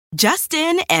Just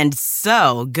in and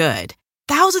so good.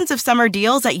 Thousands of summer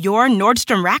deals at your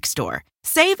Nordstrom Rack store.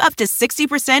 Save up to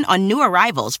 60% on new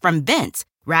arrivals from Vince,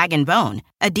 Rag & Bone,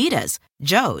 Adidas,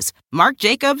 Joe's, Marc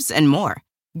Jacobs, and more.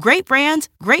 Great brands,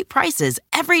 great prices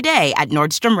every day at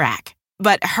Nordstrom Rack.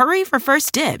 But hurry for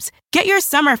first dibs. Get your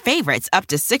summer favorites up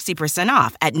to 60%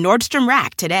 off at Nordstrom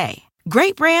Rack today.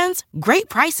 Great brands, great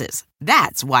prices.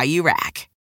 That's why you rack.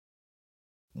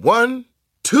 1,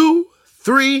 2,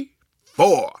 3,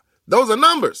 4. Those are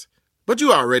numbers. But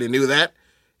you already knew that.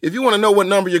 If you want to know what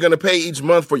number you're going to pay each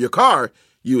month for your car,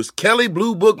 use Kelley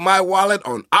Blue Book My Wallet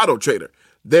on AutoTrader.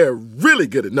 They're really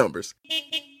good at numbers.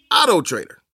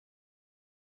 AutoTrader.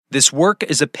 This work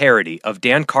is a parody of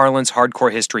Dan Carlin's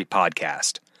Hardcore History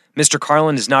podcast. Mr.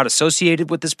 Carlin is not associated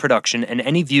with this production, and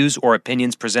any views or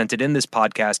opinions presented in this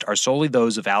podcast are solely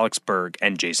those of Alex Berg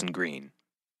and Jason Green.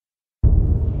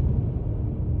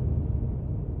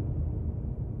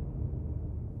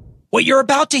 What you're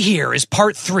about to hear is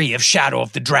part 3 of Shadow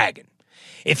of the Dragon.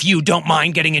 If you don't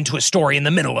mind getting into a story in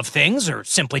the middle of things, or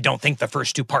simply don't think the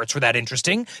first 2 parts were that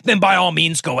interesting, then by all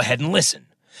means go ahead and listen.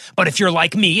 But if you're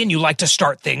like me and you like to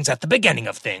start things at the beginning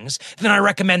of things, then I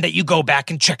recommend that you go back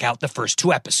and check out the first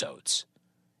 2 episodes.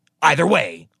 Either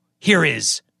way, here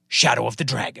is Shadow of the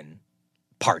Dragon,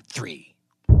 part 3.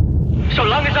 So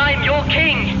long as I'm your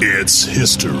king, it's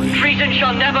history. Treason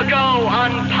shall never go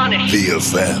unpunished. The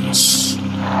events.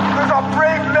 There's a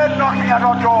brave men knocking at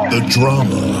our door. The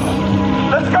drama.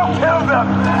 Let's go kill them.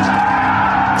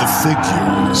 The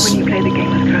figures. When you play the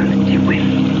Game of Thrones, you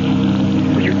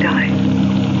win. Or you die.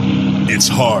 It's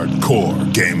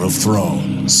hardcore Game of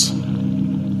Thrones.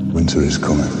 Winter is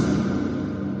coming.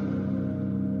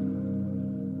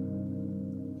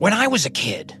 When I was a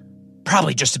kid,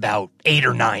 probably just about 8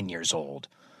 or 9 years old,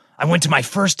 I went to my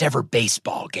first ever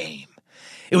baseball game.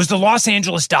 It was the Los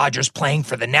Angeles Dodgers playing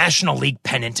for the National League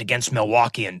pennant against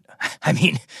Milwaukee, and,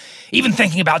 even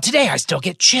thinking about today, I still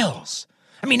get chills.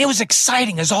 It was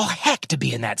exciting as all heck to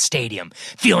be in that stadium,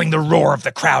 feeling the roar of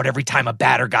the crowd every time a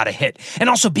batter got a hit, and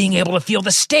also being able to feel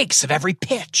the stakes of every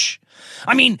pitch.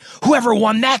 Whoever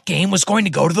won that game was going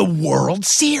to go to the World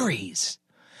Series.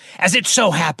 As it so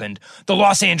happened, the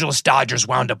Los Angeles Dodgers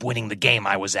wound up winning the game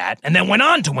I was at, and then went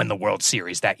on to win the World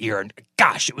Series that year. And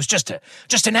gosh, it was just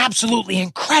an absolutely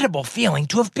incredible feeling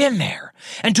to have been there,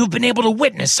 and to have been able to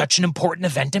witness such an important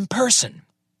event in person.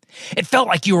 It felt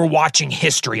like you were watching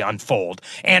history unfold,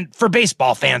 and for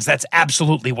baseball fans, that's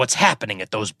absolutely what's happening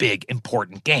at those big,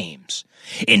 important games.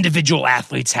 Individual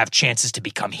athletes have chances to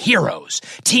become heroes,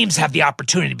 teams have the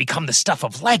opportunity to become the stuff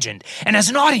of legend, and as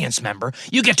an audience member,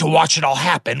 you get to watch it all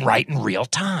happen right in real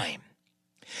time.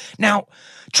 Now,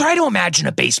 try to imagine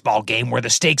a baseball game where the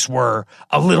stakes were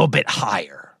a little bit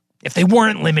higher, if they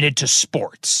weren't limited to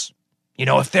sports,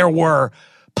 if there were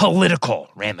political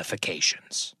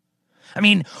ramifications.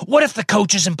 What if the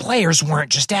coaches and players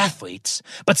weren't just athletes,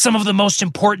 but some of the most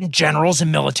important generals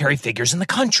and military figures in the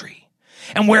country?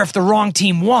 And where if the wrong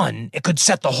team won, it could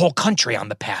set the whole country on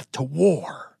the path to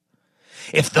war?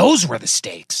 If those were the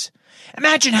stakes,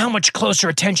 imagine how much closer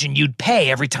attention you'd pay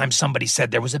every time somebody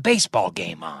said there was a baseball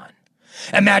game on.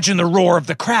 Imagine the roar of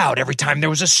the crowd every time there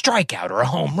was a strikeout or a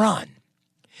home run.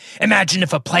 Imagine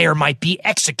if a player might be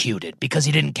executed because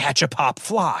he didn't catch a pop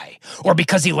fly, or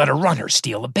because he let a runner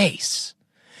steal a base.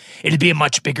 It'd be a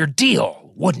much bigger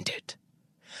deal, wouldn't it?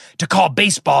 To call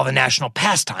baseball the national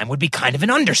pastime would be kind of an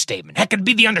understatement. Heck, it'd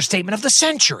be the understatement of the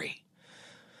century.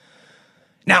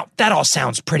 Now, that all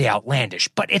sounds pretty outlandish,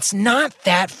 but it's not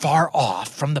that far off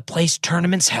from the place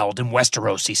tournaments held in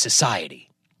Westerosi society.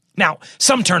 Now,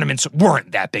 some tournaments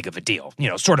weren't that big of a deal,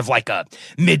 sort of like a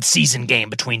mid-season game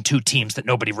between 2 teams that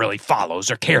nobody really follows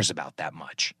or cares about that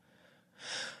much.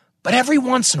 But every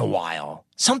once in a while,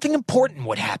 something important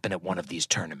would happen at one of these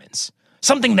tournaments.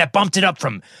 Something that bumped it up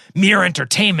from mere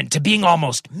entertainment to being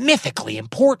almost mythically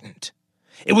important.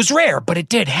 It was rare, but it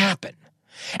did happen.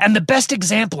 And the best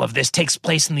example of this takes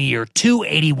place in the year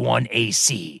 281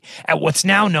 AC, at what's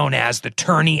now known as the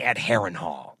tourney at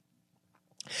Harrenhal.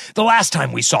 The last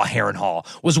time we saw Harrenhal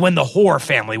was when the Hoare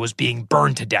family was being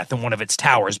burned to death in one of its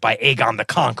towers by Aegon the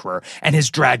Conqueror and his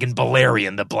dragon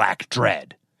Balerion the Black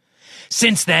Dread.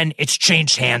 Since then, it's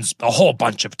changed hands a whole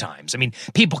bunch of times.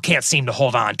 People can't seem to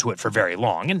hold on to it for very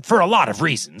long, and for a lot of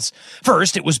reasons.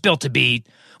 First, it was built to be,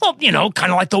 kind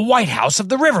of like the White House of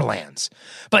the Riverlands.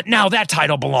 But now that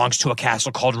title belongs to a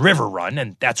castle called Riverrun,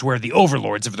 and that's where the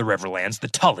overlords of the Riverlands, the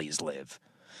Tullys, live.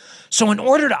 So in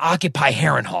order to occupy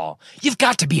Harrenhal, you've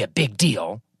got to be a big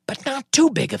deal, but not too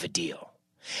big of a deal.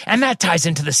 And that ties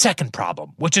into the second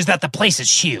problem, which is that the place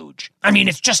is huge. I mean,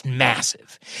 it's just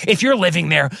massive. If you're living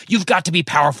there, you've got to be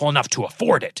powerful enough to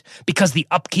afford it, because the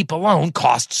upkeep alone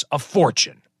costs a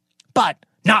fortune. But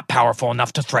not powerful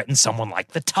enough to threaten someone like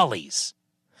the Tullys.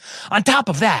 On top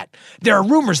of that, there are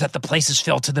rumors that the place is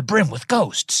filled to the brim with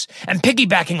ghosts, and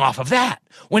piggybacking off of that,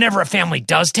 whenever a family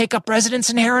does take up residence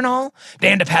in Harrenhal, they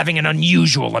end up having an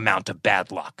unusual amount of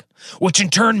bad luck, which in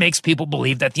turn makes people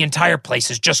believe that the entire place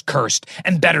is just cursed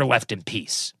and better left in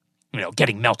peace.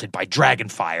 Getting melted by dragon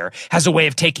fire has a way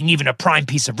of taking even a prime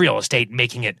piece of real estate and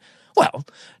making it, well,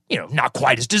 not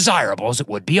quite as desirable as it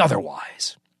would be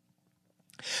otherwise.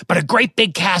 But a great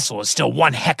big castle is still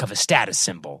one heck of a status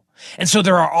symbol, and so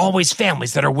there are always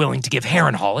families that are willing to give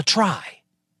Harrenhal a try.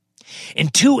 In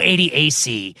 280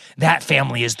 AC, that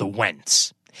family is the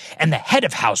Wents, and the head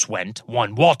of House Went,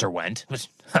 one Walter Went, there's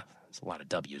a lot of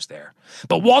W's there,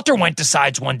 but Walter Went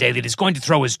decides one day that he's going to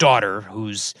throw his daughter,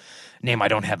 whose name I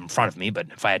don't have in front of me, but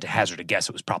if I had to hazard a guess,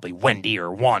 it was probably Wendy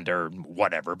or Wanda or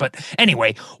whatever. But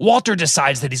anyway, Walter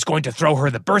decides that he's going to throw her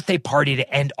the birthday party to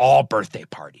end all birthday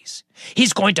parties.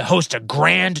 He's going to host a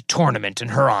grand tournament in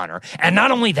her honor. And not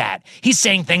only that, he's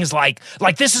saying things like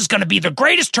this is going to be the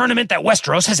greatest tournament that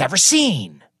Westeros has ever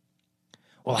seen.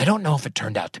 Well, I don't know if it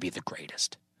turned out to be the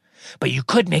greatest, but you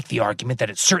could make the argument that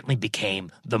it certainly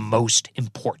became the most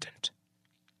important.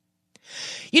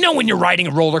 When you're riding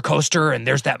a roller coaster and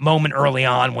there's that moment early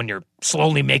on when you're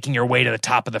slowly making your way to the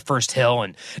top of the first hill,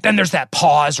 and then there's that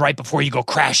pause right before you go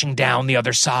crashing down the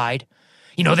other side.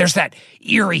 There's that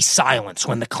eerie silence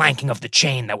when the clanking of the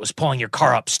chain that was pulling your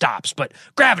car up stops, but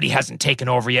gravity hasn't taken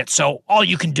over yet, so all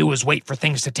you can do is wait for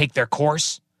things to take their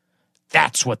course.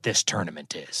 That's what this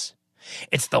tournament is.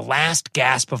 It's the last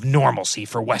gasp of normalcy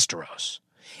for Westeros.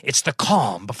 It's the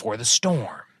calm before the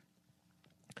storm.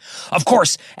 Of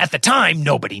course, at the time,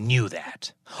 nobody knew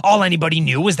that. All anybody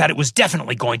knew was that it was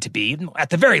definitely going to be, at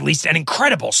the very least, an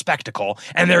incredible spectacle,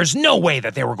 and there's no way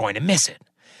that they were going to miss it.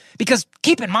 Because,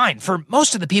 keep in mind, for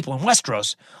most of the people in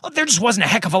Westeros, there just wasn't a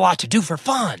heck of a lot to do for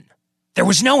fun. There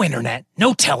was no internet,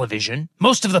 no television,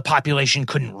 most of the population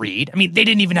couldn't read. They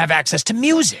didn't even have access to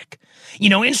music.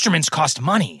 Instruments cost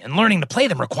money, and learning to play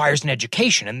them requires an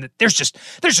education, and there's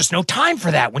just no time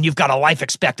for that when you've got a life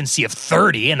expectancy of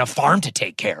 30 and a farm to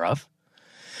take care of.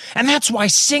 And that's why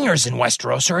singers in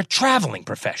Westeros are a traveling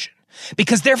profession,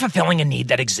 because they're fulfilling a need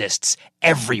that exists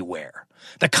everywhere.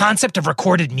 The concept of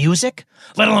recorded music,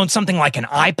 let alone something like an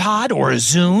iPod or a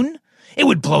Zune, it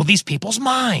would blow these people's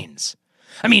minds.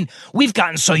 We've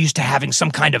gotten so used to having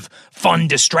some kind of fun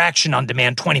distraction on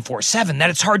demand 24/7 that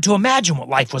it's hard to imagine what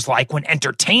life was like when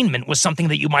entertainment was something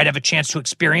that you might have a chance to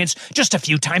experience just a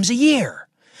few times a year.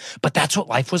 But that's what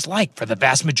life was like for the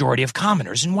vast majority of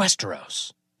commoners in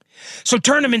Westeros. So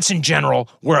tournaments in general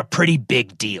were a pretty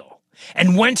big deal.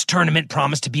 And Went's tournament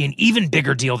promised to be an even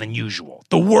bigger deal than usual,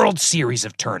 the World Series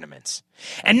of Tournaments.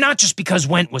 And not just because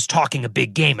Went was talking a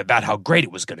big game about how great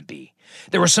it was going to be.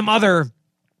 There were some other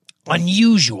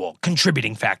unusual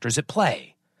contributing factors at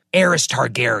play. Aerys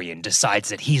Targaryen decides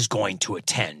that he's going to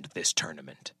attend this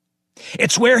tournament.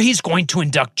 It's where he's going to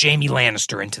induct Jaime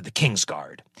Lannister into the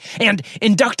Kingsguard. And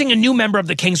inducting a new member of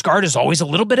the Kingsguard is always a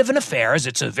little bit of an affair, as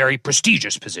it's a very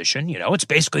prestigious position. It's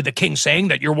basically the king saying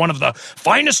that you're one of the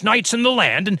finest knights in the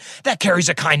land, and that carries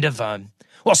a kind of,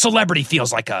 celebrity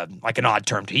feels like an odd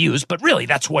term to use, but really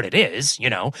that's what it is,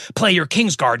 Play your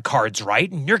Kingsguard cards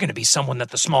right, and you're going to be someone that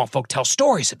the small folk tell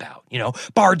stories about,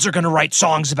 Bards are going to write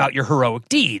songs about your heroic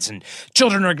deeds, and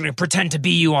children are going to pretend to be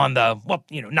you on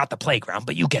not the playground,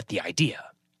 but you get the idea.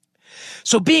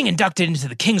 So being inducted into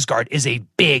the Kingsguard is a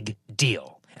big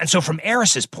deal. And so from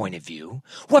Aerys' point of view,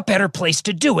 what better place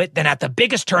to do it than at the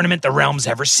biggest tournament the realm's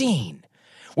ever seen?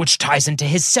 Which ties into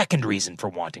his second reason for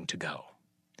wanting to go.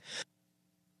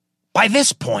 By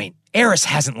this point, Aerys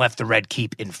hasn't left the Red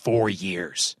Keep in 4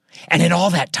 years. And in all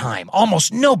that time,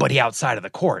 almost nobody outside of the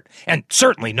court, and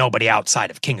certainly nobody outside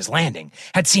of King's Landing,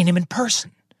 had seen him in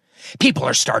person. People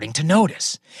are starting to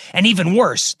notice. And even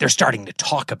worse, they're starting to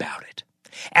talk about it.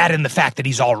 Add in the fact that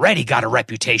he's already got a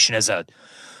reputation as a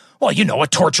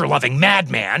torture-loving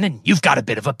madman, and you've got a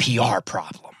bit of a PR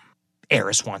problem.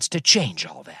 Aerys wants to change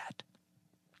all that.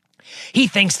 He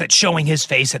thinks that showing his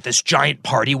face at this giant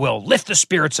party will lift the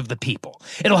spirits of the people.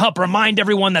 It'll help remind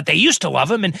everyone that they used to love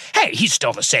him, and hey, he's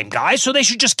still the same guy, so they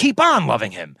should just keep on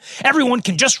loving him. Everyone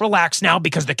can just relax now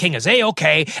because the king is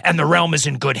A-okay and the realm is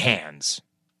in good hands.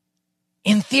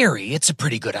 In theory, it's a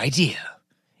pretty good idea.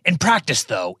 In practice,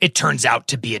 though, it turns out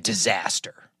to be a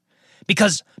disaster.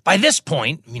 Because by this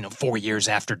point, 4 years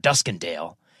after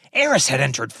Duskendale, Aerys had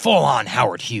entered full-on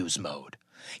Howard Hughes mode.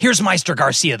 Here's Maester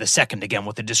Garcia II again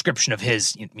with a description of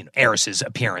his, Aerys's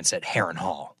appearance at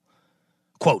Harrenhal.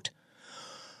 Quote,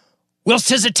 "Whilst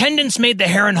his attendants made the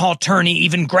Harrenhal tourney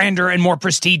even grander and more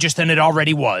prestigious than it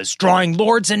already was, drawing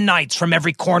lords and knights from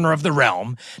every corner of the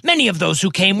realm, many of those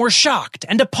who came were shocked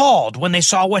and appalled when they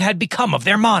saw what had become of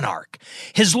their monarch.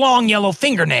 His long yellow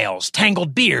fingernails,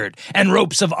 tangled beard, and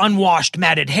ropes of unwashed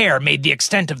matted hair made the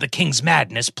extent of the king's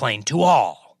madness plain to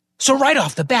all." So right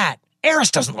off the bat,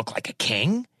 Aerys doesn't look like a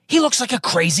king. He looks like a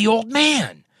crazy old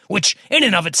man, which in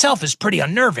and of itself is pretty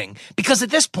unnerving because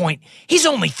at this point, he's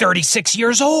only 36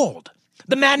 years old.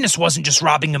 The madness wasn't just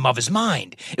robbing him of his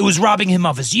mind. It was robbing him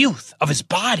of his youth, of his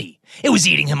body. It was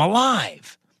eating him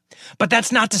alive. But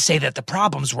that's not to say that the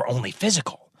problems were only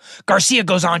physical. Garcia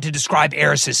goes on to describe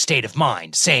Aerys' state of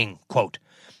mind, saying, quote,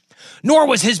 "Nor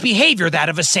was his behavior that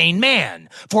of a sane man,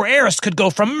 for Aerys could go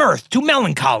from mirth to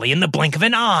melancholy in the blink of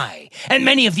an eye, and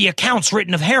many of the accounts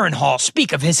written of Harrenhal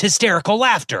speak of his hysterical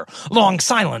laughter, long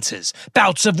silences,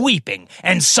 bouts of weeping,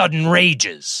 and sudden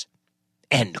rages."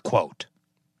 End quote.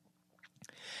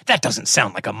 That doesn't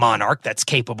sound like a monarch that's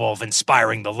capable of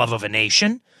inspiring the love of a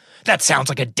nation. That sounds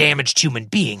like a damaged human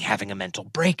being having a mental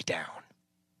breakdown.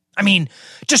 I mean,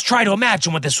 just try to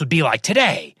imagine what this would be like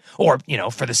today. Or,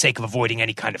 for the sake of avoiding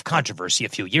any kind of controversy a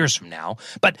few years from now.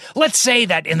 But let's say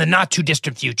that in the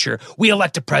not-too-distant future, we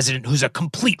elect a president who's a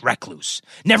complete recluse,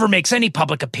 never makes any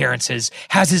public appearances,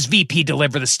 has his VP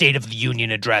deliver the State of the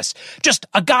Union address, just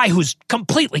a guy who's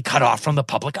completely cut off from the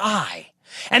public eye.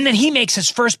 And then he makes his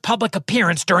first public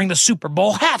appearance during the Super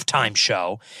Bowl halftime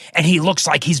show, and he looks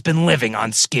like he's been living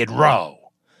on Skid Row.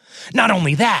 Not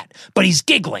only that, but he's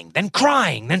giggling, then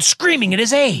crying, then screaming at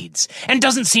his aides, and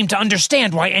doesn't seem to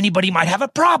understand why anybody might have a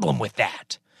problem with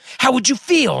that. How would you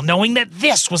feel knowing that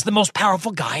this was the most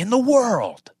powerful guy in the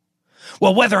world?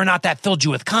 Well, whether or not that filled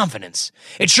you with confidence,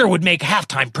 it sure would make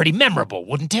halftime pretty memorable,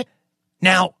 wouldn't it?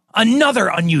 Now, another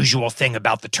unusual thing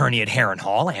about the tourney at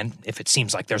Harrenhal, and if it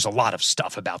seems like there's a lot of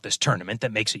stuff about this tournament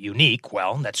that makes it unique,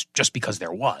 well, that's just because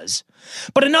there was.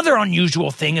 But another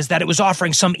unusual thing is that it was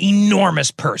offering some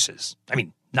enormous purses. I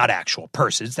mean, not actual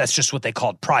purses, that's just what they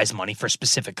called prize money for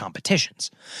specific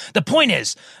competitions. The point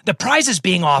is, the prizes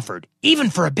being offered, even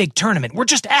for a big tournament, were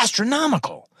just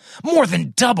astronomical. More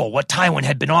than double what Tywin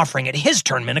had been offering at his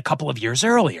tournament a couple of years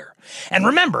earlier. And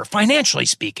remember, financially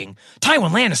speaking,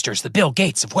 Tywin Lannister's the Bill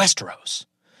Gates of Westeros.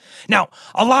 Now,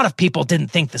 a lot of people didn't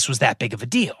think this was that big of a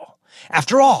deal.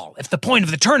 After all, if the point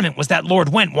of the tournament was that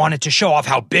Lord Went wanted to show off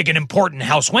how big and important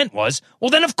House Went was, well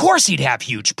then of course he'd have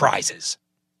huge prizes.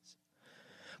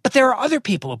 But there are other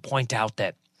people who point out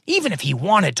that even if he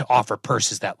wanted to offer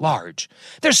purses that large,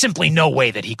 there's simply no way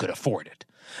that he could afford it.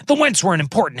 The Wents were an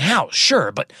important house,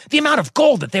 sure, but the amount of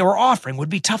gold that they were offering would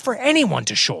be tough for anyone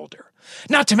to shoulder.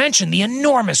 Not to mention the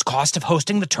enormous cost of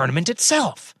hosting the tournament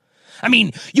itself. I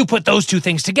mean, you put those two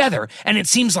things together, and it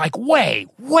seems like way,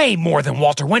 way more than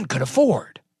Walter Went could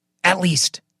afford. At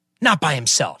least, not by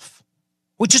himself.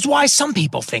 Which is why some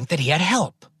people think that he had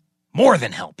help. More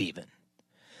than help, even.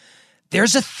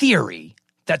 There's a theory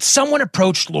that someone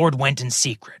approached Lord Went in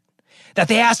secret, that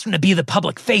they asked him to be the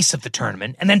public face of the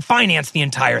tournament and then finance the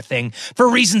entire thing for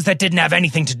reasons that didn't have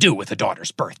anything to do with the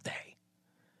daughter's birthday.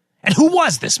 And who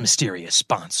was this mysterious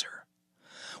sponsor?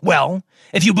 Well,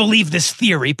 if you believe this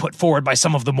theory put forward by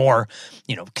some of the more,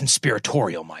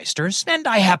 conspiratorial meisters, and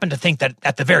I happen to think that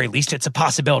at the very least it's a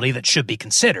possibility that should be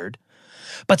considered,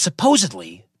 but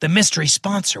supposedly the mystery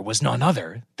sponsor was none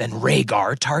other than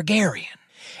Rhaegar Targaryen.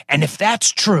 And if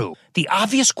that's true, the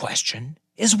obvious question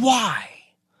is why?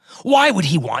 Why would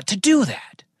he want to do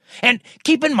that? And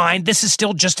keep in mind, this is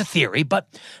still just a theory, but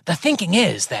the thinking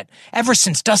is that ever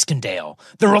since Duskendale,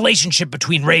 the relationship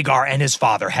between Rhaegar and his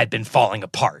father had been falling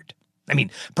apart. I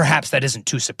mean, perhaps that isn't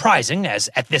too surprising, as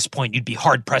at this point you'd be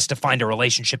hard-pressed to find a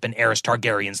relationship in Aerys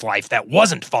Targaryen's life that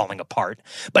wasn't falling apart,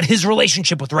 but his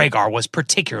relationship with Rhaegar was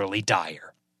particularly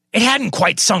dire. It hadn't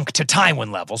quite sunk to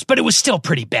Tywin levels, but it was still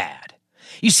pretty bad.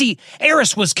 You see,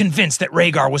 Aerys was convinced that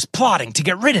Rhaegar was plotting to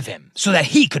get rid of him so that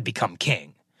he could become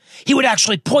king. He would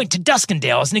actually point to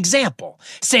Duskendale as an example,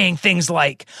 saying things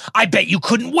like, "I bet you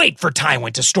couldn't wait for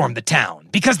Tywin to storm the town,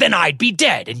 because then I'd be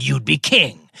dead and you'd be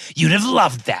king. You'd have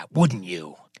loved that, wouldn't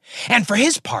you?" And for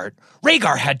his part,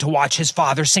 Rhaegar had to watch his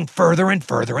father sink further and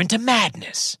further into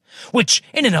madness, which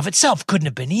in and of itself couldn't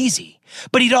have been easy.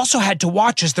 But he'd also had to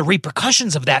watch as the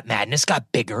repercussions of that madness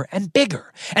got bigger and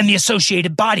bigger, and the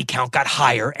associated body count got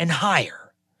higher and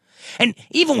higher. And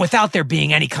even without there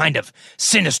being any kind of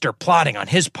sinister plotting on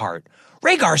his part,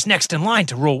 Rhaegar's next in line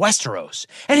to rule Westeros,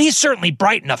 and he's certainly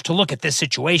bright enough to look at this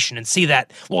situation and see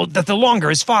that, that the longer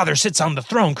his father sits on the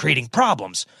throne creating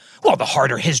problems, the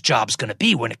harder his job's going to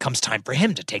be when it comes time for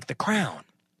him to take the crown.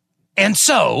 And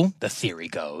so, the theory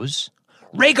goes,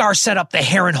 Rhaegar set up the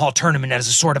Harrenhal tournament as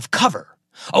a sort of cover,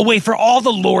 a way for all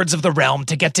the lords of the realm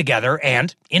to get together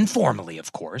and, informally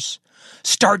of course,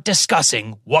 start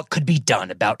discussing what could be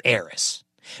done about Aerys.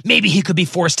 Maybe he could be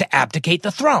forced to abdicate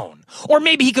the throne, or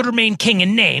maybe he could remain king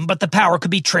in name, but the power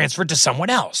could be transferred to someone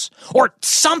else, or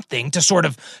something to sort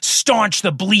of staunch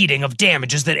the bleeding of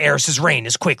damages that Aerys' reign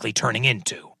is quickly turning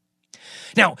into.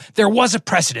 Now, there was a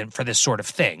precedent for this sort of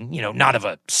thing, not of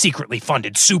a secretly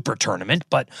funded super tournament,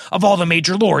 but of all the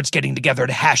major lords getting together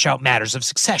to hash out matters of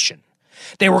succession.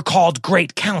 They were called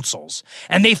Great Councils,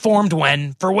 and they formed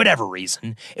when, for whatever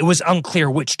reason, it was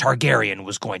unclear which Targaryen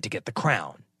was going to get the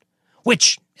crown.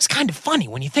 Which is kind of funny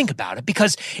when you think about it,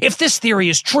 because if this theory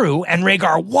is true and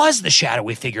Rhaegar was the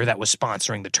shadowy figure that was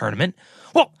sponsoring the tournament,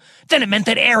 then it meant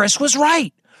that Aerys was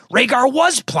right. Rhaegar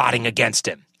was plotting against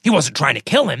him. He wasn't trying to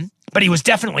kill him, but he was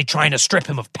definitely trying to strip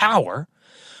him of power,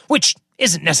 which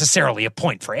isn't necessarily a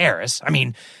point for Aerys. I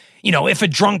mean, if a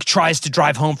drunk tries to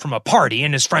drive home from a party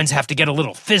and his friends have to get a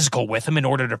little physical with him in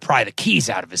order to pry the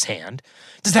keys out of his hand,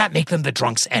 does that make them the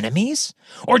drunk's enemies?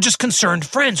 Or just concerned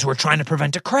friends who are trying to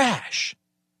prevent a crash?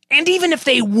 And even if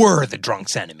they were the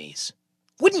drunk's enemies,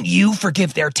 wouldn't you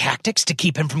forgive their tactics to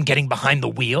keep him from getting behind the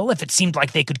wheel if it seemed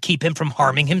like they could keep him from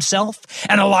harming himself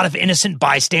and a lot of innocent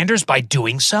bystanders by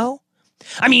doing so?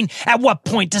 I mean, at what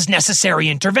point does necessary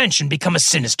intervention become a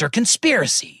sinister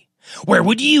conspiracy? Where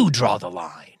would you draw the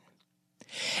line?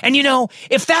 And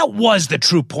if that was the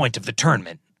true point of the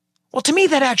tournament, to me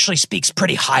that actually speaks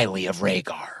pretty highly of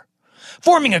Rhaegar.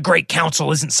 Forming a great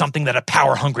council isn't something that a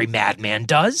power-hungry madman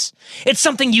does. It's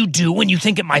something you do when you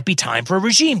think it might be time for a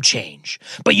regime change,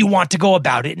 but you want to go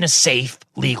about it in a safe,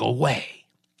 legal way.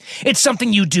 It's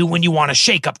something you do when you want to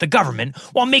shake up the government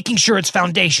while making sure its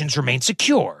foundations remain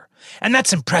secure. And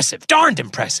that's impressive, darned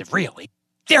impressive, really.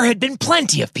 There had been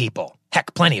plenty of people,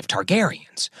 heck, plenty of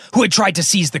Targaryens, who had tried to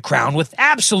seize the crown with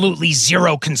absolutely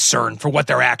zero concern for what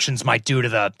their actions might do to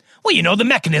the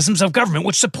mechanisms of government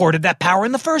which supported that power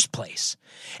in the first place.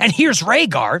 And here's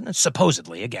Rhaegar,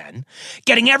 supposedly again,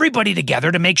 getting everybody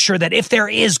together to make sure that if there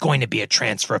is going to be a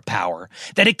transfer of power,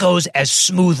 that it goes as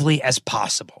smoothly as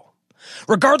possible.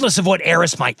 Regardless of what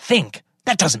Aerys might think,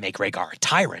 that doesn't make Rhaegar a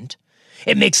tyrant.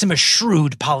 It makes him a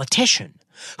shrewd politician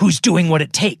who's doing what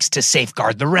it takes to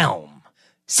safeguard the realm.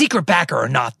 Secret backer or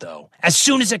not, though, as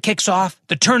soon as it kicks off,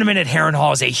 the tournament at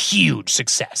Harrenhal is a huge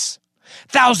success.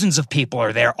 Thousands of people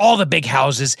are there, all the big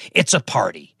houses, it's a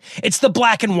party. It's the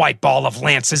black and white ball of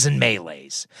lances and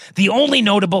melees. The only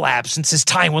notable absence is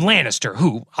Tywin Lannister,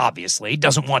 who, obviously,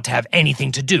 doesn't want to have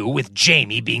anything to do with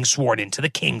Jaime being sworn into the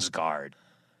Kingsguard.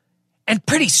 And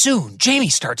pretty soon, Jaime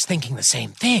starts thinking the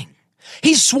same thing.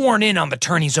 He's sworn in on the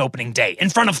tourney's opening day, in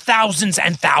front of thousands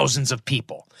and thousands of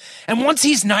people. And once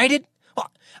he's knighted,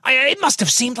 it must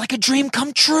have seemed like a dream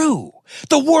come true.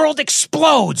 The world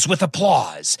explodes with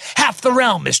applause. Half the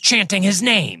realm is chanting his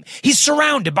name. He's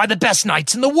surrounded by the best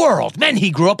knights in the world, men he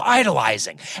grew up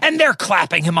idolizing, and they're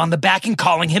clapping him on the back and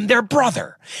calling him their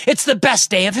brother. It's the best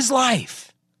day of his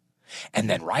life. And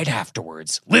then right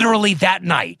afterwards, literally that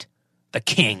night, the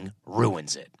king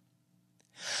ruins it.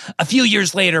 A few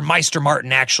years later, Meister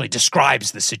Martin actually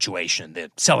describes the situation, the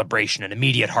celebration, and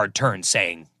immediate hard turn,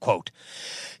 saying, quote,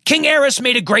 King Aerys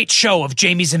made a great show of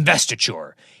Jaime's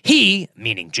investiture. He,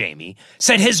 meaning Jaime,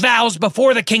 said his vows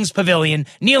before the king's pavilion,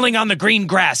 kneeling on the green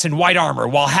grass in white armor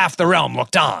while half the realm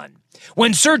looked on.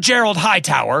 When Sir Gerald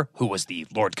Hightower, who was the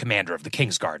Lord Commander of the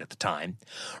Kingsguard at the time,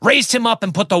 raised him up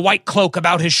and put the white cloak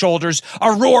about his shoulders,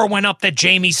 a roar went up that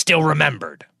Jaime still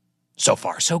remembered. So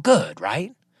far, so good,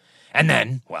 right? And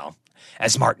then,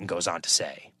 as Martin goes on to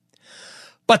say,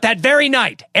 but that very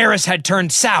night, Aerys had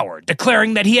turned sour,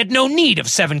 declaring that he had no need of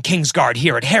 7 Kingsguard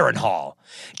here at Harrenhal.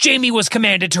 Jaime was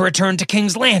commanded to return to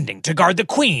King's Landing to guard the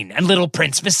Queen and little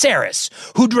Prince Viserys,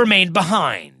 who'd remained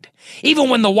behind. Even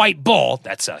when the White Bull,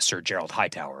 that's Sir Gerald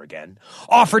Hightower again,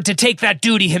 offered to take that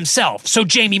duty himself so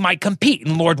Jaime might compete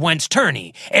in Lord Went's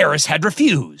tourney, Aerys had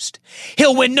refused.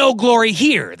 He'll win no glory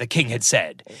here, the king had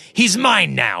said. He's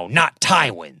mine now, not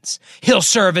Tywin's. He'll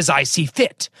serve as I see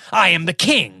fit. I am the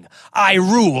king. I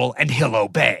rule and he'll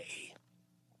obey.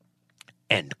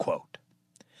 End quote.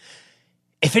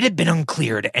 If it had been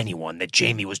unclear to anyone that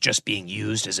Jaime was just being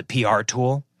used as a PR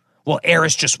tool,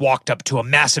 Aerys just walked up to a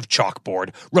massive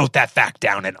chalkboard, wrote that fact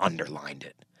down, and underlined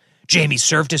it. Jaime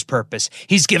served his purpose,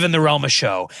 he's given the realm a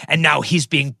show, and now he's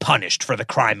being punished for the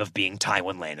crime of being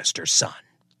Tywin Lannister's son.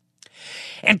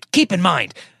 And keep in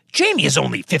mind, Jaime is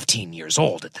only 15 years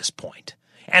old at this point.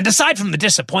 And aside from the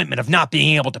disappointment of not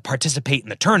being able to participate in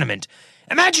the tournament,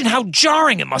 imagine how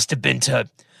jarring it must have been to,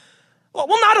 well,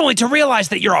 not only to realize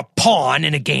that you're a pawn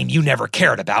in a game you never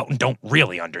cared about and don't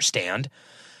really understand,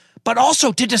 but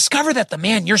also to discover that the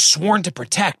man you're sworn to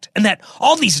protect and that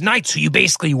all these knights who you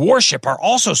basically worship are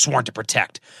also sworn to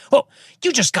protect. Well,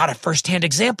 you just got a first-hand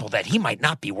example that he might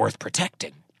not be worth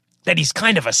protecting. That he's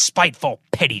kind of a spiteful,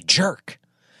 petty jerk.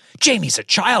 Jaime's a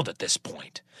child at this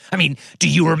point. I mean, do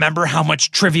you remember how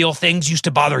much trivial things used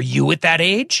to bother you at that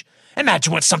age?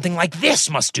 Imagine what something like this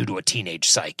must do to a teenage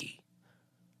psyche.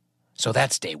 So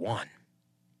that's day one.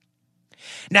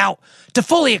 Now, to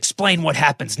fully explain what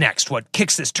happens next, what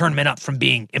kicks this tournament up from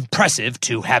being impressive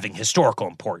to having historical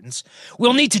importance,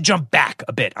 we'll need to jump back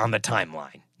a bit on the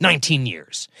timeline. 19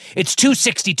 years. It's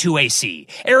 262 AC.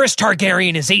 Aerys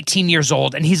Targaryen is 18 years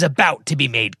old, and he's about to be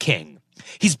made king.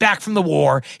 He's back from the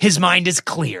war, his mind is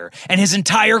clear, and his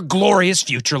entire glorious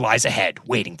future lies ahead,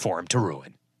 waiting for him to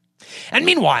ruin. And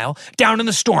meanwhile, down in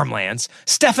the Stormlands,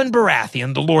 Steffon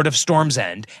Baratheon, the Lord of Storm's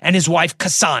End, and his wife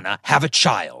Kasana have a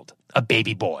child, a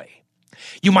baby boy.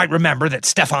 You might remember that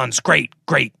Steffon's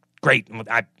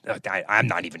I'm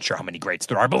not even sure how many greats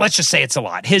there are, but let's just say it's a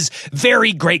lot. His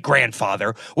very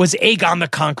great-grandfather was Aegon the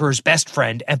Conqueror's best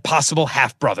friend and possible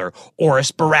half-brother,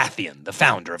 Aerys Baratheon, the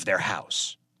founder of their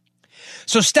house.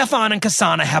 So Steffon and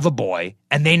Kasana have a boy,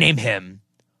 and they name him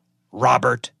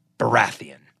Robert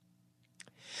Baratheon.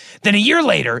 Then a year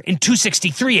later, in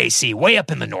 263 AC, way up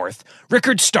in the north,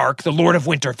 Rickard Stark, the Lord of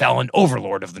Winterfell and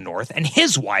Overlord of the North, and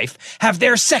his wife have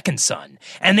their second son,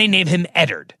 and they name him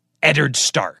Eddard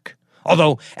Stark.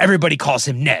 Although everybody calls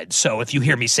him Ned, so if you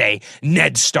hear me say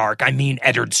Ned Stark, I mean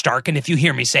Eddard Stark, and if you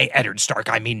hear me say Eddard Stark,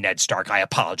 I mean Ned Stark. I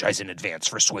apologize in advance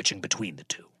for switching between the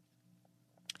two.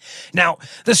 Now,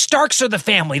 the Starks are the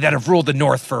family that have ruled the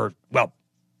North for, well,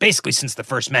 basically since the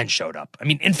first men showed up. I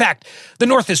mean, in fact, the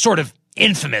North is sort of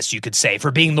infamous, you could say,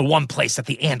 for being the one place that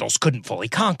the Andals couldn't fully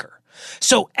conquer.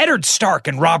 So Eddard Stark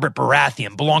and Robert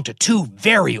Baratheon belong to two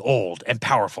very old and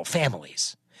powerful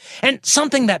families. And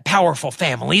something that powerful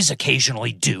families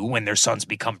occasionally do when their sons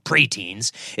become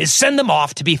preteens is send them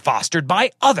off to be fostered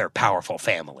by other powerful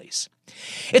families.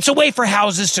 It's a way for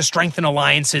houses to strengthen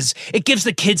alliances. It gives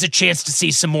the kids a chance to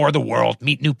see some more of the world,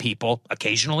 meet new people,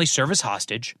 occasionally serve as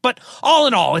hostage. But all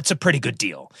in all, it's a pretty good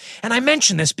deal. And I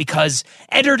mention this because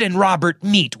Eddard and Robert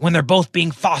meet when they're both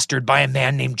being fostered by a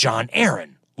man named Jon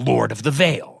Arryn, Lord of the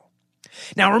Vale.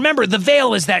 Now remember, the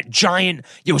Vale is that giant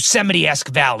Yosemite-esque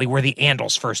valley where the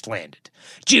Andals first landed.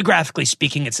 Geographically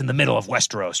speaking, it's in the middle of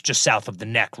Westeros, just south of the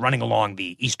Neck, running along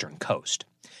the eastern coast.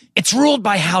 It's ruled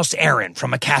by House Arryn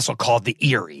from a castle called the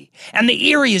Eyrie. And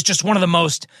the Eyrie is just one of the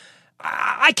most,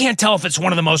 I can't tell if it's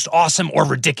one of the most awesome or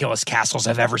ridiculous castles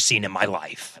I've ever seen in my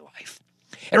life.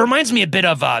 It reminds me a bit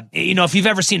of, if you've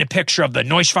ever seen a picture of the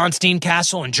Neuschwanstein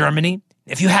Castle in Germany.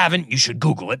 If you haven't, you should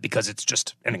Google it because it's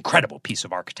just an incredible piece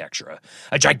of architecture.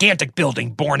 A gigantic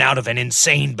building born out of an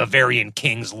insane Bavarian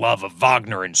king's love of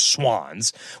Wagner and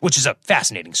swans, which is a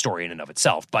fascinating story in and of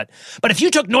itself. But if you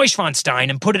took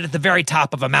Neuschwanstein and put it at the very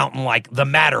top of a mountain like the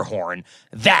Matterhorn,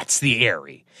 that's the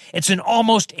Eyrie. It's an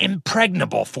almost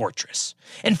impregnable fortress.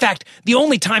 In fact, the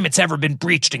only time it's ever been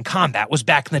breached in combat was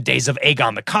back in the days of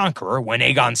Aegon the Conqueror, when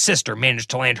Aegon's sister managed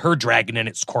to land her dragon in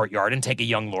its courtyard and take a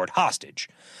young lord hostage.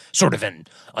 Sort of an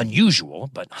unusual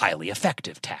but highly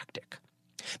effective tactic.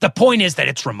 The point is that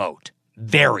it's remote.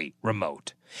 Very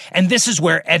remote. And this is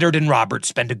where Eddard and Robert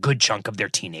spend a good chunk of their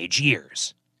teenage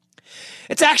years.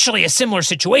 It's actually a similar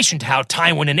situation to how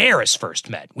Tywin and Aerys first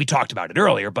met. We talked about it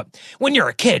earlier, but when you're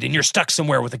a kid and you're stuck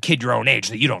somewhere with a kid your own age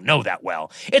that you don't know that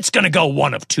well, it's going to go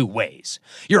one of two ways.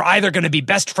 You're either going to be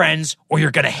best friends or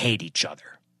you're going to hate each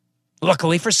other.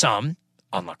 Luckily for some,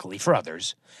 unluckily for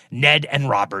others, Ned and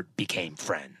Robert became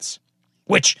friends.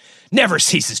 Which never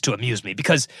ceases to amuse me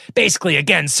because basically,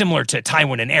 again, similar to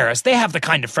Tywin and Aerys, they have the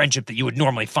kind of friendship that you would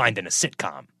normally find in a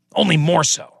sitcom. Only more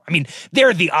so. I mean,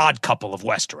 they're the odd couple of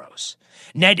Westeros.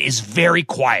 Ned is very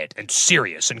quiet and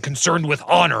serious and concerned with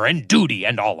honor and duty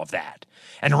and all of that.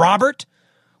 And Robert?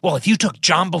 Well, if you took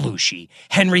John Belushi,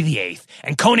 Henry VIII,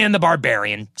 and Conan the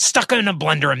Barbarian, stuck them in a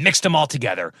blender and mixed them all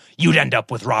together, you'd end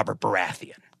up with Robert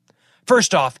Baratheon.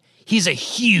 First off, he's a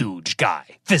huge guy,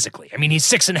 physically. I mean, he's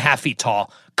 6.5 feet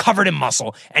tall, covered in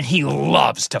muscle, and he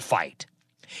loves to fight.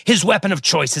 His weapon of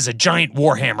choice is a giant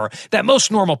warhammer that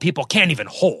most normal people can't even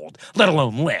hold, let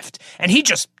alone lift, and he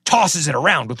just tosses it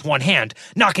around with one hand,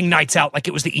 knocking knights out like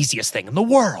it was the easiest thing in the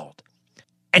world.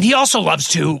 And he also loves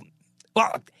to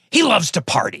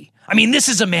party. I mean, this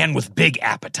is a man with big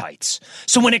appetites.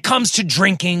 So when it comes to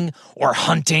drinking or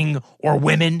hunting or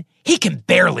women, he can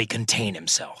barely contain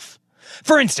himself.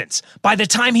 For instance, by the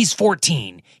time he's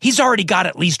 14, he's already got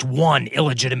at least one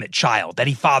illegitimate child that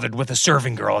he fathered with a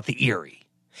serving girl at the Eyrie.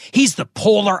 He's the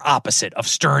polar opposite of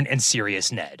stern and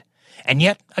serious Ned. And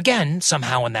yet, again,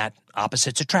 somehow in that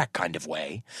opposites attract kind of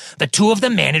way, the two of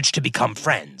them manage to become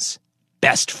friends.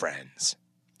 Best friends.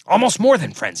 Almost more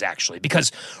than friends, actually,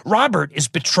 because Robert is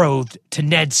betrothed to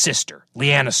Ned's sister,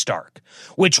 Lyanna Stark,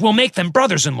 which will make them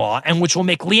brothers-in-law and which will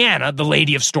make Lyanna the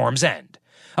Lady of Storm's End.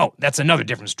 Oh, that's another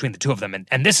difference between the two of them,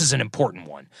 and this is an important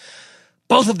one.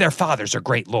 Both of their fathers are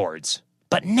great lords,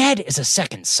 but Ned is a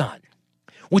second son,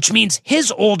 which means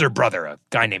his older brother, a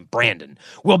guy named Brandon,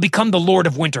 will become the Lord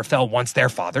of Winterfell once their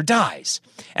father dies.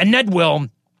 And Ned will,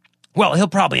 well, he'll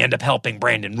probably end up helping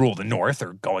Brandon rule the North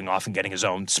or going off and getting his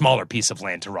own smaller piece of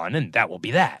land to run, and that will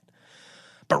be that.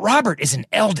 But Robert is an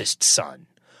eldest son,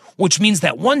 which means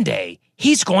that one day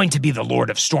he's going to be the Lord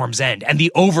of Storm's End and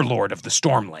the overlord of the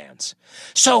Stormlands.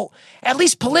 So, at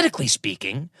least politically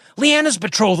speaking, Lyanna's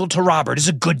betrothal to Robert is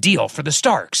a good deal for the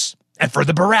Starks, and for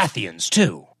the Baratheons,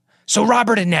 too. So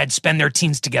Robert and Ned spend their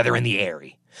teens together in the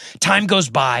Eyrie. Time goes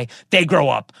by, they grow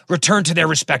up, return to their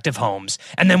respective homes,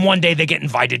 and then one day they get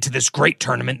invited to this great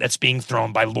tournament that's being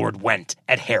thrown by Lord Went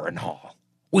at Harrenhal.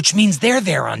 Which means they're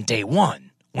there on day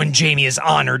one, when Jaime is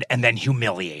honored and then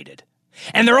humiliated.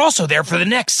 And they're also there for the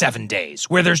next 7 days,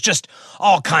 where there's just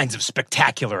all kinds of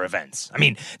spectacular events. I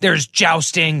mean, there's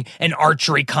jousting, an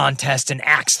archery contest, an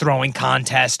axe-throwing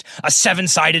contest, a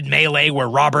 7-sided melee where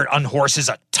Robert unhorses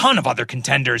a ton of other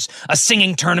contenders, a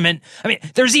singing tournament. I mean,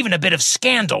 there's even a bit of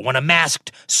scandal when a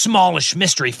masked, smallish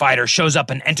mystery fighter shows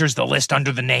up and enters the list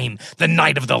under the name the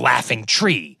Knight of the Laughing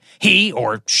Tree. He,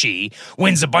 or she,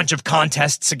 wins a bunch of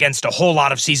contests against a whole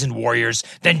lot of seasoned warriors,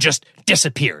 then just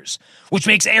disappears, which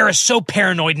makes Aerys so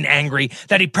paranoid and angry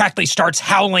that he practically starts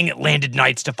howling at landed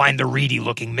knights to find the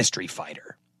reedy-looking mystery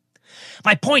fighter.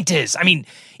 My point is, I mean,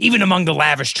 even among the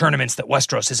lavish tournaments that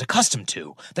Westeros is accustomed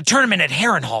to, the tournament at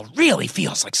Harrenhal really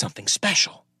feels like something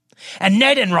special. And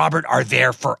Ned and Robert are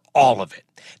there for all of it.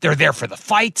 They're there for the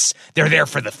fights, they're there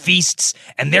for the feasts,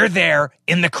 and they're there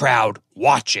in the crowd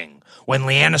watching when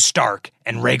Lyanna Stark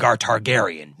and Rhaegar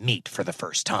Targaryen meet for the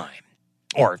first time.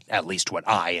 Or at least what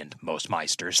I and most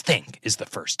Meisters think is the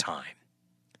first time.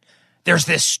 There's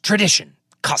this tradition,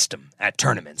 custom at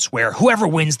tournaments, where whoever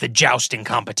wins the jousting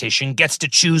competition gets to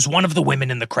choose one of the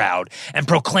women in the crowd and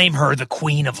proclaim her the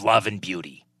Queen of Love and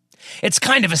Beauty. It's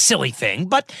kind of a silly thing,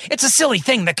 but it's a silly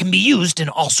thing that can be used in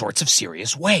all sorts of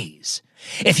serious ways.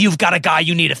 If you've got a guy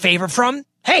you need a favor from,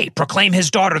 hey, proclaim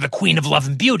his daughter the Queen of Love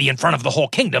and Beauty in front of the whole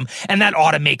kingdom, and that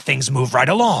ought to make things move right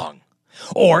along.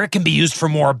 Or it can be used for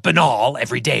more banal,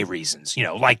 everyday reasons,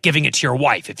 like giving it to your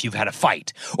wife if you've had a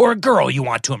fight, or a girl you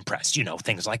want to impress,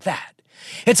 things like that.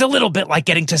 It's a little bit like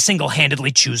getting to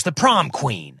single-handedly choose the prom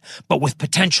queen, but with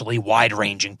potentially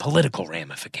wide-ranging political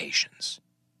ramifications.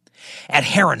 At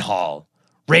Harrenhal,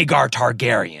 Rhaegar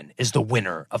Targaryen is the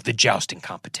winner of the jousting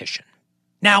competition.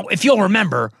 Now, if you'll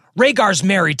remember, Rhaegar's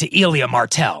married to Elia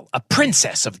Martell, a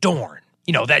princess of Dorne.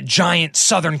 That giant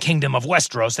southern kingdom of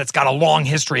Westeros that's got a long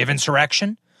history of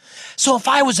insurrection. So if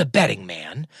I was a betting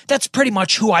man, that's pretty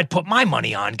much who I'd put my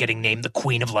money on getting named the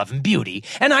Queen of Love and Beauty,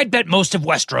 and I'd bet most of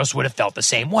Westeros would have felt the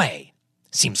same way.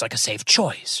 Seems like a safe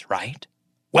choice, right?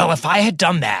 Well, if I had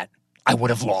done that, I would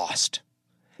have lost.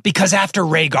 Because after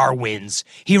Rhaegar wins,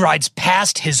 he rides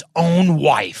past his own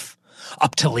wife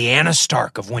up to Lyanna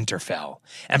Stark of Winterfell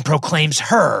and proclaims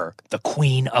her the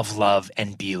Queen of Love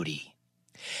and Beauty.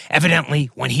 Evidently,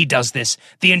 when he does this,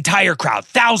 the entire crowd,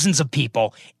 thousands of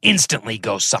people, instantly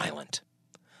go silent.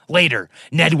 Later,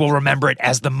 Ned will remember it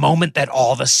as the moment that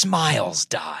all the smiles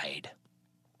died.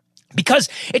 Because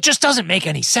it just doesn't make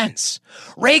any sense.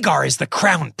 Rhaegar is the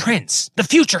crown prince, the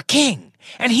future king.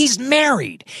 And he's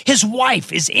married. His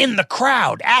wife is in the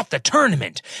crowd at the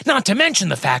tournament. Not to mention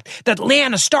the fact that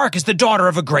Lyanna Stark is the daughter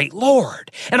of a great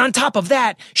lord. And on top of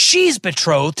that, she's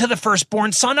betrothed to the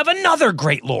firstborn son of another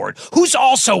great lord, who's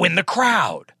also in the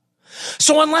crowd.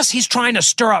 So unless he's trying to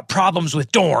stir up problems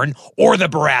with Dorne, or the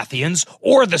Baratheons,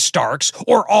 or the Starks,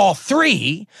 or all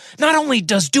three, not only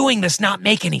does doing this not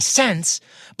make any sense,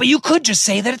 but you could just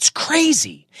say that it's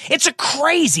crazy. It's a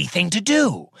crazy thing to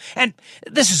do. And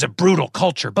this is a brutal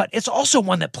culture, but it's also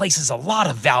one that places a lot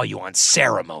of value on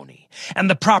ceremony and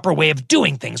the proper way of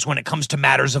doing things when it comes to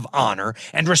matters of honor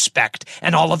and respect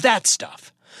and all of that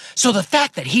stuff. So the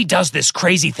fact that he does this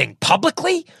crazy thing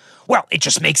publicly, well, it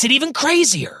just makes it even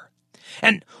crazier.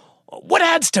 And what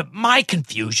adds to my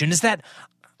confusion is that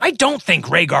I don't think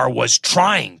Rhaegar was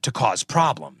trying to cause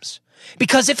problems.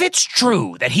 Because if it's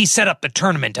true that he set up the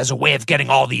tournament as a way of getting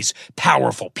all these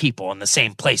powerful people in the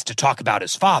same place to talk about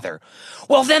his father,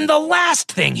 well, then the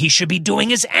last thing he should be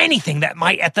doing is anything that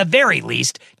might, at the very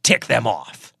least, tick them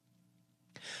off.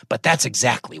 But that's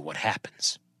exactly what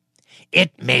happens.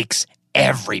 It makes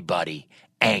everybody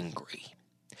angry.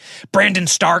 Brandon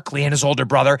Stark, Lyanna's older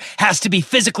brother, has to be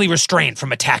physically restrained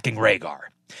from attacking Rhaegar.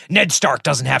 Ned Stark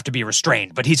doesn't have to be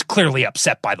restrained, but he's clearly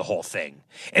upset by the whole thing.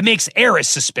 It makes Aerys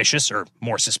suspicious, or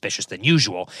more suspicious than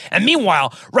usual, and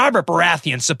meanwhile, Robert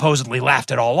Baratheon supposedly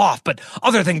laughed it all off, but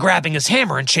other than grabbing his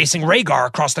hammer and chasing Rhaegar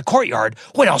across the courtyard,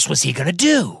 what else was he gonna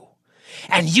do?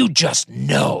 And you just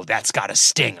know that's gotta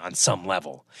sting on some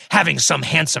level. Having some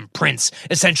handsome prince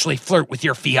essentially flirt with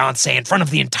your fiancé in front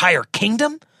of the entire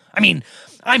kingdom? I mean,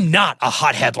 I'm not a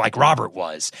hothead like Robert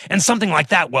was, and something like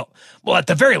that, well, at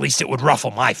the very least it would ruffle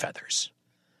my feathers.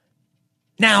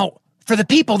 Now, for the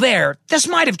people there, this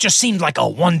might have just seemed like a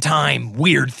one-time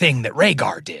weird thing that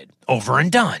Rhaegar did, over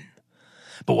and done.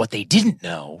 But what they didn't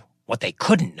know, what they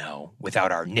couldn't know,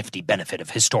 without our nifty benefit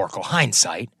of historical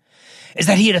hindsight, is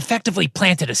that he had effectively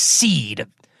planted a seed.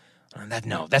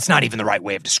 No, that's not even the right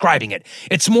way of describing it.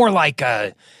 It's more like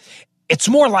when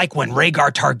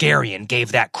Rhaegar Targaryen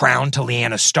gave that crown to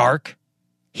Lyanna Stark.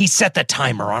 He set the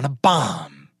timer on a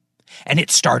bomb, and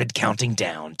it started counting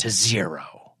down to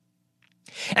 0.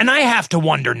 And I have to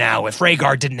wonder now if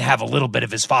Rhaegar didn't have a little bit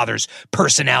of his father's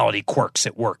personality quirks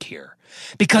at work here.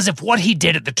 Because if what he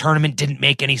did at the tournament didn't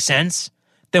make any sense,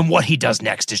 then what he does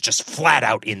next is just flat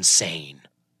out insane.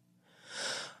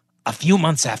 A few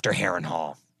months after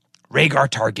Harrenhal, Rhaegar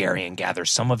Targaryen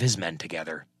gathers some of his men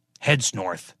together, heads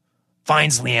north,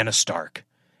 finds Lyanna Stark,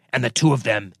 and the two of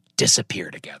them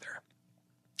disappear together.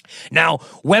 Now,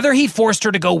 whether he forced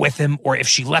her to go with him or if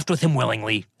she left with him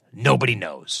willingly, nobody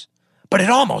knows. But it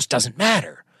almost doesn't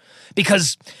matter.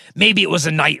 Because maybe it was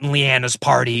a night in Lyanna's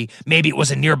party, maybe it was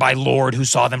a nearby lord who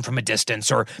saw them from a distance,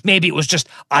 or maybe it was just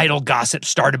idle gossip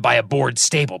started by a bored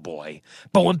stable boy.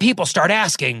 But when people start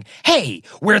asking, hey,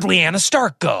 where'd Lyanna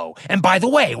Stark go? And by the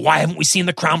way, why haven't we seen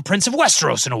the Crown Prince of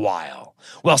Westeros in a while?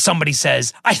 Well, somebody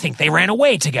says, I think they ran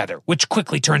away together, which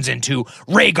quickly turns into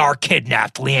Rhaegar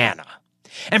kidnapped Lyanna.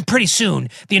 And pretty soon,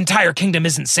 the entire kingdom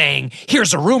isn't saying,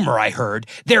 here's a rumor I heard.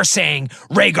 They're saying,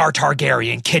 Rhaegar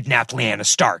Targaryen kidnapped Lyanna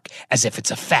Stark, as if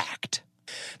it's a fact.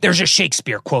 There's a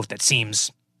Shakespeare quote that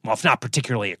seems, well, if not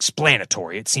particularly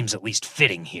explanatory, it seems at least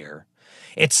fitting here.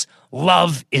 It's,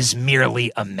 love is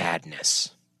merely a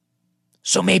madness.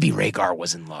 So maybe Rhaegar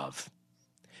was in love.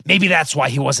 Maybe that's why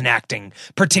he wasn't acting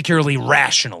particularly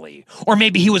rationally. Or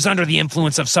maybe he was under the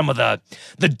influence of some of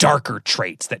the darker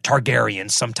traits that Targaryens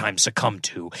sometimes succumb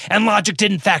to, and logic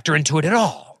didn't factor into it at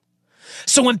all.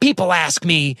 So when people ask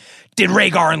me, did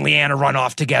Rhaegar and Lyanna run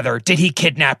off together? Did he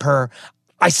kidnap her?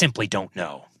 I simply don't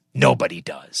know. Nobody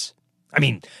does. I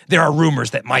mean, there are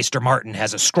rumors that Meister Martin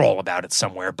has a scroll about it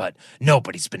somewhere, but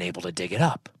nobody's been able to dig it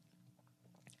up.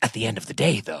 At the end of the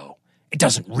day, though, it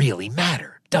doesn't really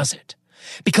matter, does it?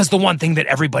 Because the one thing that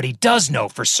everybody does know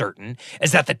for certain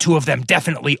is that the two of them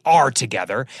definitely are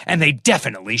together, and they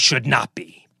definitely should not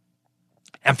be.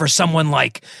 And for someone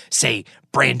like, say,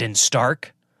 Brandon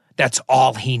Stark, that's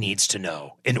all he needs to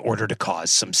know in order to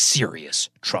cause some serious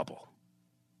trouble.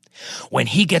 When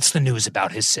he gets the news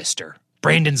about his sister,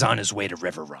 Brandon's on his way to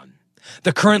Riverrun.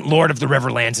 The current lord of the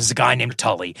Riverlands is a guy named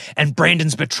Tully, and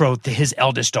Brandon's betrothed to his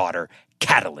eldest daughter,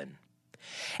 Catelyn.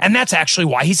 And that's actually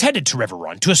why he's headed to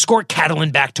Riverrun, to escort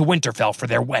Catelyn back to Winterfell for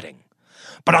their wedding.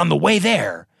 But on the way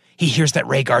there, he hears that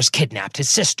Rhaegar's kidnapped his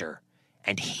sister,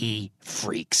 and he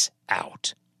freaks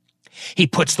out. He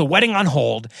puts the wedding on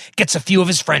hold, gets a few of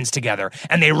his friends together,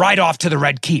 and they ride off to the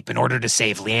Red Keep in order to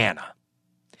save Lyanna.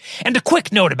 And a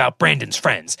quick note about Brandon's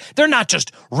friends. They're not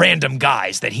just random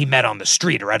guys that he met on the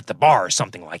street or at the bar or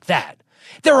something like that.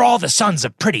 They're all the sons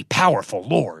of pretty powerful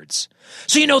lords.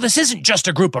 So, this isn't just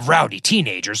a group of rowdy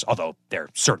teenagers, although they're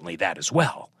certainly that as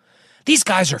well. These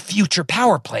guys are future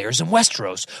power players in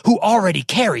Westeros who already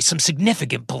carry some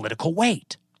significant political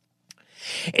weight.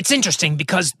 It's interesting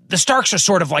because the Starks are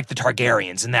sort of like the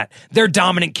Targaryens in that their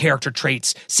dominant character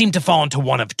traits seem to fall into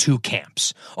one of two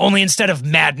camps. Only instead of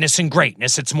madness and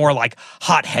greatness, it's more like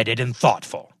hot-headed and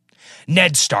thoughtful.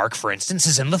 Ned Stark, for instance,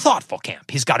 is in the thoughtful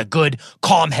camp. He's got a good,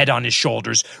 calm head on his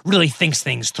shoulders, really thinks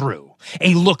things through.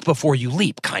 A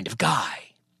look-before-you-leap kind of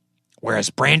guy. Whereas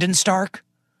Brandon Stark,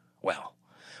 well,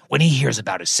 when he hears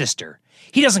about his sister,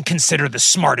 he doesn't consider the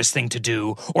smartest thing to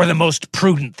do or the most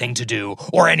prudent thing to do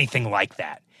or anything like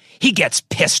that. He gets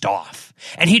pissed off,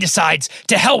 and he decides,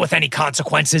 to hell with any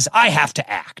consequences, I have to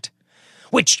act.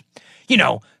 Which,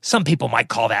 some people might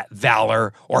call that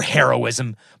valor or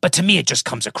heroism, but to me it just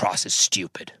comes across as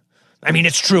stupid. I mean,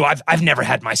 it's true, I've never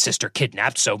had my sister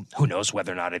kidnapped, so who knows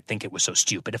whether or not I'd think it was so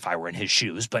stupid if I were in his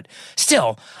shoes, but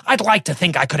still, I'd like to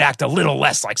think I could act a little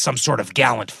less like some sort of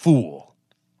gallant fool.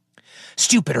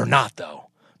 Stupid or not,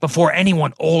 though, before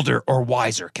anyone older or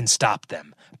wiser can stop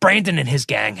them, Brandon and his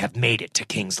gang have made it to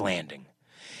King's Landing.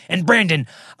 And Brandon,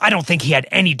 I don't think he had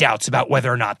any doubts about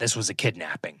whether or not this was a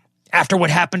kidnapping. After what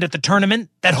happened at the tournament,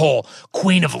 that whole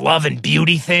Queen of Love and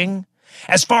Beauty thing,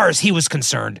 as far as he was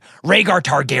concerned, Rhaegar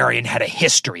Targaryen had a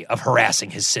history of harassing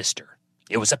his sister.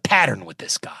 It was a pattern with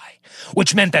this guy,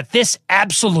 which meant that this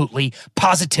absolutely,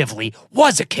 positively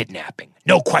was a kidnapping.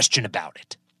 No question about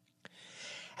it.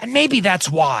 And maybe that's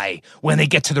why, when they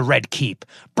get to the Red Keep,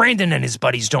 Brandon and his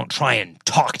buddies don't try and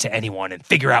talk to anyone and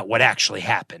figure out what actually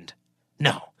happened.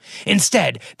 No.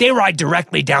 Instead, they ride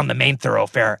directly down the main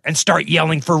thoroughfare and start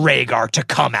yelling for Rhaegar to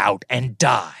come out and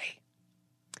die.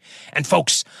 And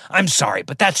folks, I'm sorry,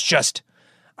 but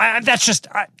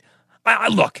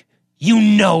look, you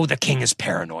know the king is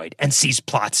paranoid and sees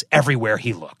plots everywhere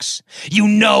he looks. You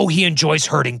know he enjoys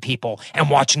hurting people and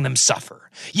watching them suffer.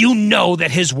 You know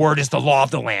that his word is the law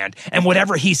of the land, and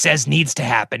whatever he says needs to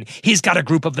happen, he's got a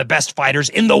group of the best fighters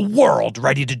in the world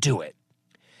ready to do it.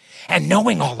 And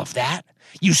knowing all of that,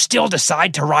 you still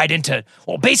decide to ride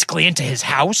basically into his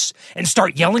house and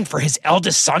start yelling for his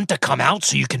eldest son to come out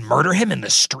so you can murder him in the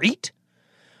street?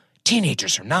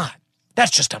 Teenagers or not,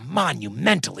 that's just a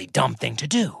monumentally dumb thing to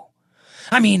do.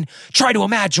 I mean, try to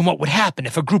imagine what would happen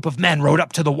if a group of men rode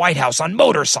up to the White House on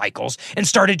motorcycles and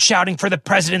started shouting for the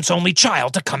president's only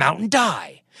child to come out and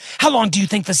die. How long do you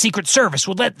think the Secret Service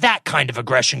would let that kind of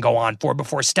aggression go on for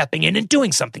before stepping in and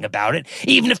doing something about it,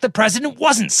 even if the president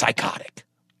wasn't psychotic?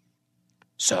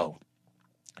 So,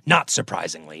 not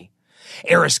surprisingly,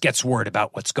 Aerys gets word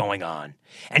about what's going on,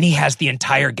 and he has the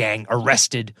entire gang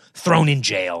arrested, thrown in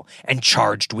jail, and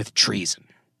charged with treason.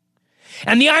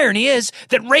 And the irony is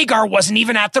that Rhaegar wasn't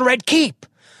even at the Red Keep.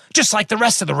 Just like the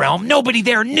rest of the realm, nobody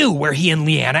there knew where he and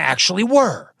Lyanna actually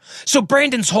were. So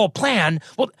Brandon's whole plan,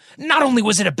 not only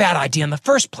was it a bad idea in the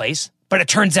first place, but it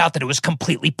turns out that it was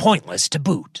completely pointless to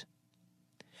boot.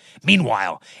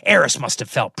 Meanwhile, Aerys must have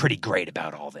felt pretty great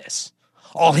about all this.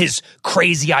 All his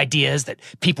crazy ideas that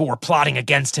people were plotting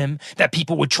against him, that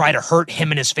people would try to hurt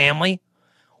him and his family.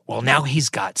 Well, now he's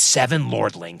got 7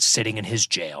 lordlings sitting in his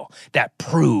jail that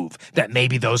prove that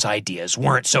maybe those ideas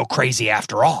weren't so crazy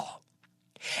after all.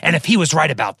 And if he was right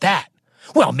about that,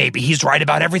 well, maybe he's right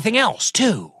about everything else,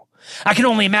 too. I can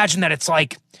only imagine that it's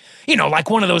like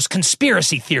one of those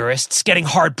conspiracy theorists getting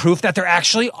hard proof that there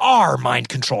actually are mind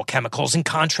control chemicals in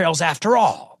contrails after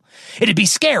all. It'd be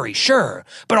scary, sure,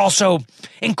 but also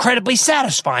incredibly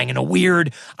satisfying in a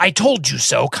weird, I told you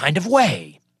so kind of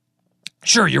way.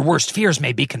 Sure, your worst fears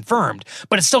may be confirmed,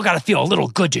 but it's still got to feel a little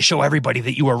good to show everybody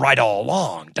that you were right all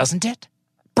along, doesn't it?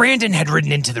 Brandon had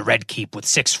ridden into the Red Keep with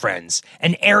 6 friends,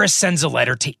 and Aerys sends a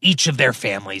letter to each of their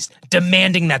families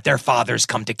demanding that their fathers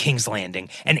come to King's Landing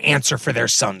and answer for their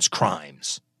sons'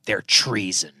 crimes, their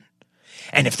treason.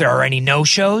 And if there are any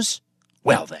no-shows,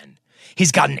 well then,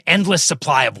 he's got an endless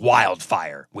supply of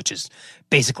wildfire, which is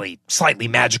basically slightly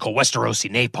magical Westerosi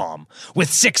napalm,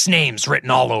 with 6 names written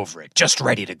all over it, just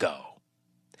ready to go.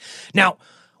 Now,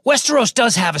 Westeros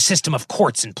does have a system of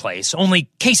courts in place, only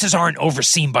cases aren't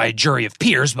overseen by a jury of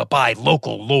peers, but by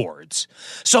local lords.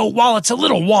 So while it's a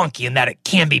little wonky in that it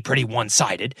can be pretty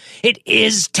one-sided, it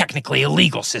is technically a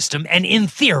legal system, and in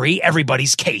theory,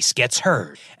 everybody's case gets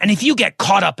heard. And if you get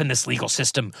caught up in this legal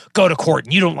system, go to court,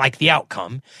 and you don't like the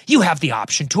outcome, you have the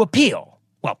option to appeal.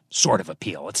 Well, sort of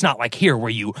appeal. It's not like here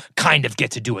where you kind of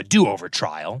get to do a do-over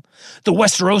trial. The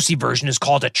Westerosi version is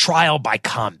called a trial by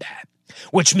combat,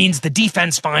 which means the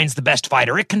defense finds the best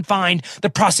fighter it can find, the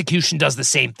prosecution does the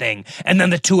same thing, and then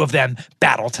the two of them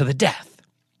battle to the death.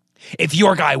 If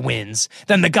your guy wins,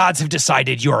 then the gods have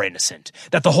decided you're innocent,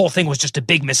 that the whole thing was just a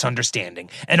big misunderstanding,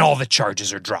 and all the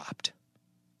charges are dropped.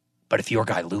 But if your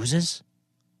guy loses,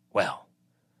 well,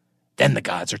 then the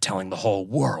gods are telling the whole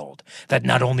world that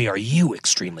not only are you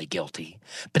extremely guilty,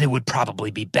 but it would probably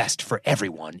be best for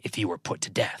everyone if you were put to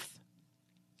death.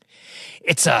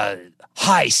 It's a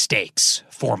high-stakes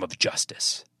form of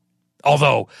justice.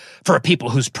 Although, for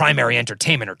people whose primary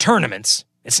entertainment are tournaments,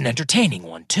 it's an entertaining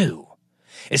one, too.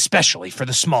 Especially for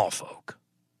the small folk.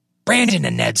 Brandon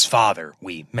and Ned's father,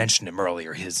 we mentioned him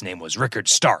earlier, his name was Rickard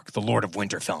Stark, the Lord of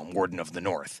Winterfell and Warden of the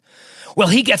North. Well,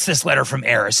 he gets this letter from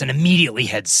Aerys and immediately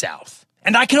heads south.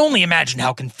 And I can only imagine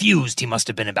how confused he must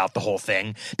have been about the whole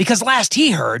thing, because last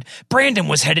he heard, Brandon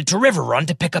was headed to Riverrun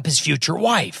to pick up his future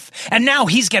wife. And now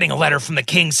he's getting a letter from the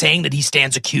king saying that he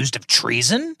stands accused of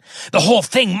treason? The whole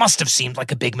thing must have seemed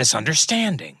like a big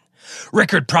misunderstanding.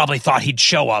 Rickard probably thought he'd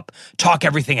show up, talk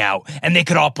everything out, and they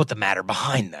could all put the matter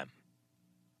behind them.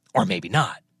 Or maybe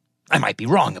not. I might be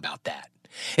wrong about that.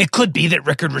 It could be that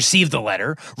Rickard received the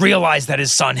letter, realized that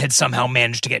his son had somehow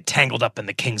managed to get tangled up in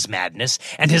the king's madness,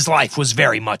 and his life was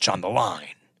very much on the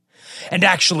line. And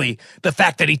actually, the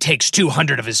fact that he takes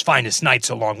 200 of his finest knights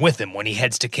along with him when he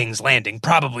heads to King's Landing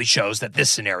probably shows that this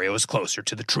scenario is closer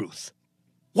to the truth.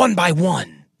 One by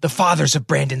one, the fathers of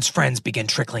Brandon's friends begin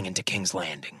trickling into King's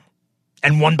Landing.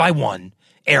 And one by one,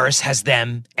 Aerys has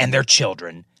them and their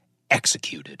children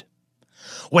executed.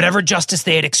 Whatever justice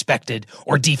they had expected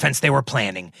or defense they were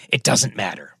planning, it doesn't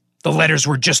matter. The letters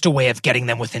were just a way of getting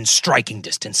them within striking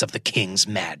distance of the king's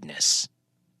madness.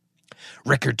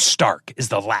 Rickard Stark is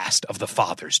the last of the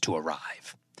fathers to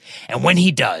arrive. And when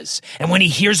he does, and when he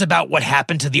hears about what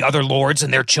happened to the other lords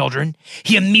and their children,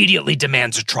 he immediately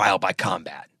demands a trial by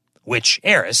combat, which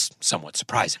Aerys, somewhat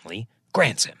surprisingly,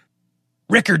 grants him.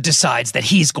 Rickard decides that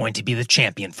he's going to be the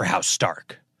champion for House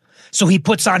Stark. So he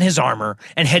puts on his armor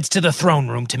and heads to the throne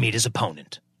room to meet his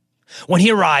opponent. When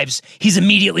he arrives, he's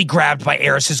immediately grabbed by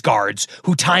Aerys' guards,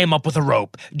 who tie him up with a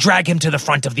rope, drag him to the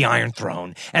front of the Iron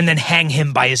Throne, and then hang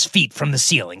him by his feet from the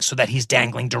ceiling so that he's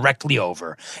dangling directly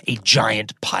over a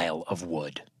giant pile of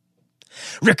wood.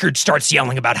 Rickard starts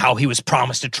yelling about how he was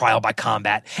promised a trial by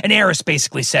combat, and Aerys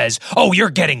basically says, "Oh, you're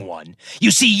getting one.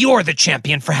 You see, you're the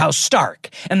champion for House Stark,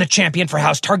 and the champion for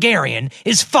House Targaryen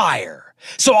is fire.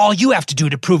 So all you have to do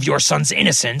to prove your son's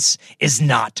innocence is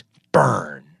not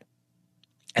burn."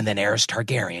 And then Aerys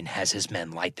Targaryen has his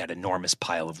men light that enormous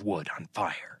pile of wood on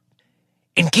fire.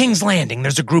 In King's Landing,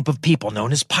 there's a group of people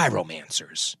known as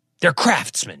pyromancers. They're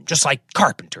craftsmen, just like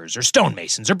carpenters or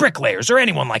stonemasons or bricklayers or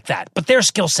anyone like that, but their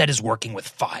skill set is working with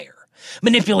fire,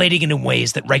 manipulating it in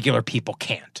ways that regular people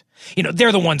can't.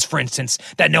 They're the ones, for instance,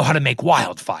 that know how to make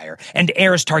wildfire, and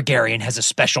Aerys Targaryen has a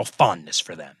special fondness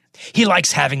for them. He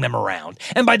likes having them around,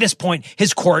 and by this point,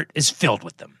 his court is filled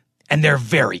with them, and they're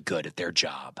very good at their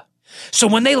job. So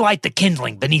when they light the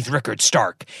kindling beneath Rickard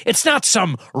Stark, it's not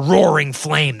some roaring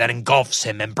flame that engulfs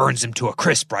him and burns him to a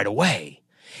crisp right away.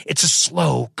 It's a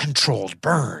slow, controlled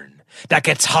burn that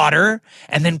gets hotter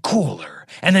and then cooler,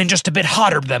 and then just a bit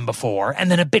hotter than before,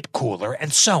 and then a bit cooler,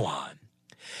 and so on.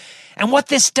 And what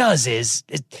this does is,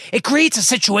 it creates a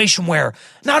situation where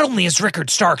not only is Rickard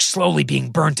Stark slowly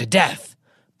being burned to death,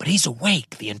 but he's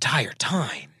awake the entire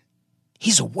time.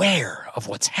 He's aware of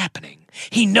what's happening.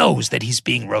 He knows that he's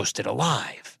being roasted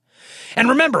alive. And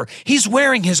remember, he's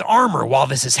wearing his armor while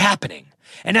this is happening,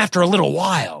 and after a little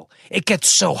while, it gets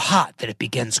so hot that it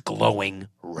begins glowing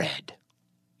red.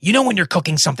 You know when you're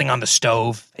cooking something on the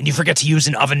stove, and you forget to use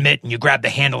an oven mitt, and you grab the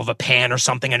handle of a pan or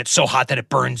something, and it's so hot that it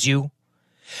burns you?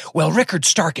 Well, Rickard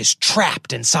Stark is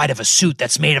trapped inside of a suit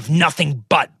that's made of nothing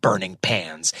but burning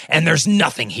pans, and there's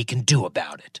nothing he can do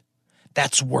about it.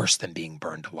 That's worse than being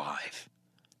burned alive.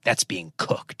 That's being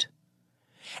cooked.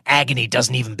 Agony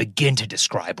doesn't even begin to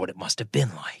describe what it must have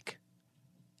been like.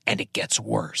 And it gets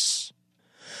worse.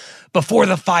 Before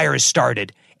the fire is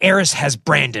started, Aerys has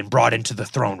Brandon brought into the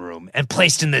throne room and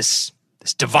placed in this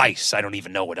device. I don't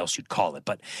even know what else you'd call it,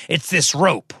 but it's this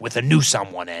rope with a noose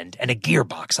on one end and a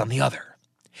gearbox on the other.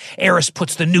 Aerys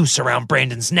puts the noose around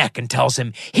Brandon's neck and tells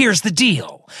him, "Here's the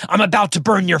deal. I'm about to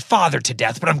burn your father to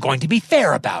death, but I'm going to be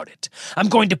fair about it. I'm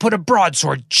going to put a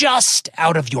broadsword just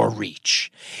out of your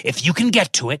reach. If you can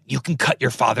get to it, you can cut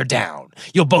your father down.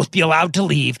 You'll both be allowed to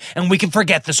leave, and we can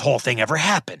forget this whole thing ever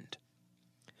happened."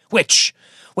 Which,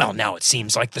 well, now it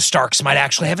seems like the Starks might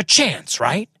actually have a chance,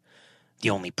 right?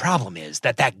 The only problem is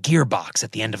that gearbox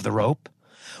at the end of the rope,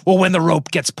 well, when the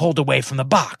rope gets pulled away from the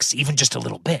box, even just a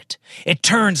little bit, it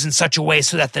turns in such a way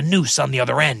so that the noose on the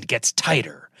other end gets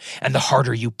tighter, and the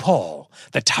harder you pull,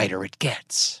 the tighter it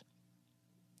gets.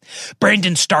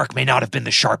 Brandon Stark may not have been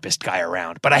the sharpest guy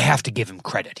around, but I have to give him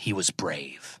credit. He was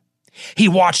brave. He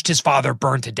watched his father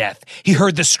burn to death. He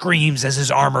heard the screams as his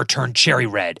armor turned cherry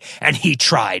red, and he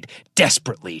tried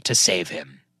desperately to save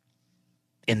him.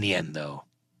 In the end, though,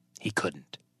 he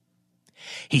couldn't.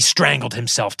 He strangled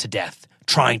himself to death,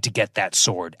 trying to get that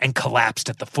sword, and collapsed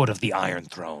at the foot of the Iron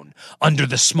Throne, under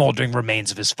the smoldering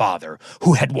remains of his father,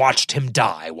 who had watched him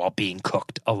die while being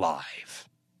cooked alive.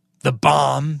 The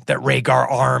bomb that Rhaegar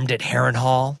armed at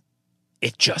Harrenhal,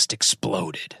 it just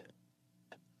exploded.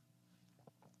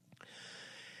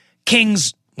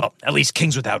 Kings, well, at least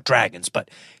kings without dragons, but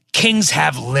kings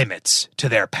have limits to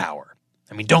their power.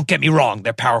 I mean, don't get me wrong,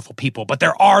 they're powerful people, but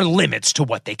there are limits to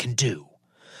what they can do.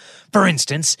 For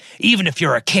instance, even if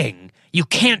you're a king, you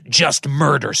can't just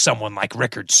murder someone like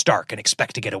Rickard Stark and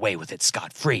expect to get away with it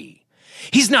scot-free.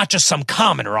 He's not just some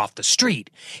commoner off the street.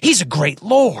 He's a great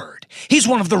lord. He's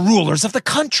one of the rulers of the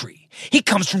country. He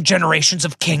comes from generations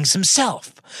of kings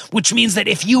himself, which means that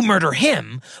if you murder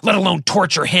him, let alone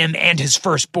torture him and his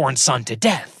firstborn son to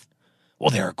death, well,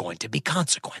 there are going to be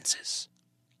consequences.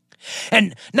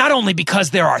 And not only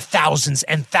because there are thousands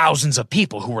and thousands of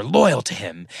people who were loyal to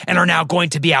him and are now going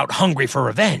to be out hungry for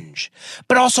revenge,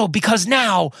 but also because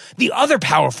now the other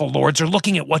powerful lords are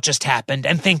looking at what just happened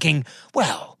and thinking,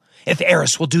 well, if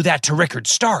Aerys will do that to Rickard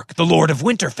Stark, the Lord of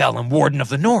Winterfell and Warden of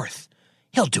the North,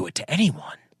 he'll do it to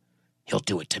anyone. He'll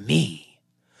do it to me.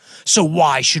 So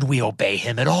why should we obey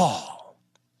him at all?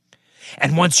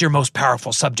 And once your most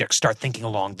powerful subjects start thinking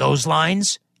along those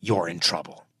lines, you're in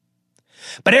trouble.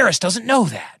 But Aerys doesn't know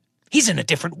that. He's in a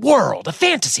different world, a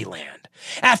fantasy land.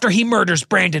 After he murders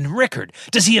Brandon and Rickard,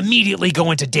 does he immediately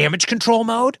go into damage control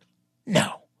mode?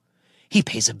 No. He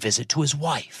pays a visit to his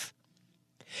wife.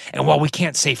 And while we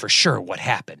can't say for sure what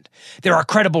happened, there are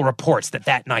credible reports that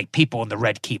that night people in the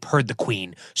Red Keep heard the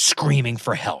Queen screaming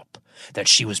for help, that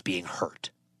she was being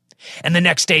hurt. And the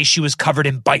next day she was covered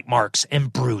in bite marks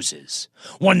and bruises.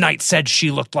 One night said she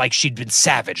looked like she'd been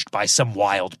savaged by some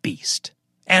wild beast.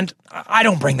 And I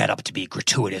don't bring that up to be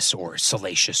gratuitous or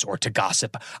salacious or to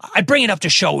gossip. I bring it up to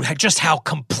show just how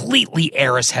completely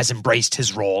Aerys has embraced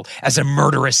his role as a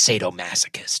murderous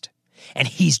sadomasochist. And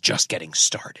he's just getting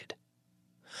started.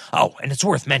 Oh, and it's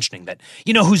worth mentioning that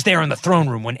you know who's there in the throne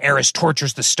room when Aerys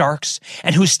tortures the Starks?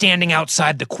 And who's standing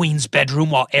outside the Queen's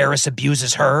bedroom while Aerys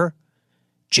abuses her?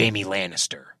 Jaime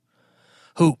Lannister.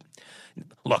 Who,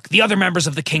 look, the other members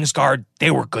of the Kingsguard,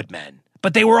 they were good men.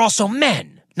 But they were also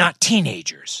men. Not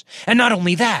teenagers. And not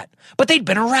only that, but they'd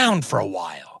been around for a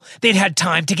while. They'd had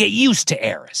time to get used to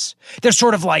Aerys. They're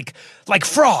sort of like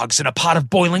frogs in a pot of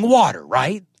boiling water,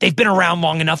 right? They've been around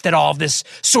long enough that all of this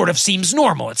sort of seems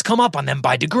normal. It's come up on them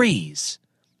by degrees.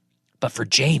 But for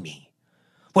Jaime,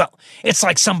 well, it's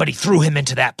like somebody threw him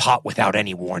into that pot without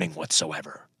any warning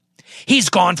whatsoever. He's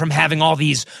gone from having all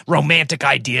these romantic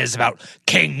ideas about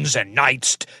kings and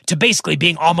knights to basically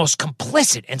being almost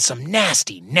complicit in some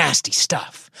nasty, nasty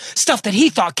stuff. Stuff that he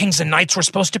thought kings and knights were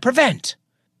supposed to prevent.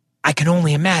 I can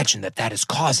only imagine that that is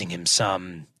causing him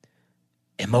some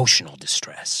emotional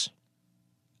distress.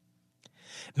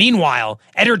 Meanwhile,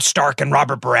 Eddard Stark and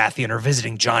Robert Baratheon are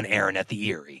visiting Jon Arryn at the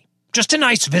Eyrie. Just a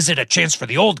nice visit, a chance for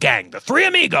the old gang, the three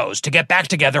amigos, to get back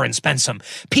together and spend some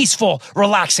peaceful,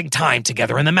 relaxing time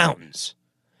together in the mountains.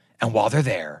 And while they're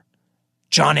there,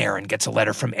 Jon Arryn gets a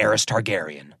letter from Aerys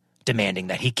Targaryen demanding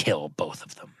that he kill both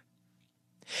of them.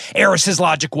 Aerys'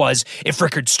 logic was, if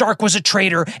Rickard Stark was a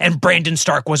traitor and Brandon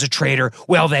Stark was a traitor,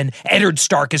 well then, Eddard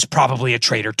Stark is probably a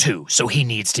traitor too, so he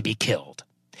needs to be killed.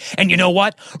 And you know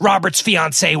what? Robert's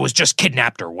fiancée was just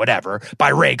kidnapped or whatever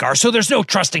by Rhaegar, so there's no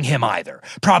trusting him either.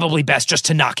 Probably best just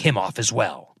to knock him off as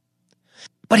well.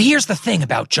 But here's the thing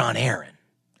about Jon Arryn.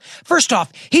 First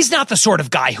off, he's not the sort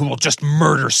of guy who will just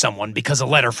murder someone because a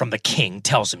letter from the king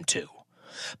tells him to.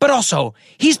 But also,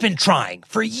 he's been trying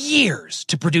for years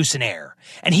to produce an heir,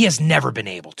 and he has never been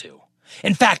able to.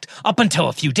 In fact, up until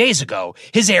a few days ago,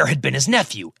 his heir had been his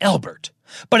nephew, Elbert.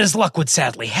 But as luck would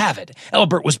sadly have it,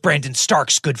 Elbert was Brandon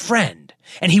Stark's good friend,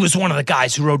 and he was one of the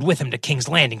guys who rode with him to King's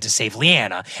Landing to save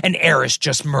Lyanna, and Aerys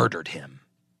just murdered him.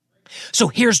 So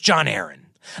here's Jon Arryn,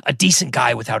 a decent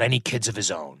guy without any kids of his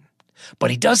own.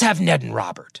 But he does have Ned and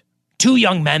Robert, two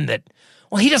young men that,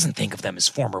 well, he doesn't think of them as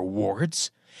former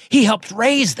wards. He helped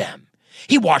raise them.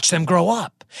 He watched them grow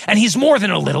up, and he's more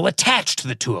than a little attached to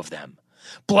the two of them.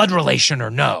 Blood relation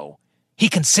or no, he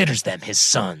considers them his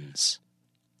sons.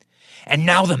 And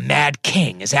now the Mad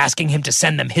King is asking him to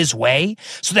send them his way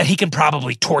so that he can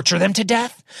probably torture them to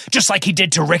death, just like he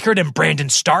did to Rickard and Brandon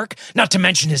Stark, not to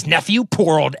mention his nephew,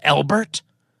 poor old Elbert.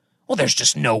 Well, there's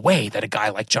just no way that a guy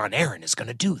like Jon Arryn is going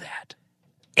to do that.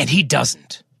 And he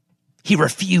doesn't. He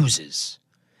refuses.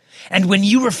 And when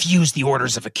you refuse the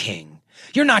orders of a king,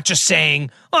 you're not just saying,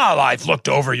 "Well, I've looked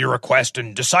over your request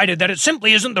and decided that it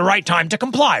simply isn't the right time to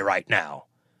comply right now."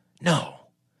 No.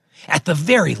 At the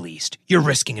very least, you're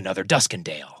risking another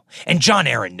Duskendale. And Jon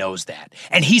Arryn knows that,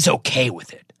 and he's okay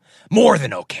with it. More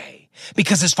than okay.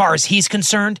 Because as far as he's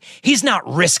concerned, he's not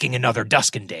risking another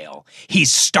Duskendale.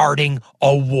 He's starting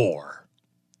a war.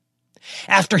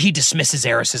 After he dismisses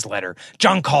Aerys' letter,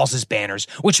 Jon calls his banners,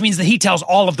 which means that he tells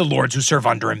all of the lords who serve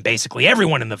under him, basically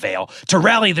everyone in the Vale, to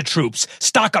rally the troops,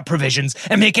 stock up provisions,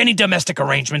 and make any domestic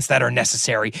arrangements that are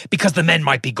necessary, because the men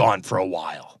might be gone for a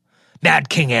while. Mad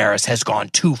King Aerys has gone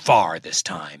too far this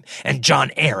time, and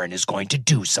Jon Arryn is going to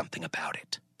do something about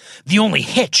it. The only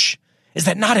hitch is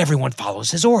that not everyone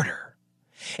follows his order.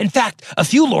 In fact, a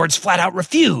few lords flat out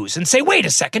refuse and say, wait a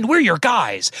second, we're your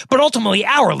guys, but ultimately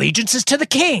our allegiance is to the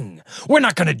king. We're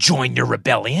not going to join your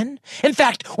rebellion. In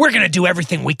fact, we're going to do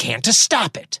everything we can to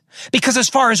stop it. Because as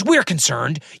far as we're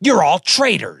concerned, you're all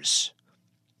traitors.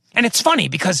 And it's funny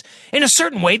because, in a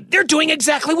certain way, they're doing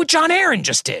exactly what Jon Arryn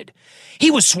just did. He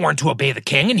was sworn to obey the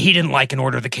king, and he didn't like an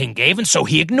order the king gave, and so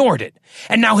he ignored it.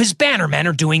 And now his bannermen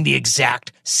are doing the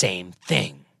exact same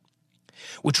thing.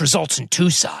 Which results in two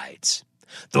sides.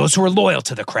 Those who are loyal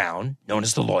to the crown, known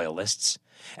as the Loyalists,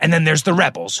 and then there's the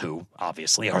rebels, who,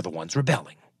 obviously, are the ones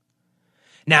rebelling.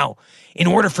 Now, in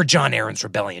order for Jon Arryn's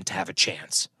rebellion to have a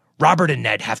chance, Robert and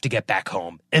Ned have to get back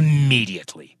home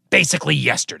immediately, basically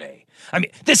yesterday. I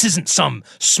mean, this isn't some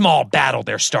small battle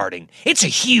they're starting. It's a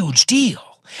huge deal.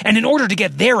 And in order to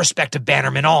get their respective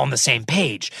bannermen all on the same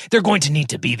page, they're going to need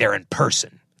to be there in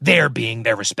person, there being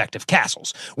their respective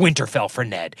castles, Winterfell for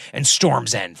Ned and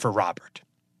Storm's End for Robert.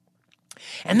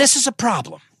 And this is a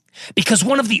problem, because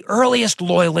one of the earliest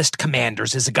Loyalist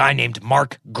commanders is a guy named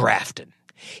Mark Grafton.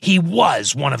 He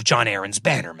was one of Jon Arryn's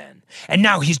bannermen, and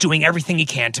now he's doing everything he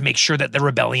can to make sure that the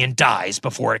rebellion dies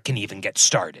before it can even get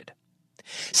started.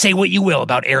 Say what you will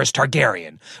about Aerys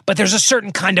Targaryen, but there's a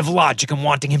certain kind of logic in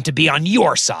wanting him to be on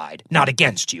your side, not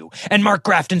against you, and Mark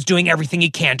Grafton's doing everything he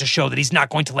can to show that he's not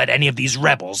going to let any of these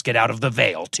rebels get out of the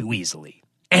Vale too easily.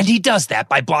 And he does that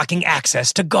by blocking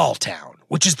access to Galltown,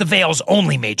 which is the Vale's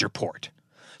only major port.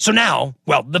 So now,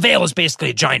 well, the Vale is basically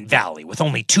a giant valley with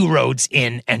only two roads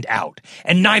in and out,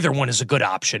 and neither one is a good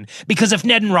option, because if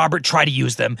Ned and Robert try to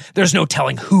use them, there's no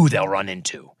telling who they'll run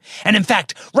into. And in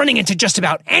fact, running into just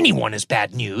about anyone is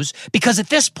bad news, because at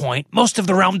this point, most of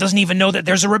the realm doesn't even know that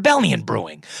there's a rebellion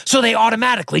brewing, so they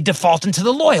automatically default into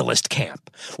the Loyalist camp,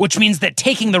 which means that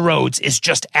taking the roads is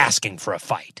just asking for a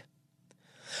fight.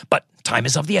 But time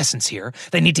is of the essence here.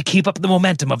 They need to keep up the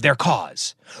momentum of their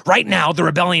cause. Right now, the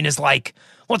rebellion is like,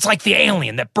 well, it's like the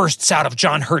alien that bursts out of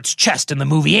John Hurt's chest in the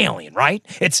movie Alien, right?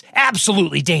 It's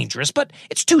absolutely dangerous, but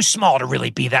it's too small to really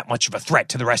be that much of a threat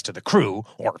to the rest of the crew,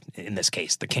 or in this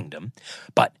case, the kingdom.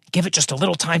 But give it just a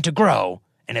little time to grow,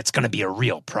 and it's going to be a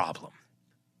real problem.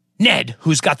 Ned,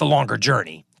 who's got the longer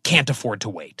journey, can't afford to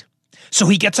wait. So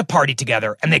he gets a party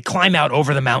together, and they climb out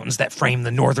over the mountains that frame the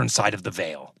northern side of the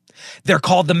Vale. They're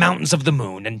called the Mountains of the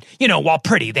Moon, and, while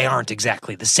pretty, they aren't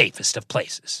exactly the safest of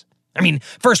places. I mean,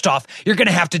 first off, you're going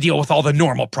to have to deal with all the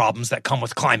normal problems that come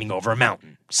with climbing over a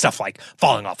mountain. Stuff like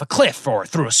falling off a cliff or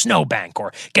through a snowbank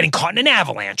or getting caught in an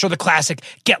avalanche or the classic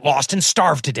get lost and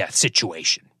starve to death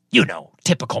situation.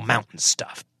 Typical mountain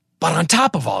stuff. But on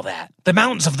top of all that, the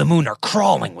Mountains of the Moon are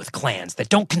crawling with clans that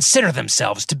don't consider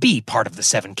themselves to be part of the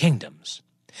Seven Kingdoms.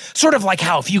 Sort of like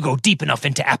how if you go deep enough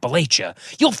into Appalachia,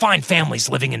 you'll find families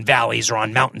living in valleys or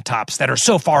on mountaintops that are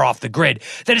so far off the grid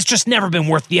that it's just never been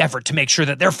worth the effort to make sure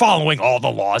that they're following all the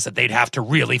laws that they'd have to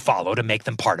really follow to make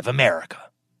them part of America.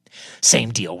 Same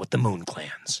deal with the Moon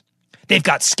clans. They've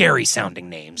got scary-sounding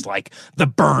names like the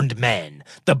Burned Men,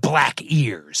 the Black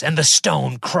Ears, and the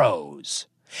Stone Crows.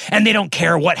 And they don't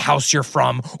care what house you're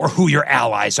from or who your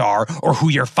allies are or who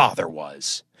your father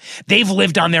was. They've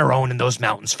lived on their own in those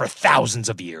mountains for thousands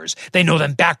of years. They know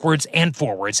them backwards and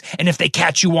forwards, and if they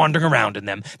catch you wandering around in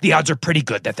them, the odds are pretty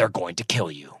good that they're going to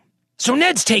kill you. So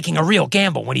Ned's taking a real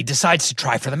gamble when he decides to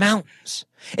try for the mountains.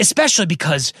 Especially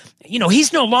because,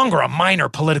 he's no longer a minor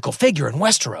political figure in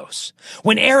Westeros.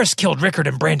 When Aerys killed Rickard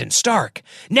and Brandon Stark,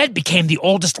 Ned became the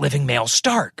oldest living male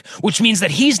Stark, which means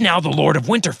that he's now the Lord of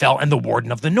Winterfell and the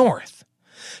Warden of the North.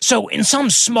 So in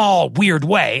some small, weird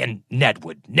way, and Ned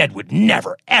would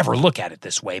never, ever look at it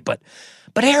this way, but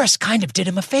Aerys kind of did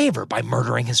him a favor by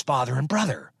murdering his father and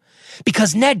brother,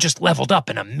 because Ned just leveled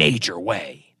up in a major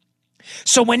way.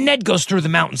 So when Ned goes through the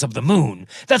Mountains of the Moon,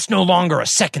 that's no longer a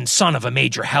second son of a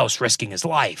major house risking his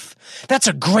life. That's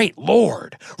a great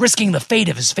lord risking the fate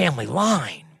of his family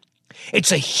line.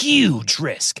 It's a huge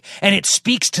risk, and it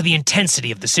speaks to the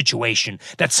intensity of the situation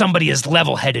that somebody as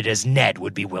level-headed as Ned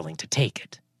would be willing to take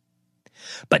it.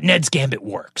 But Ned's gambit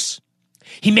works.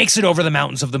 He makes it over the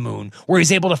Mountains of the Moon, where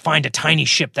he's able to find a tiny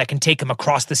ship that can take him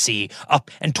across the sea, up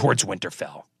and towards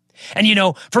Winterfell. And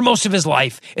for most of his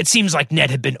life, it seems like Ned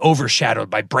had been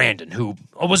overshadowed by Brandon, who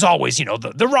was always,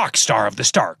 the rock star of the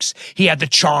Starks. He had the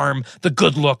charm, the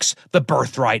good looks, the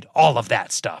birthright, all of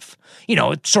that stuff.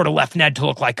 It sort of left Ned to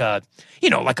look like a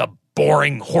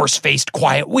boring, horse-faced,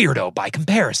 quiet weirdo by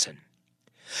comparison.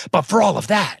 But for all of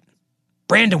that,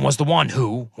 Brandon was the one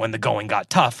who, when the going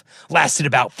got tough, lasted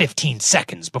about 15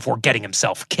 seconds before getting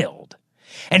himself killed.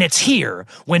 And it's here,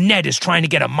 when Ned is trying to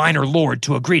get a minor lord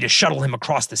to agree to shuttle him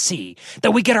across the sea,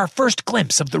 that we get our first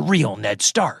glimpse of the real Ned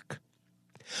Stark.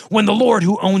 When the lord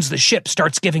who owns the ship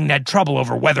starts giving Ned trouble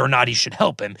over whether or not he should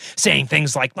help him, saying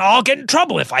things like, "I'll get in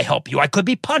trouble if I help you, I could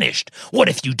be punished. What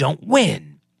if you don't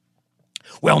win?"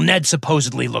 Well, Ned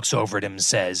supposedly looks over at him and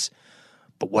says,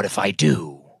 "But what if I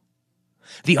do?"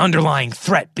 The underlying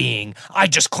threat being, "I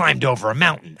just climbed over a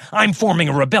mountain. I'm forming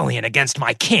a rebellion against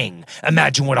my king.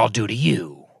 Imagine what I'll do to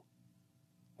you."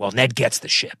 Well, Ned gets the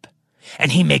ship,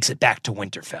 and he makes it back to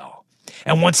Winterfell.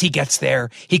 And once he gets there,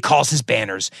 he calls his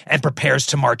banners and prepares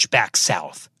to march back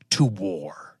south to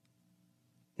war.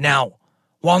 Now,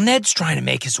 while Ned's trying to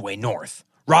make his way north,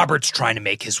 Robert's trying to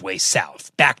make his way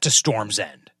south, back to Storm's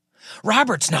End.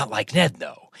 Robert's not like Ned,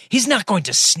 though. He's not going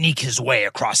to sneak his way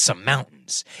across some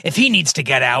mountains. If he needs to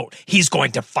get out, he's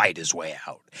going to fight his way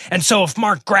out. And so if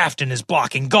Mark Grafton is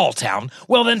blocking Gulltown,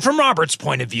 well then from Robert's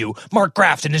point of view, Mark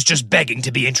Grafton is just begging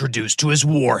to be introduced to his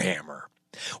Warhammer,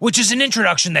 which is an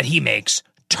introduction that he makes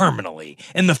terminally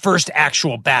in the first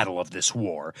actual battle of this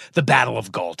war, the Battle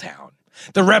of Gulltown.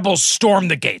 The rebels storm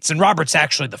the gates, and Robert's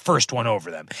actually the first one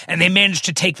over them, and they manage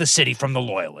to take the city from the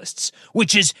Loyalists,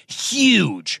 which is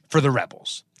huge for the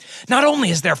rebels. Not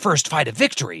only is their first fight a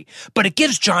victory, but it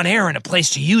gives Jon Arryn a place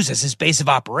to use as his base of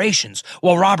operations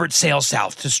while Robert sails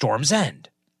south to Storm's End.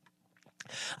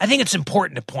 I think it's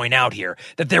important to point out here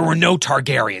that there were no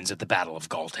Targaryens at the Battle of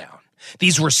Gulltown.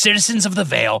 These were citizens of the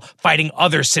Vale fighting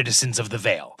other citizens of the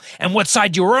Vale, and what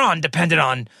side you were on depended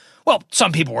on, well,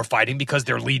 some people were fighting because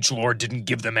their liege lord didn't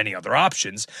give them any other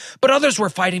options, but others were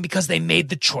fighting because they made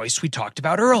the choice we talked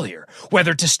about earlier,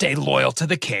 whether to stay loyal to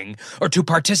the king or to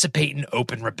participate in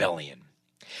open rebellion.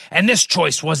 And this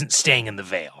choice wasn't staying in the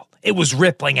Vale. It was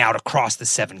rippling out across the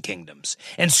Seven Kingdoms,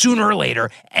 and sooner or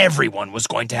later, everyone was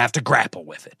going to have to grapple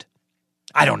with it.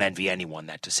 I don't envy anyone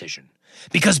that decision,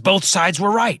 because both sides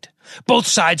were right. Both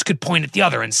sides could point at the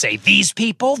other and say, "These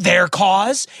people, their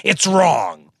cause, it's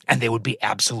wrong." And they would be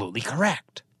absolutely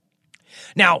correct.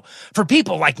 Now, for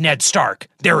people like Ned Stark,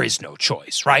 there is no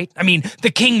choice, right? I mean,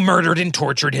 the king murdered and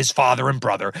tortured his father and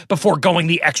brother before going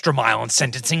the extra mile and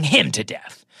sentencing him to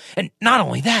death. And not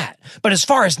only that, but as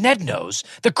far as Ned knows,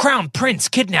 the crown prince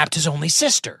kidnapped his only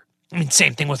sister. I mean,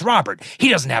 same thing with Robert. He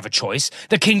doesn't have a choice.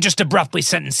 The king just abruptly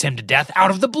sentenced him to death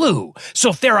out of the blue.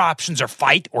 So if their options are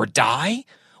fight or die,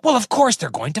 well, of course they're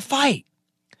going to fight.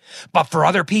 But for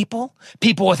other people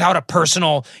without a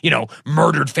personal,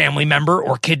 murdered family member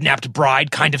or kidnapped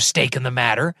bride kind of stake in the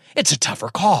matter, it's a tougher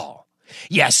call.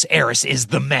 Yes, Aerys is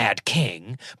the Mad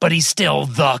King, but he's still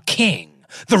the king,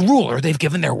 the ruler they've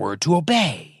given their word to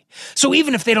obey. So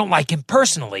even if they don't like him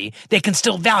personally, they can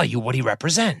still value what he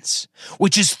represents,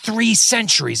 which is 3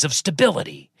 centuries of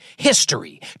stability,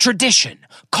 history, tradition,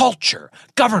 culture,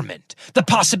 government, the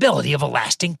possibility of a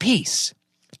lasting peace.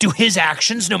 Do his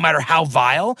actions, no matter how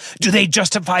vile, do they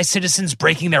justify citizens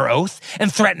breaking their oath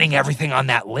and threatening everything on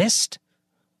that list?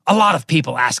 A lot of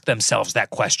people ask themselves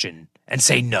that question and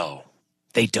say no,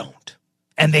 they don't,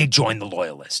 and they join the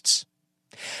Loyalists.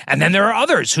 And then there are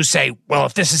others who say, well,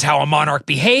 if this is how a monarch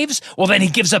behaves, well, then he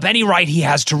gives up any right he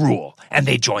has to rule, and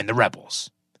they join the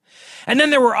rebels. And then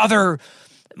there were other,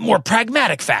 more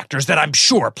pragmatic factors that I'm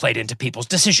sure played into people's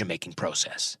decision-making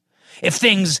process. If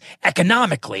things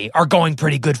economically are going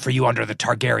pretty good for you under the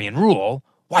Targaryen rule,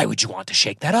 why would you want to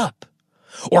shake that up?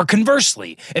 Or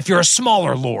conversely, if you're a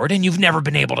smaller lord and you've never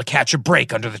been able to catch a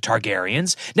break under the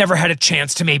Targaryens, never had a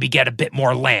chance to maybe get a bit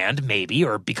more land, maybe,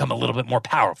 or become a little bit more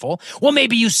powerful, well,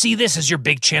 maybe you see this as your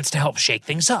big chance to help shake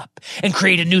things up and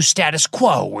create a new status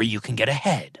quo where you can get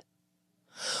ahead.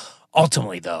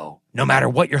 Ultimately, though, no matter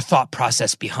what your thought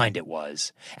process behind it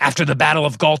was, after the Battle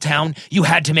of Gulltown, you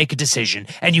had to make a decision,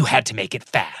 and you had to make it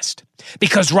fast.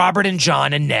 Because Robert and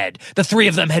Jon and Ned, the 3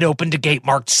 of them had opened a gate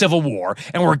marked Civil War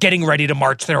and were getting ready to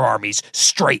march their armies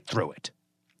straight through it.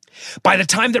 By the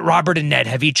time that Robert and Ned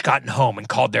have each gotten home and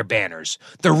called their banners,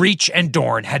 the Reach and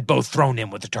Dorne had both thrown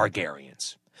in with the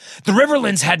Targaryens. The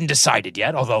Riverlands hadn't decided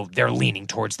yet, although they're leaning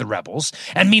towards the rebels,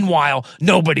 and meanwhile,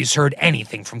 nobody's heard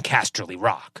anything from Casterly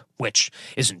Rock, which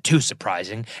isn't too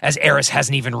surprising, as Aerys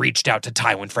hasn't even reached out to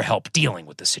Tywin for help dealing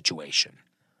with the situation.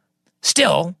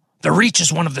 Still, the Reach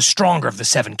is one of the stronger of the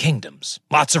 7 kingdoms,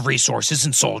 lots of resources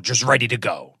and soldiers ready to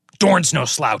go. Dorne's no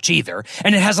slouch either,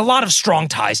 and it has a lot of strong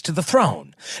ties to the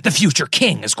throne. The future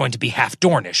king is going to be half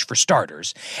Dornish, for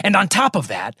starters, and on top of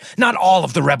that, not all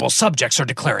of the rebel subjects are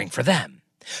declaring for them.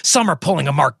 Some are pulling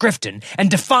a Mark Grifton and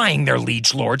defying their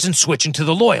liege lords and switching to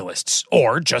the Loyalists,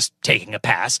 or just taking a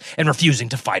pass and refusing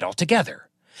to fight altogether.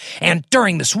 And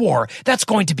during this war, that's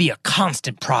going to be a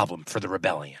constant problem for the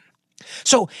rebellion.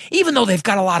 So even though they've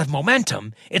got a lot of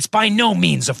momentum, it's by no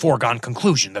means a foregone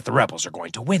conclusion that the rebels are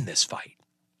going to win this fight.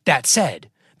 That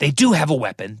said, they do have a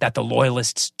weapon that the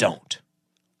Loyalists don't: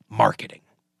 marketing.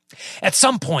 At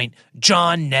some point,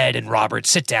 Jon, Ned, and Robert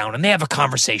sit down and they have a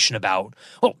conversation about,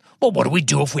 well, what do we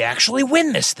do if we actually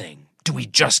win this thing? Do we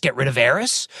just get rid of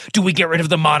Aerys? Do we get rid of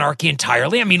the monarchy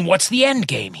entirely? I mean, what's the end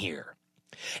game here?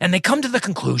 And they come to the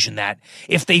conclusion that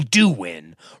if they do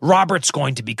win, Robert's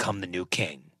going to become the new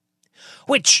king.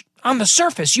 Which, on the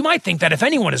surface, you might think that if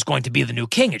anyone is going to be the new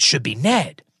king, it should be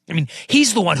Ned. I mean,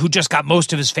 he's the one who just got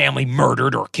most of his family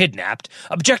murdered or kidnapped.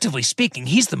 Objectively speaking,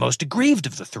 he's the most aggrieved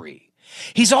of the three.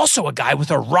 He's also a guy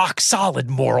with a rock-solid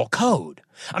moral code.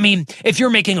 I mean, if you're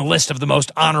making a list of the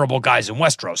most honorable guys in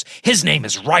Westeros, his name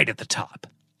is right at the top.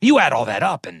 You add all that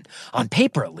up, and on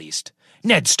paper at least,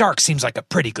 Ned Stark seems like a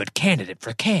pretty good candidate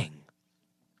for king.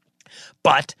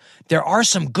 But there are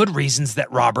some good reasons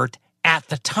that Robert, at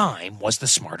the time, was the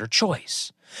smarter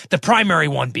choice. The primary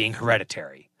one being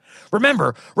hereditary.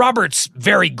 Remember, Robert's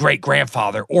very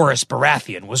great-grandfather, Aerys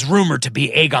Baratheon, was rumored to be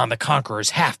Aegon the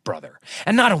Conqueror's half-brother.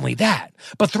 And not only that,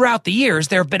 but throughout the years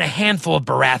there have been a handful of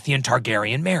Baratheon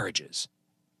Targaryen marriages.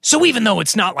 So even though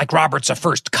it's not like Robert's a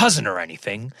first cousin or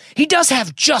anything, he does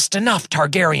have just enough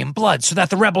Targaryen blood so that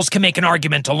the rebels can make an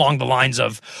argument along the lines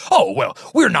of, oh, well,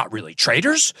 we're not really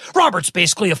traitors. Robert's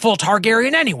basically a full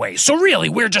Targaryen anyway, so really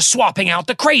we're just swapping out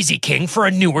the crazy king for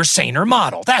a newer, saner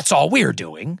model. That's all we're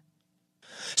doing.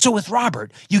 So with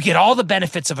Robert, you get all the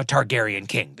benefits of a Targaryen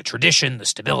king, the tradition, the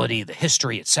stability, the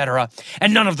history, etc.,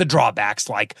 and none of the drawbacks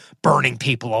like burning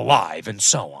people alive and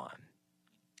so on.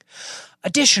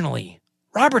 Additionally,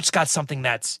 Robert's got something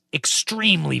that's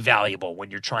extremely valuable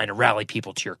when you're trying to rally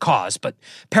people to your cause, but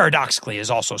paradoxically is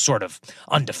also sort of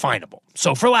undefinable.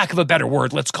 So for lack of a better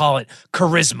word, let's call it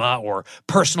charisma or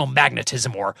personal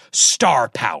magnetism or star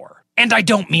power. And I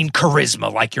don't mean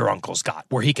charisma like your uncle's got,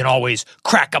 where he can always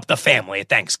crack up the family at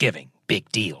Thanksgiving. Big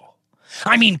deal.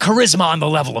 I mean charisma on the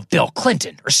level of Bill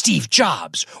Clinton or Steve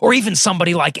Jobs or even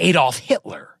somebody like Adolf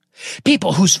Hitler.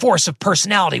 People whose force of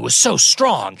personality was so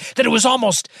strong that it was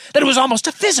almost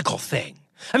a physical thing.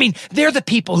 I mean, they're the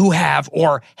people who have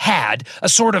or had a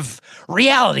sort of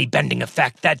reality-bending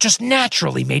effect that just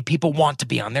naturally made people want to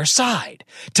be on their side,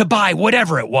 to buy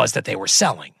whatever it was that they were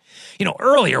selling. You know,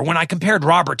 earlier when I compared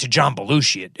Robert to John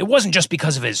Belushi, it wasn't just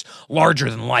because of his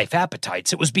larger-than-life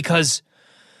appetites. It was because,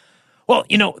 well,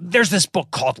 you know, there's this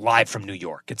book called Live from New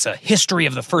York. It's a history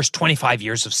of the first 25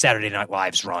 years of Saturday Night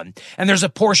Live's run, and there's a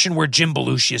portion where Jim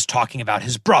Belushi is talking about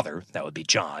his brother, that would be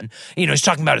John. You know, he's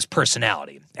talking about his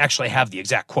personality. Actually, I have the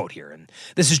exact quote here, and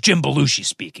this is Jim Belushi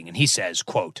speaking, and he says,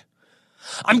 quote,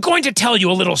 "I'm going to tell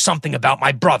you a little something about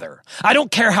my brother. I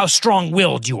don't care how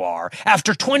strong-willed you are.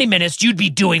 After 20 minutes, you'd be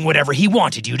doing whatever he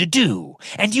wanted you to do.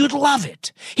 And you'd love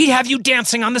it. He'd have you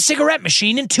dancing on the cigarette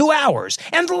machine in 2 hours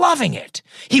and loving it.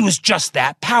 He was just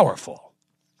that powerful."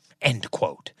 End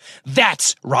quote.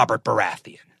 That's Robert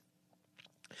Baratheon.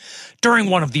 During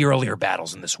one of the earlier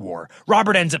battles in this war,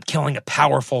 Robert ends up killing a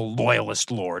powerful loyalist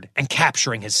lord and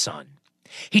capturing his son.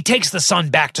 He takes the son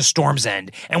back to Storm's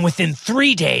End, and within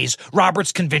 3 days,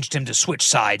 Robert's convinced him to switch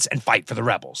sides and fight for the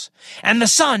rebels. And the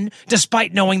son,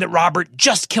 despite knowing that Robert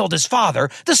just killed his father,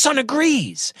 the son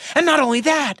agrees. And not only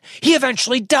that, he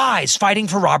eventually dies fighting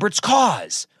for Robert's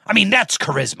cause. I mean, that's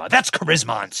charisma. That's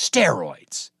charisma on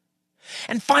steroids.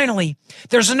 And finally,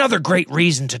 there's another great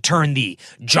reason to turn the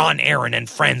Jon Arryn and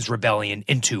Friends rebellion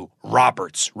into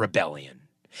Robert's rebellion.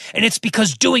 And it's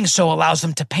because doing so allows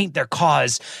them to paint their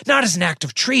cause not as an act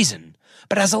of treason,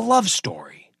 but as a love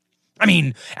story. I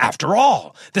mean, after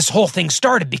all, this whole thing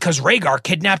started because Rhaegar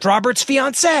kidnapped Robert's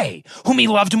fiancée, whom he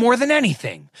loved more than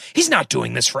anything. He's not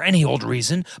doing this for any old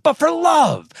reason, but for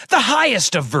love, the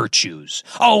highest of virtues.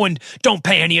 Oh, and don't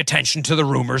pay any attention to the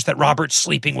rumors that Robert's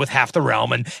sleeping with half the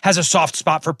realm and has a soft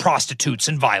spot for prostitutes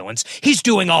and violence. He's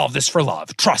doing all of this for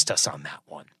love. Trust us on that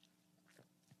one.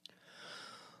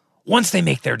 Once they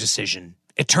make their decision,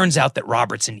 it turns out that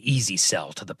Robert's an easy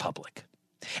sell to the public.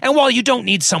 And while you don't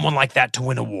need someone like that to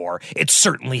win a war, it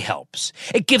certainly helps.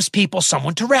 It gives people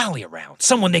someone to rally around,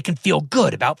 someone they can feel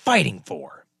good about fighting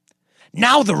for.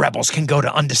 Now the rebels can go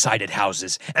to undecided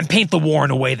houses and paint the war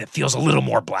in a way that feels a little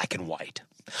more black and white.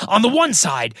 On the one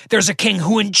side, there's a king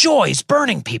who enjoys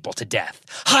burning people to death,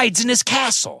 hides in his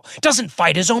castle, doesn't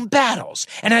fight his own battles,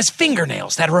 and has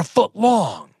fingernails that are a foot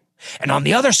long. And on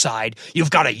the other side,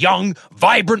 you've got a young,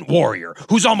 vibrant warrior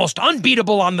who's almost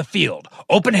unbeatable on the field,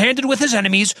 open-handed with his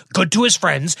enemies, good to his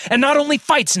friends, and not only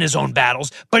fights in his own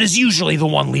battles, but is usually the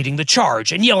one leading the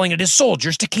charge and yelling at his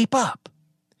soldiers to keep up.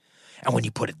 And when you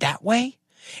put it that way,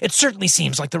 it certainly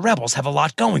seems like the rebels have a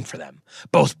lot going for them,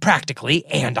 both practically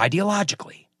and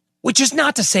ideologically. Which is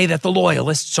not to say that the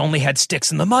loyalists only had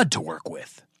sticks in the mud to work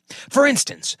with. For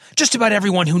instance, just about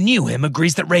everyone who knew him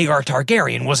agrees that Rhaegar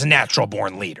Targaryen was a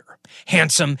natural-born leader.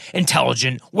 Handsome,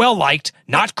 intelligent, well-liked,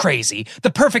 not crazy,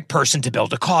 the perfect person to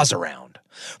build a cause around.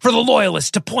 For the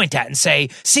loyalists to point at and say,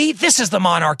 see, this is the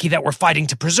monarchy that we're fighting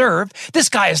to preserve. This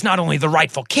guy is not only the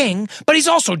rightful king, but he's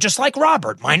also just like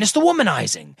Robert, minus the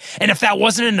womanizing. And if that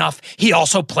wasn't enough, he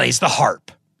also plays the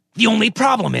harp. The only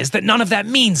problem is that none of that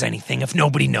means anything if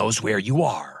nobody knows where you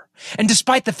are. And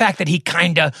despite the fact that he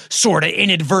kinda, sorta,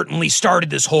 inadvertently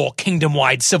started this whole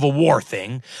kingdom-wide civil war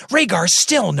thing, Rhaegar's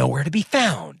still nowhere to be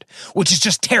found, which is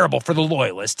just terrible for the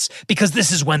loyalists because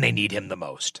this is when they need him the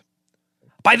most.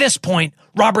 By this point,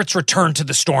 Robert's returned to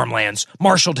the Stormlands,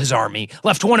 marshaled his army,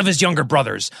 left one of his younger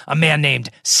brothers, a man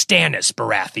named Stannis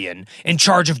Baratheon, in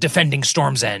charge of defending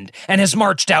Storm's End, and has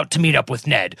marched out to meet up with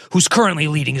Ned, who's currently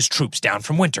leading his troops down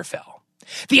from Winterfell.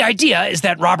 The idea is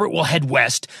that Robert will head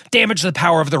west, damage the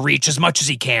power of the Reach as much as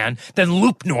he can, then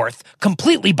loop north,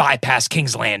 completely bypass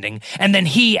King's Landing, and then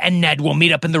he and Ned will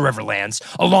meet up in the Riverlands,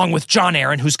 along with Jon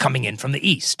Arryn, who's coming in from the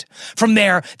east. From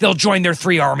there, they'll join their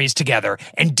three armies together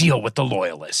and deal with the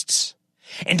Loyalists.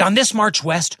 And on this march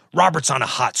west, Robert's on a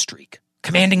hot streak.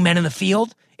 Commanding men in the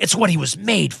field? It's what he was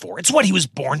made for. It's what he was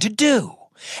born to do.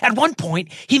 At one point,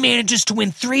 he manages to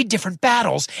win 3 different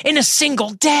battles in a single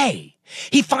day.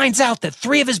 He finds out that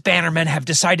 3 of his bannermen have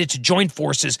decided to join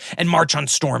forces and march on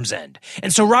Storm's End,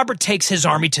 and so Robert takes his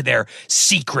army to their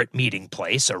secret meeting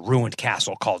place, a ruined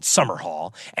castle called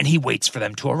Summerhall, and he waits for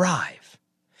them to arrive.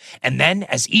 And then,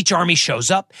 as each army shows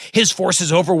up, his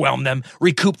forces overwhelm them,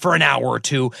 recoup for an hour or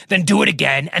 2, then do it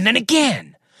again, and then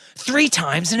again. 3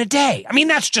 times in a day. I mean,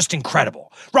 that's just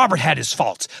incredible. Robert had his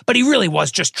faults, but he really was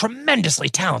just tremendously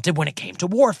talented when it came to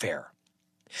warfare.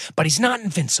 But he's not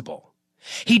invincible.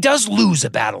 He does lose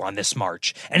a battle on this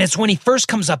march, and it's when he first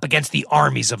comes up against the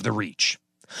armies of the Reach.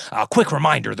 A quick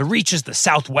reminder, the Reach is the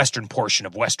southwestern portion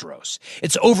of Westeros.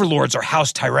 Its overlords are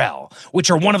House Tyrell,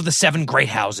 which are one of the 7 great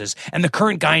houses, and the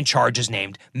current guy in charge is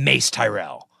named Mace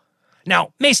Tyrell.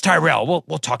 Now, Mace Tyrell,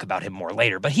 we'll talk about him more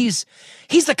later, but he's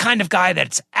the kind of guy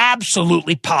that's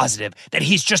absolutely positive that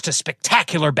he's just a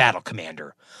spectacular battle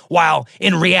commander, while,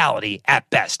 in reality, at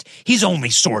best, he's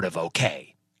only sort of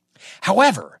okay.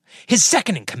 However, his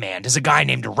second in command is a guy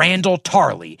named Randyll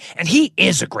Tarly, and he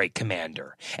is a great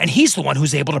commander, and he's the one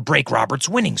who's able to break Robert's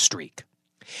winning streak.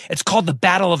 It's called the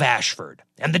Battle of Ashford,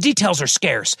 and the details are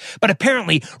scarce, but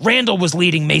apparently Randyll was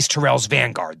leading Mace Tyrell's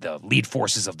vanguard, the lead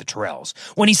forces of the Tyrells,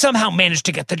 when he somehow managed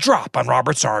to get the drop on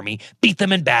Robert's army, beat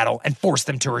them in battle, and force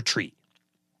them to retreat.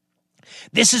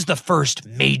 This is the first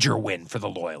major win for the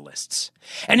Loyalists.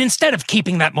 And instead of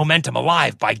keeping that momentum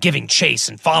alive by giving chase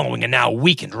and following a now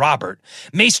weakened Robert,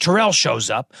 Mace Tyrell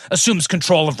shows up, assumes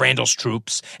control of Randyll's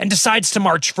troops, and decides to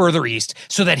march further east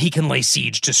so that he can lay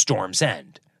siege to Storm's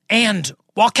End. And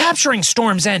while capturing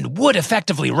Storm's End would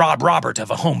effectively rob Robert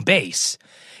of a home base,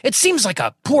 it seems like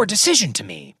a poor decision to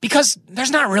me, because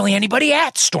there's not really anybody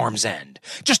at Storm's End,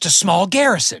 just a small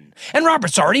garrison, and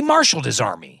Robert's already marshaled his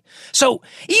army. So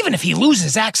even if he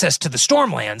loses access to the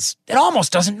Stormlands, it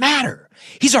almost doesn't matter.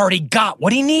 He's already got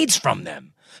what he needs from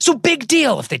them. So big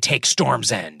deal if they take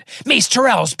Storm's End. Mace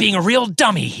Tyrell's being a real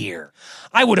dummy here.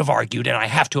 I would have argued, and I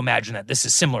have to imagine that this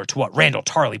is similar to what Randyll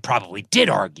Tarly probably did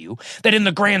argue, that in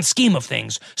the grand scheme of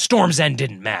things, Storm's End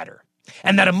didn't matter,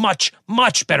 and that a much,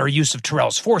 much better use of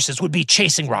Tyrell's forces would be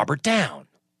chasing Robert down.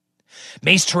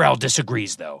 Mace Tyrell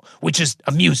disagrees, though, which is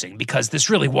amusing because this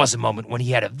really was a moment when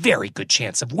he had a very good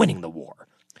chance of winning the war.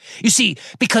 You see,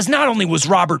 because not only was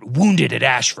Robert wounded at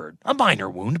Ashford, a minor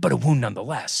wound, but a wound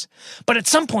nonetheless, but at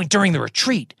some point during the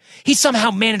retreat, he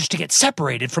somehow managed to get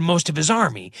separated from most of his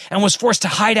army and was forced to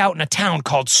hide out in a town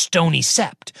called Stony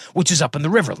Sept, which is up in the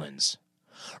Riverlands.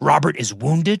 Robert is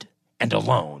wounded and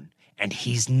alone, and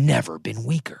he's never been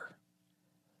weaker.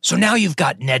 So now you've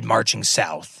got Ned marching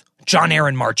south, Jon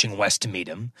Arryn marching west to meet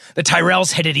him, the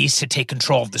Tyrells headed east to take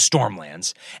control of the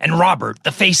Stormlands, and Robert,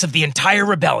 the face of the entire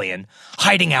rebellion,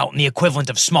 hiding out in the equivalent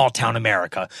of small-town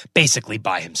America, basically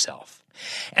by himself.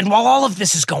 And while all of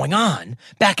this is going on,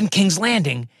 back in King's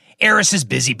Landing, Aerys is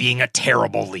busy being a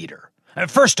terrible leader.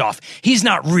 First off, he's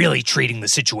not really treating the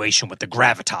situation with the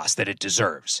gravitas that it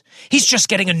deserves. He's just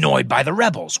getting annoyed by the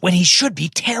rebels, when he should be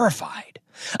terrified.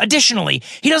 Additionally,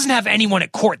 he doesn't have anyone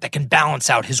at court that can balance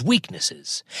out his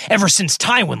weaknesses. Ever since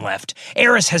Tywin left,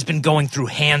 Aerys has been going through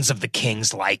Hands of the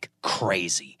Kings like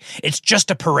crazy. It's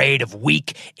just a parade of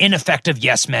weak, ineffective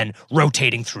yes-men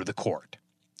rotating through the court.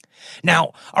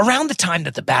 Now, around the time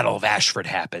that the Battle of Ashford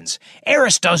happens,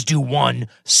 Aerys does do one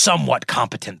somewhat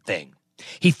competent thing.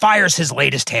 He fires his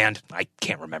latest hand, I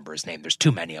can't remember his name, there's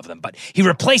too many of them, but he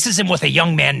replaces him with a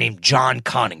young man named Jon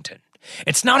Connington.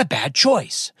 It's not a bad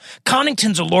choice.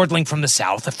 Connington's a lordling from the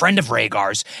south, a friend of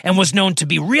Rhaegar's, and was known to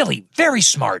be really very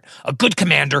smart, a good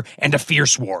commander, and a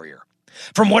fierce warrior.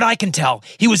 From what I can tell,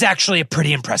 he was actually a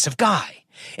pretty impressive guy.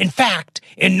 In fact,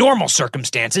 in normal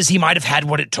circumstances, he might have had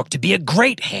what it took to be a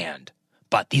great hand.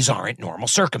 But these aren't normal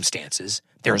circumstances.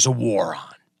 There's a war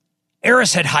on.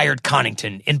 Aerys had hired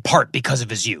Connington in part because of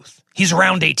his youth. He's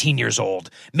around 18 years old,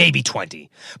 maybe 20,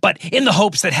 but in the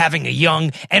hopes that having a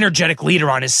young, energetic leader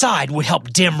on his side would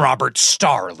help dim Robert's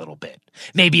star a little bit,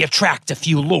 maybe attract a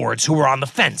few lords who were on the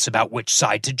fence about which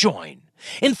side to join.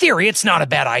 In theory, it's not a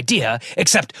bad idea,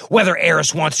 except whether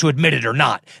Aerys wants to admit it or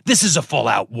not, this is a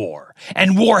full-out war,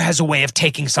 and war has a way of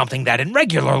taking something that in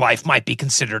regular life might be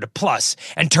considered a plus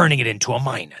and turning it into a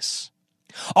minus.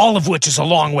 All of which is a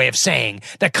long way of saying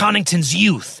that Connington's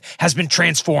youth has been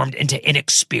transformed into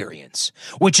inexperience,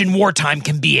 which in wartime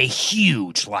can be a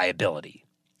huge liability.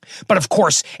 But of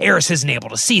course, Aerys isn't able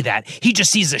to see that. He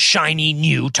just sees a shiny,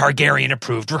 new,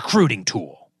 Targaryen-approved recruiting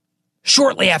tool.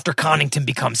 Shortly after Connington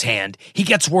becomes hand, he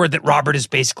gets word that Robert is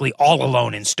basically all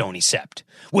alone in Stony Sept,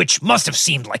 which must have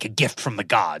seemed like a gift from the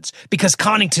gods, because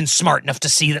Connington's smart enough to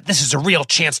see that this is a real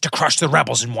chance to crush the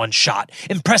rebels in one shot,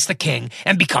 impress the king,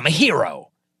 and become a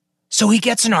hero. So he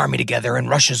gets an army together and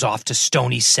rushes off to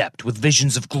Stony Sept with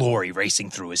visions of glory racing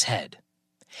through his head.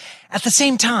 At the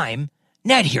same time,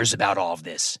 Ned hears about all of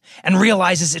this and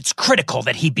realizes it's critical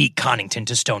that he beat Connington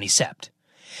to Stony Sept.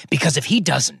 Because if he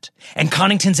doesn't, and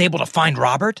Connington's able to find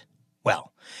Robert,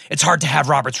 well, it's hard to have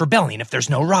Robert's rebellion if there's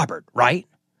no Robert, right?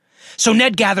 So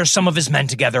Ned gathers some of his men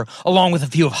together, along with a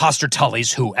few of Hoster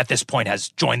Tully's, who at this point has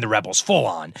joined the rebels full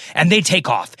on, and they take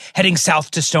off, heading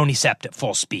south to Stony Sept at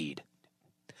full speed.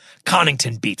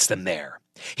 Connington beats them there.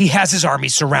 He has his army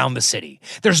surround the city.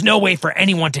 There's no way for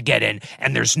anyone to get in,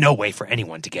 and there's no way for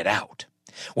anyone to get out.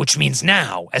 Which means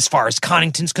now, as far as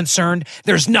Connington's concerned,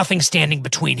 there's nothing standing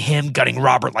between him gutting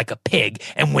Robert like a pig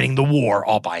and winning the war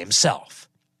all by himself.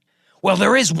 Well,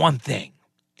 there is one thing,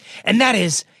 and that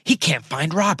is he can't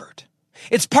find Robert.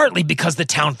 It's partly because the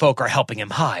townfolk are helping him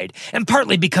hide, and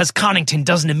partly because Connington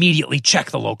doesn't immediately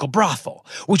check the local brothel,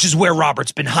 which is where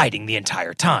Robert's been hiding the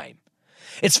entire time.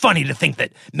 It's funny to think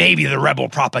that maybe the rebel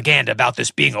propaganda about this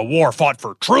being a war fought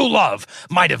for true love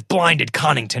might have blinded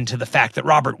Connington to the fact that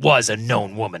Robert was a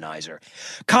known womanizer.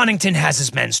 Connington has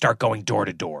his men start going door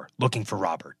to door, looking for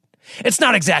Robert. It's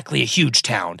not exactly a huge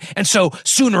town, and so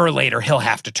sooner or later he'll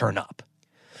have to turn up.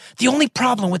 The only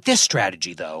problem with this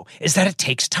strategy, though, is that it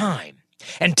takes time.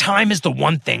 And time is the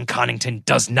one thing Connington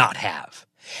does not have.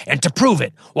 And to prove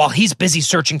it, while he's busy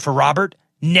searching for Robert,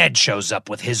 Ned shows up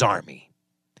with his army.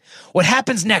 What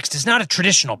happens next is not a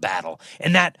traditional battle,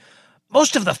 in that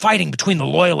most of the fighting between the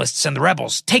Loyalists and the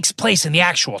rebels takes place in the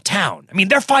actual town. I mean,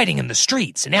 they're fighting in the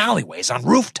streets, in alleyways, on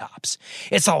rooftops.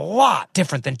 It's a lot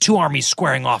different than two armies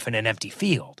squaring off in an empty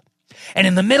field. And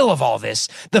in the middle of all this,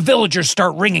 the villagers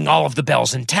start ringing all of the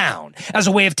bells in town as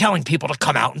a way of telling people to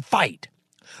come out and fight.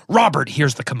 Robert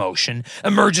hears the commotion,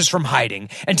 emerges from hiding,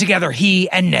 and together he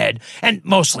and Ned, and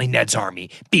mostly Ned's army,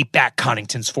 beat back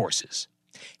Connington's forces.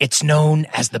 It's known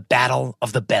as the Battle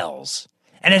of the Bells,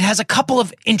 and it has a couple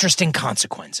of interesting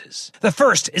consequences. The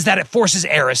first is that it forces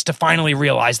Aerys to finally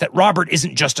realize that Robert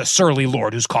isn't just a surly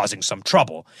lord who's causing some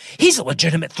trouble. He's a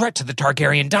legitimate threat to the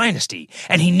Targaryen dynasty,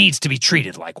 and he needs to be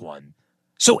treated like one.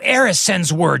 So Aerys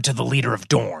sends word to the leader of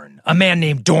Dorne, a man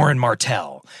named Doran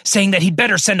Martell, saying that he'd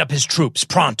better send up his troops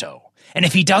pronto. And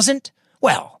if he doesn't,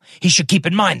 well, he should keep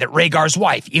in mind that Rhaegar's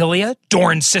wife, Elia,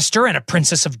 Doran's sister and a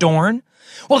princess of Dorne,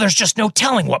 well, there's just no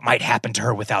telling what might happen to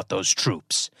her without those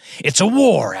troops. It's a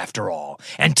war, after all,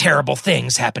 and terrible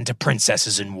things happen to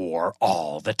princesses in war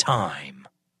all the time.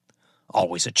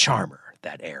 Always a charmer,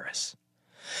 that Aerys.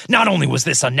 Not only was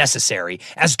this unnecessary,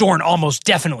 as Dorne almost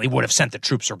definitely would have sent the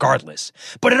troops regardless,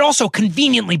 but it also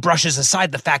conveniently brushes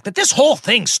aside the fact that this whole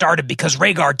thing started because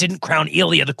Rhaegar didn't crown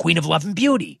Elia the Queen of Love and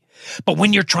Beauty. But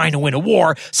when you're trying to win a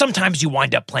war, sometimes you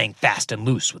wind up playing fast and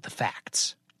loose with the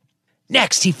facts.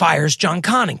 Next, he fires Jon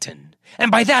Connington.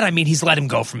 And by that I mean he's let him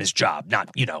go from his job, not,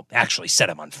 actually set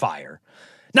him on fire.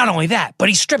 Not only that, but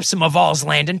he strips him of all his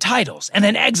land and titles, and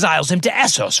then exiles him to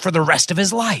Essos for the rest of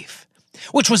his life.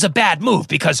 Which was a bad move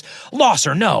because, loss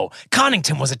or no,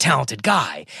 Connington was a talented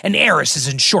guy, and Aerys is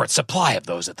in short supply of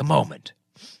those at the moment.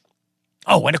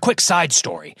 Oh, and a quick side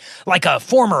story. Like a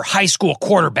former high school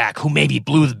quarterback who maybe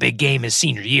blew the big game his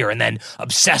senior year and then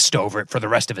obsessed over it for the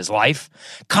rest of his life,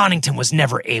 Connington was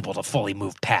never able to fully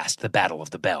move past the Battle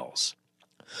of the Bells.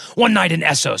 One night in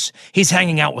Essos, he's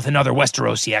hanging out with another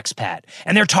Westerosi expat,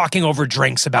 and they're talking over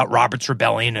drinks about Robert's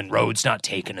rebellion and roads not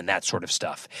taken and that sort of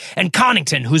stuff. And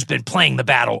Connington, who's been playing the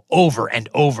battle over and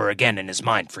over again in his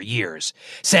mind for years,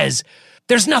 says,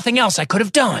 "There's nothing else I could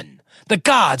have done. The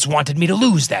gods wanted me to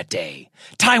lose that day.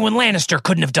 Tywin Lannister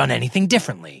couldn't have done anything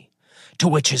differently." To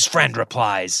which his friend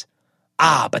replies,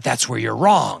 "Ah, but that's where you're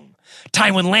wrong.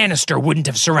 Tywin Lannister wouldn't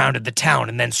have surrounded the town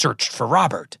and then searched for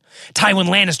Robert. Tywin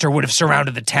Lannister would have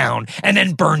surrounded the town and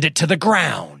then burned it to the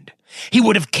ground. He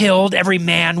would have killed every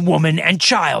man, woman, and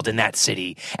child in that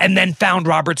city, and then found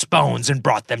Robert's bones and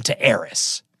brought them to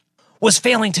Aerys." Was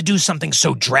failing to do something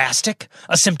so drastic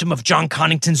a symptom of John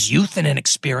Connington's youth and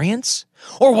inexperience?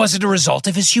 Or was it a result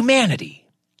of his humanity?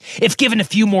 If given a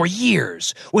few more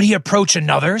years, would he approach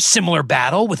another similar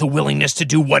battle with a willingness to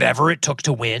do whatever it took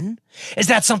to win? Is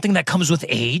that something that comes with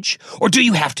age, or do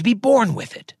you have to be born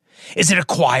with it? Is it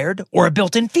acquired or a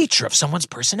built-in feature of someone's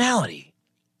personality?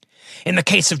 In the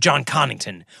case of John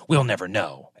Connington, we'll never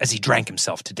know, as he drank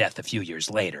himself to death a few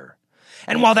years later.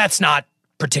 And while that's not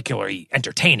particularly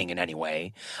entertaining in any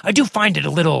way, I do find it a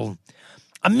little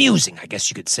amusing, I guess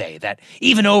you could say, that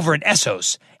even over in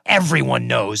Essos, everyone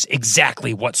knows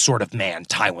exactly what sort of man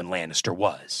Tywin Lannister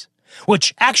was.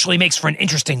 Which actually makes for an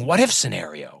interesting what-if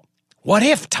scenario. What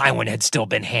if Tywin had still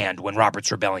been Hand when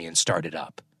Robert's rebellion started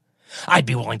up? I'd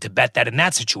be willing to bet that in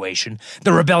that situation,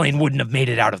 the rebellion wouldn't have made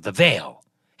it out of the Vale.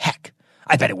 Heck,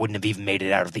 I bet it wouldn't have even made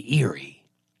it out of the Eyrie.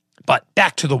 But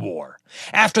back to the war.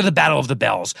 After the Battle of the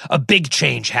Bells, a big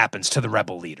change happens to the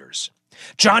rebel leaders.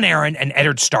 Jon Arryn and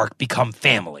Eddard Stark become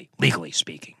family, legally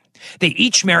speaking. They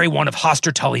each marry one of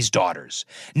Hoster Tully's daughters.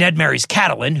 Ned marries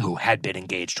Catelyn, who had been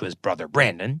engaged to his brother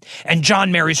Brandon, and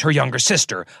Jon marries her younger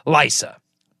sister, Lysa.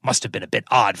 Must have been a bit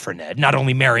odd for Ned, not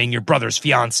only marrying your brother's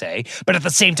fiancée, but at the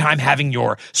same time having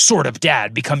your sort of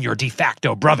dad become your de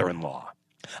facto brother-in-law.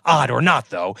 Odd or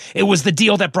not, though, it was the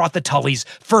deal that brought the Tullys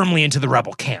firmly into the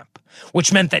rebel camp,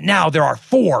 which meant that now there are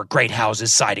 4 great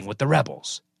houses siding with the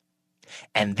rebels.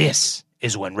 And this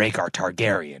is when Rhaegar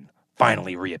Targaryen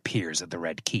finally reappears at the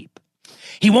Red Keep.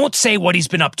 He won't say what he's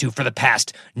been up to for the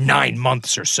past 9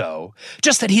 months or so,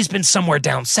 just that he's been somewhere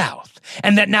down south,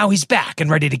 and that now he's back and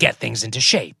ready to get things into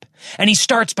shape. And he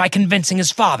starts by convincing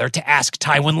his father to ask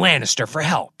Tywin Lannister for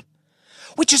help.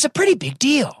 Which is a pretty big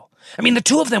deal. I mean, the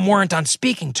two of them weren't on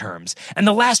speaking terms, and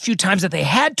the last few times that they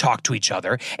had talked to each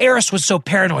other, Aerys was so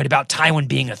paranoid about Tywin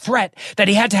being a threat that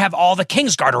he had to have all the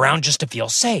Kingsguard around just to feel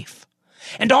safe.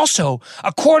 And also,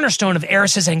 a cornerstone of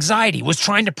Aerys' anxiety was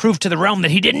trying to prove to the realm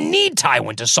that he didn't need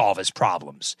Tywin to solve his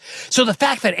problems. So the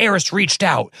fact that Aerys reached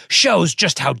out shows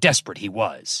just how desperate he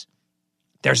was.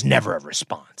 There's never a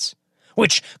response.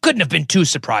 Which couldn't have been too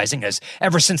surprising, as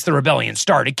ever since the rebellion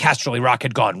started, Casterly Rock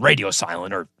had gone radio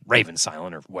silent, or Raven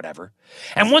silent, or whatever.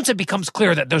 And once it becomes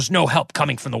clear that there's no help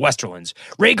coming from the Westerlands,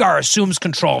 Rhaegar assumes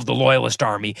control of the Loyalist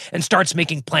army and starts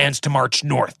making plans to march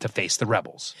north to face the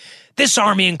rebels. This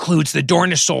army includes the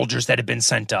Dornish soldiers that have been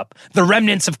sent up, the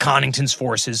remnants of Connington's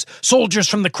forces, soldiers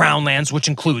from the Crown Lands, which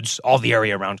includes all the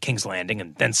area around King's Landing,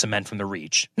 and then some men from the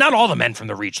Reach. Not all the men from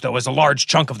the Reach, though, as a large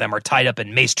chunk of them are tied up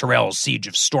in Mace Tyrell's siege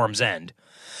of Storm's End.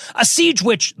 A siege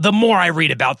which, the more I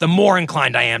read about, the more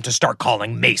inclined I am to start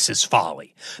calling Mace's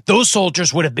folly. Those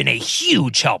soldiers would have been a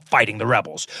huge help fighting the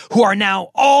rebels, who are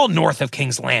now all north of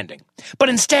King's Landing. But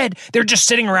instead, they're just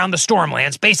sitting around the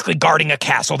Stormlands, basically guarding a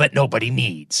castle that nobody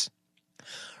needs.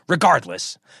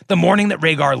 Regardless, the morning that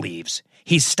Rhaegar leaves,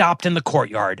 he's stopped in the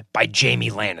courtyard by Jaime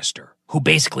Lannister, who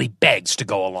basically begs to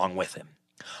go along with him.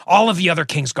 All of the other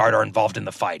Kingsguard are involved in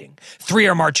the fighting. 3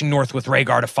 are marching north with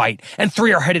Rhaegar to fight, and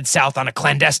 3 are headed south on a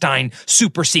clandestine,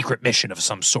 super-secret mission of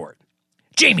some sort.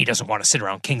 Jaime doesn't want to sit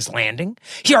around King's Landing.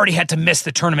 He already had to miss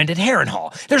the tournament at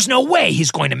Harrenhal. There's no way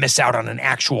he's going to miss out on an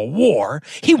actual war.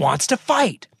 He wants to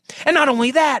fight. And not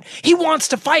only that, he wants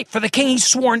to fight for the king he's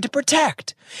sworn to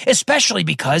protect. Especially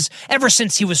because, ever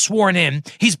since he was sworn in,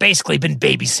 he's basically been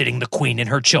babysitting the queen and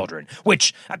her children,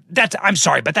 which, I'm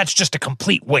sorry, but that's just a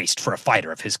complete waste for a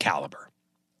fighter of his caliber.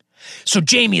 So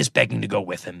Jaime is begging to go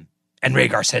with him, and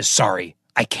Rhaegar says, "Sorry,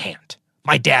 I can't.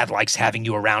 My dad likes having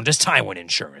you around as Tywin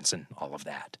insurance and all of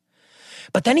that."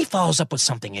 But then he follows up with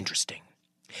something interesting.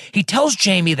 He tells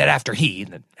Jaime that after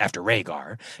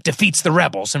Rhaegar, defeats the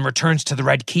rebels and returns to the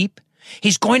Red Keep,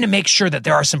 he's going to make sure that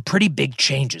there are some pretty big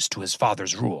changes to his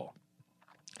father's rule.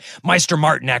 Meister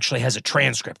Martin actually has a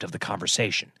transcript of the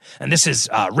conversation, and this is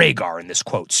Rhaegar in this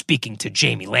quote speaking to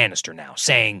Jaime Lannister now,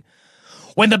 saying,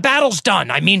 "When the battle's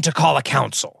done, I mean to call a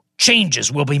council.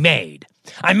 Changes will be made.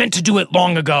 I meant to do it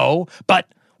long ago, but,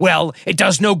 well, it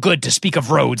does no good to speak of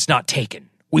roads not taken.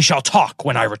 We shall talk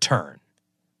when I return."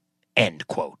 End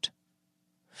quote.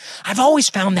 I've always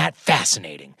found that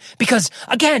fascinating because,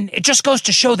 again, it just goes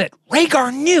to show that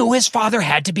Rhaegar knew his father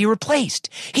had to be replaced.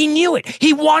 He knew it.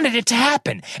 He wanted it to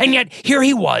happen. And yet, here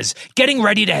he was, getting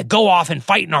ready to go off and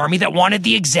fight an army that wanted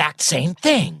the exact same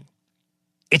thing.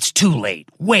 It's too late,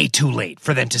 way too late,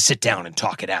 for them to sit down and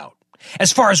talk it out.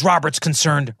 As far as Robert's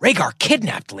concerned, Rhaegar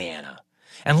kidnapped Lyanna.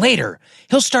 And later,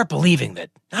 he'll start believing that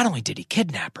not only did he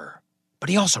kidnap her, but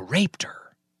he also raped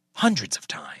her hundreds of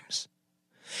times.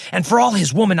 And for all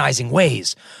his womanizing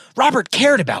ways, Robert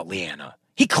cared about Lyanna.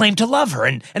 He claimed to love her,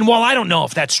 and while I don't know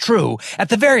if that's true, at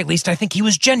the very least I think he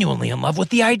was genuinely in love with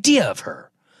the idea of her.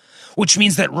 Which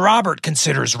means that Robert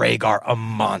considers Rhaegar a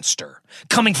monster,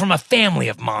 coming from a family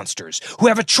of monsters who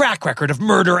have a track record of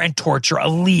murder and torture a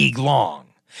league long.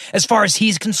 As far as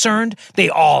he's concerned, they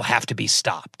all have to be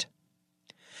stopped.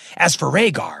 As for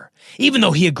Rhaegar, even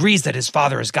though he agrees that his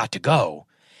father has got to go,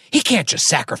 he can't just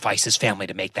sacrifice his family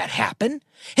to make that happen.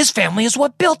 His family is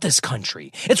what built this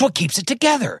country. It's what keeps it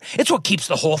together. It's what keeps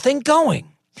the whole thing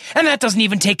going. And that doesn't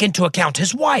even take into account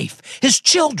his wife, his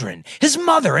children, his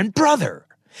mother and brother.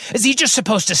 Is he just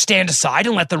supposed to stand aside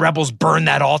and let the rebels burn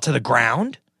that all to the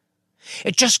ground?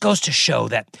 It just goes to show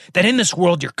that in this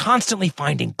world you're constantly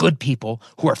finding good people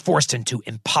who are forced into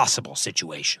impossible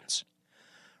situations.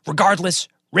 Regardless,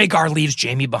 Rhaegar leaves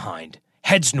Jaime behind,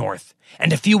 heads north,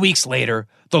 and a few weeks later,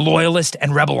 the Loyalist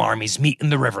and Rebel armies meet in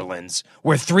the Riverlands,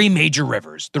 where three major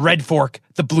rivers, the Red Fork,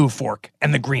 the Blue Fork,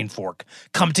 and the Green Fork,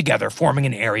 come together, forming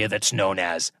an area that's known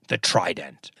as the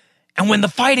Trident. And when the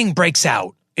fighting breaks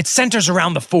out, it centers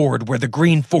around the ford where the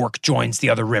Green Fork joins the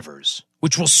other rivers,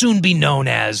 which will soon be known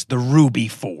as the Ruby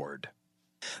Ford.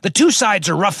 The two sides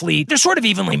are they're sort of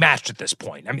evenly matched at this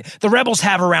point. I mean, the rebels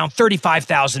have around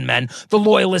 35,000 men, the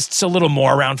loyalists a little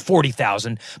more, around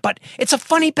 40,000. But it's a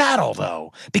funny battle,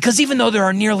 though, because even though there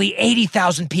are nearly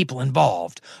 80,000 people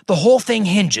involved, the whole thing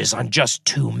hinges on just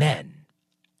two men.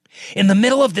 In the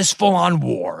middle of this full-on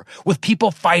war, with people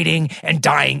fighting and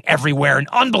dying everywhere, and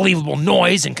unbelievable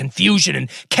noise and confusion and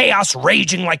chaos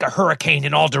raging like a hurricane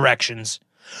in all directions,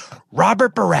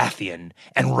 Robert Baratheon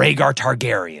and Rhaegar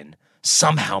Targaryen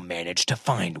somehow manage to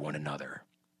find one another.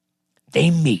 They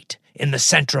meet in the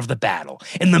center of the battle,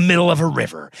 in the middle of a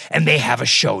river, and they have a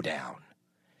showdown.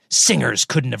 Singers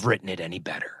couldn't have written it any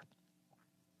better.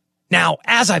 Now,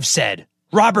 as I've said,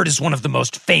 Robert is one of the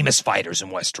most famous fighters in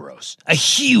Westeros, a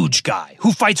huge guy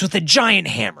who fights with a giant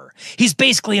hammer. He's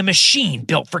basically a machine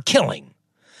built for killing.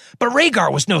 But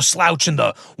Rhaegar was no slouch in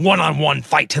the one-on-one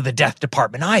fight to the death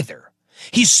department either.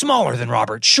 He's smaller than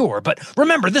Robert, sure, but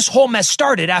remember, this whole mess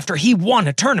started after he won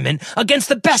a tournament against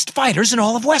the best fighters in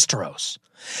all of Westeros.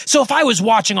 So if I was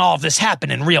watching all of this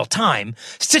happen in real time,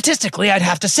 statistically I'd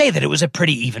have to say that it was a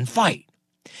pretty even fight.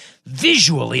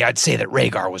 Visually, I'd say that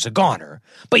Rhaegar was a goner,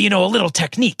 but a little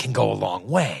technique can go a long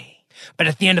way. But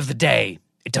at the end of the day,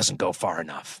 it doesn't go far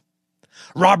enough.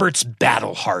 Robert's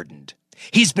battle-hardened.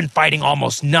 He's been fighting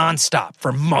almost non-stop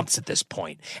for months at this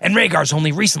point, and Rhaegar's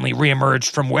only recently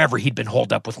reemerged from wherever he'd been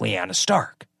holed up with Lyanna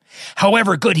Stark.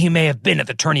 However good he may have been at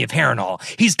the tourney of Harrenhal,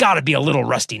 he's got to be a little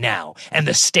rusty now, and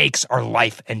the stakes are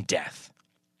life and death.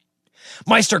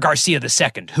 Maester Garcia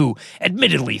II, who,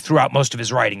 admittedly, throughout most of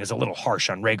his writing is a little harsh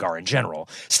on Rhaegar in general,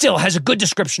 still has a good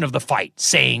description of the fight,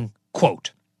 saying,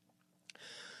 quote,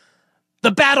 "The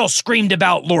battle screamed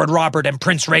about Lord Robert and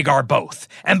Prince Rhaegar both,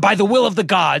 and by the will of the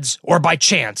gods, or by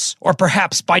chance, or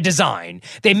perhaps by design,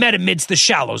 they met amidst the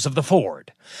shallows of the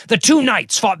ford. The two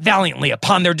knights fought valiantly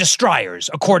upon their destriers,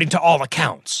 according to all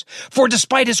accounts, for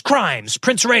despite his crimes,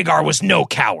 Prince Rhaegar was no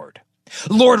coward.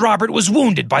 Lord Robert was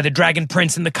wounded by the Dragon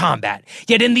Prince in the combat,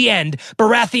 yet in the end,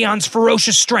 Baratheon's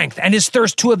ferocious strength and his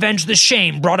thirst to avenge the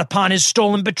shame brought upon his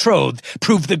stolen betrothed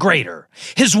proved the greater.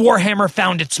 His warhammer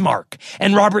found its mark,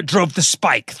 and Robert drove the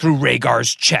spike through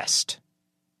Rhaegar's chest."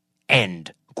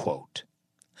 End quote.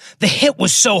 The hit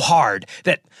was so hard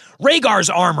that Rhaegar's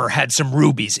armor had some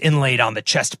rubies inlaid on the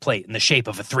chest plate in the shape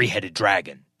of a three-headed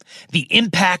dragon. The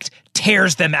impact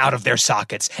tears them out of their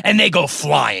sockets, and they go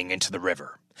flying into the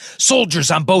river.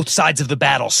 Soldiers on both sides of the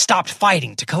battle stopped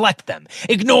fighting to collect them,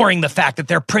 ignoring the fact that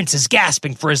their prince is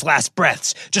gasping for his last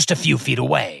breaths just a few feet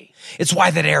away. It's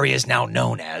why that area is now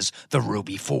known as the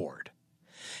Ruby Ford.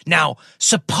 Now,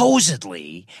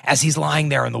 supposedly, as he's lying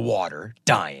there in the water,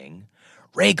 dying,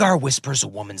 Rhaegar whispers a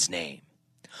woman's name.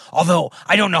 Although,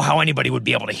 I don't know how anybody would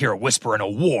be able to hear a whisper in a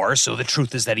war, so the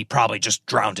truth is that he probably just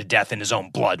drowned to death in his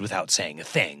own blood without saying a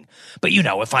thing. But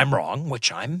if I'm wrong,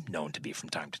 which I'm known to be from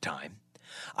time to time,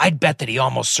 I'd bet that he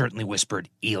almost certainly whispered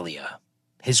Elia,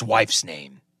 his wife's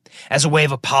name, as a way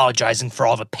of apologizing for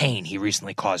all the pain he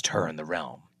recently caused her in the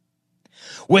realm.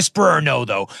 Whisper or no,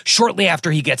 though, shortly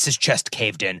after he gets his chest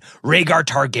caved in, Rhaegar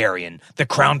Targaryen, the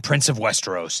crown prince of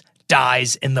Westeros,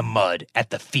 dies in the mud at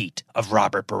the feet of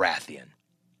Robert Baratheon.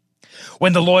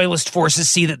 When the loyalist forces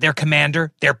see that their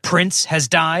commander, their prince, has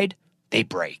died, they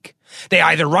break. They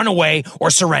either run away or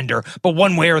surrender, but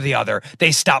one way or the other,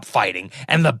 they stop fighting,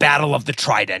 and the Battle of the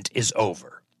Trident is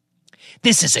over.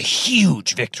 This is a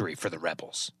huge victory for the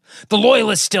rebels. The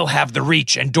Loyalists still have the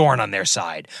Reach and Dorne on their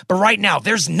side, but right now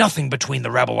there's nothing between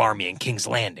the rebel army and King's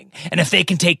Landing, and if they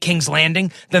can take King's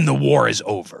Landing, then the war is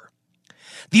over.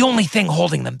 The only thing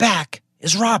holding them back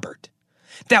is Robert.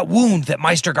 That wound that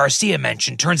Maester Garcia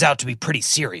mentioned turns out to be pretty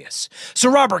serious,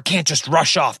 so Robert can't just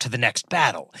rush off to the next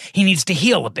battle. He needs to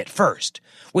heal a bit first,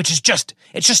 which is just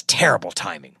terrible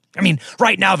timing. I mean,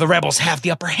 right now the rebels have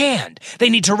the upper hand. They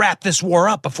need to wrap this war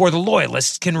up before the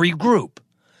Loyalists can regroup.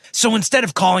 So instead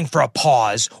of calling for a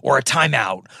pause or a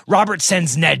timeout, Robert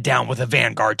sends Ned down with a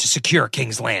vanguard to secure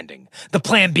King's Landing, the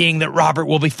plan being that Robert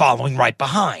will be following right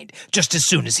behind, just as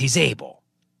soon as he's able.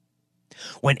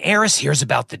 When Aerys hears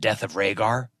about the death of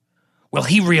Rhaegar, well,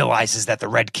 he realizes that the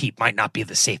Red Keep might not be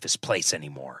the safest place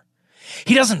anymore.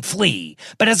 He doesn't flee,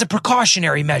 but as a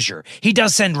precautionary measure, he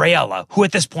does send Rhaella, who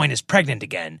at this point is pregnant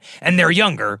again, and their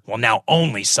younger, well now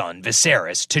only son,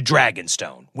 Viserys, to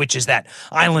Dragonstone, which is that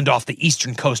island off the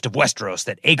eastern coast of Westeros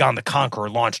that Aegon the Conqueror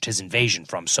launched his invasion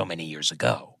from so many years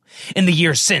ago. In the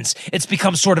years since, it's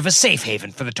become sort of a safe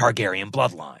haven for the Targaryen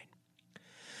bloodline.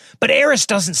 But Aerys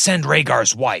doesn't send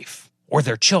Rhaegar's wife, or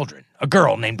their children, a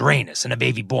girl named Rhaenys and a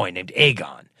baby boy named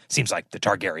Aegon. Seems like the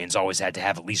Targaryens always had to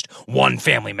have at least one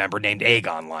family member named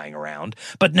Aegon lying around.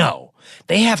 But no,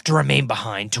 they have to remain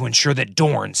behind to ensure that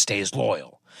Dorne stays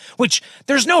loyal. Which,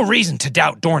 there's no reason to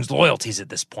doubt Dorne's loyalties at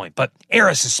this point, but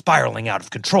Aerys is spiraling out of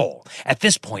control. At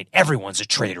this point, everyone's a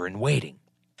traitor in waiting.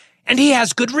 And he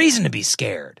has good reason to be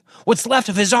scared. What's left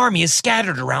of his army is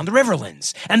scattered around the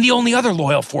Riverlands, and the only other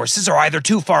loyal forces are either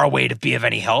too far away to be of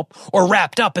any help, or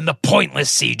wrapped up in the pointless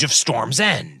siege of Storm's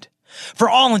End. For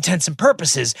all intents and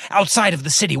purposes, outside of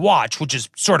the City Watch, which is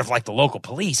sort of like the local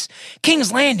police,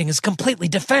 King's Landing is completely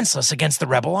defenseless against the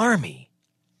rebel army.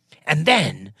 And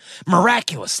then,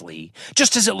 miraculously,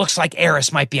 just as it looks like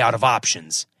Aerys might be out of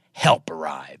options, help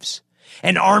arrives.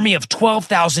 An army of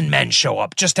 12,000 men show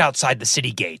up just outside the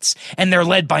city gates, and they're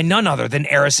led by none other than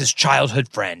Aerys' childhood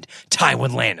friend,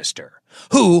 Tywin Lannister,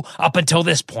 who, up until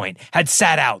this point, had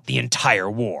sat out the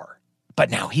entire war. But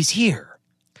now he's here.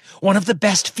 One of the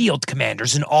best field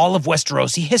commanders in all of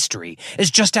Westerosi history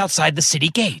is just outside the city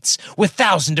gates, with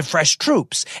thousands of fresh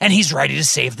troops, and he's ready to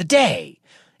save the day.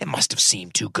 It must have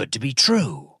seemed too good to be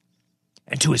true.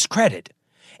 And to his credit,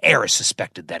 Aerys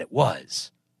suspected that it was.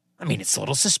 I mean, it's a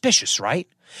little suspicious, right?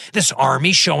 This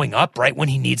army showing up right when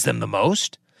he needs them the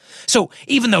most. So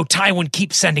even though Tywin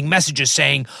keeps sending messages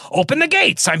saying, "Open the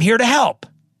gates, I'm here to help,"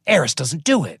 Aerys doesn't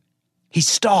do it. He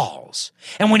stalls,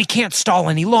 and when he can't stall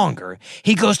any longer,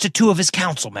 he goes to two of his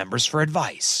council members for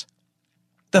advice.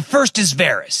 The first is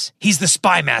Varys. He's the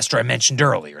spy master I mentioned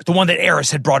earlier, the one that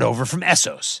Aerys had brought over from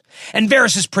Essos. And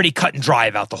Varys is pretty cut and dry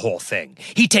about the whole thing.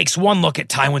 He takes one look at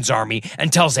Tywin's army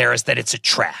and tells Aerys that it's a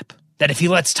trap, that if he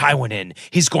lets Tywin in,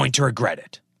 he's going to regret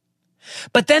it.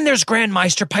 But then there's Grand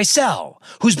Maester Pycelle,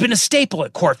 who's been a staple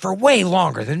at court for way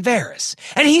longer than Varys,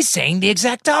 and he's saying the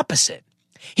exact opposite.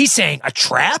 He's saying, a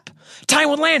trap?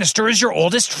 Tywin Lannister is your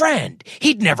oldest friend.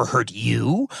 He'd never hurt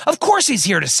you. Of course he's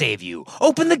here to save you.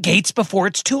 Open the gates before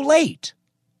it's too late.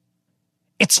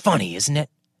 It's funny, isn't it?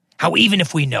 How even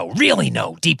if we know, really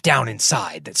know, deep down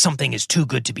inside that something is too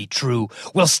good to be true,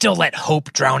 we'll still let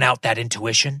hope drown out that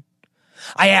intuition?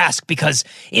 I ask because,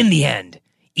 in the end,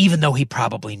 even though he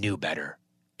probably knew better,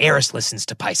 Aerys listens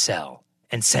to Pycelle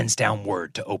and sends down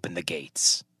word to open the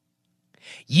gates.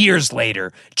 Years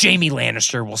later, Jaime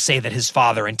Lannister will say that his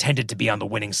father intended to be on the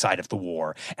winning side of the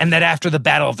war, and that after the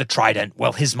Battle of the Trident,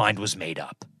 well, his mind was made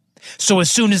up. So as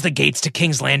soon as the gates to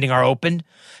King's Landing are opened,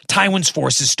 Tywin's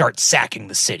forces start sacking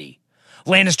the city.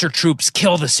 Lannister troops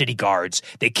kill the city guards,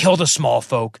 they kill the small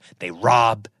folk, they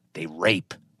rob, they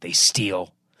rape, they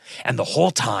steal, and the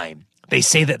whole time, they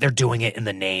say that they're doing it in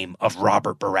the name of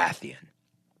Robert Baratheon.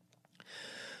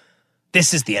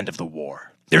 This is the end of the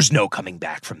war. There's no coming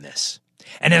back from this.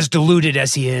 And as deluded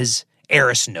as he is,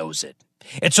 Aerys knows it.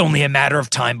 It's only a matter of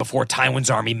time before Tywin's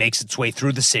army makes its way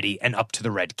through the city and up to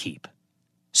the Red Keep.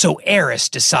 So Aerys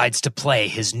decides to play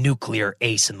his nuclear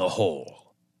ace in the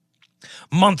hole.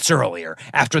 Months earlier,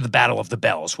 after the Battle of the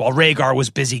Bells, while Rhaegar was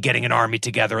busy getting an army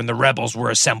together and the rebels were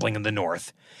assembling in the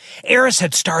north, Aerys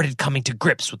had started coming to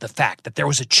grips with the fact that there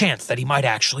was a chance that he might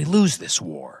actually lose this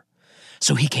war.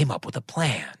 So he came up with a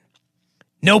plan.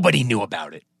 Nobody knew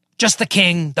about it. Just the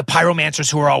king, the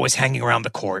pyromancers who are always hanging around the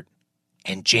court,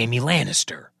 and Jaime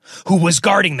Lannister, who was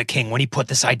guarding the king when he put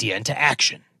this idea into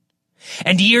action.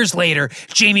 And years later,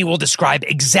 Jaime will describe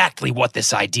exactly what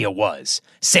this idea was,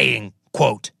 saying,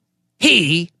 quote,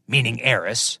 "He," meaning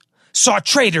Aerys, "saw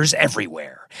traitors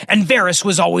everywhere, and Varys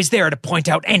was always there to point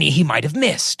out any he might have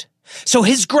missed. So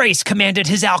his grace commanded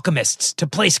his alchemists to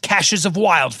place caches of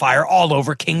wildfire all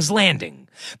over King's Landing,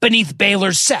 beneath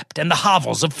Baelor's Sept and the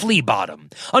hovels of Flea Bottom,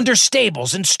 under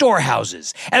stables and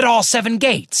storehouses, at all 7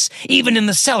 gates, even in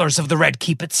the cellars of the Red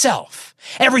Keep itself.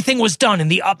 Everything was done in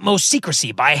the utmost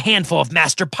secrecy by a handful of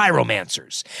master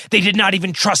pyromancers. They did not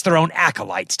even trust their own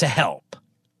acolytes to help."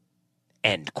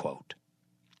 End quote.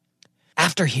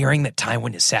 After hearing that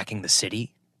Tywin is sacking the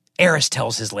city, Aerys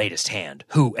tells his latest hand,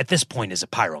 who at this point is a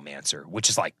pyromancer, which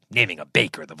is like naming a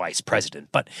baker the vice president,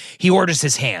 but he orders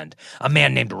his hand, a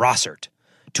man named Rossert,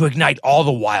 to ignite all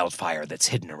the wildfire that's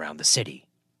hidden around the city.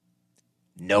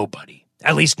 Nobody,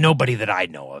 at least nobody that I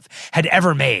know of, had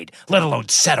ever made, let alone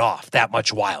set off that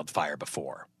much wildfire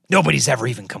before. Nobody's ever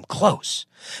even come close.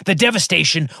 The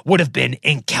devastation would have been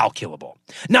incalculable.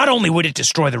 Not only would it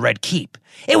destroy the Red Keep,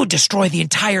 it would destroy the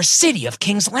entire city of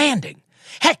King's Landing.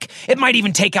 Heck, it might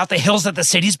even take out the hills that the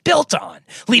city's built on,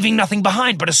 leaving nothing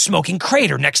behind but a smoking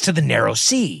crater next to the narrow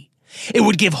sea. It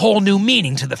would give whole new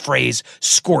meaning to the phrase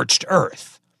scorched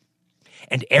earth.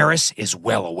 And Aerys is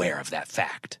well aware of that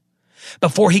fact.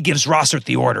 Before he gives Rossert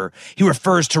the order, he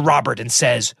refers to Robert and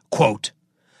says, quote,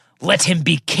 "Let him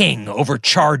be king over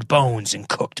charred bones and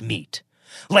cooked meat.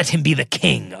 Let him be the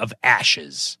king of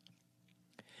ashes."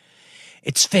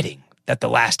 It's fitting that the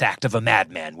last act of a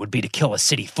madman would be to kill a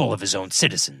city full of his own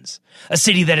citizens, a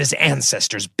city that his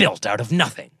ancestors built out of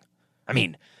nothing. I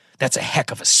mean, that's a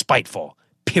heck of a spiteful,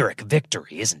 Pyrrhic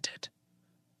victory, isn't it?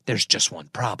 There's just one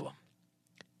problem.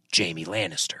 Jaime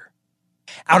Lannister.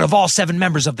 Out of all 7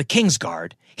 members of the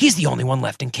Kingsguard, he's the only one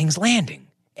left in King's Landing.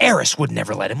 Aerys would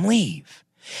never let him leave.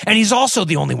 And he's also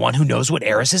the only one who knows what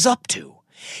Aerys is up to.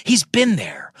 He's been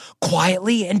there,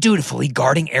 quietly and dutifully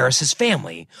guarding Aerys'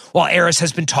 family, while Aerys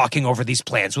has been talking over these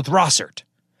plans with Rossert.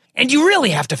 And you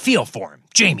really have to feel for him,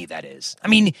 Jaime, that is. I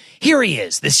mean, here he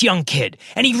is, this young kid,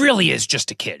 and he really is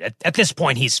just a kid. At this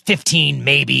point, he's 15,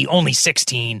 maybe, only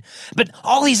 16, but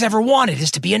all he's ever wanted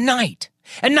is to be a knight.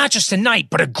 And not just a knight,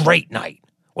 but a great knight.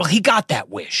 Well, he got that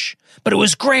wish, but it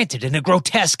was granted in a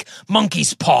grotesque,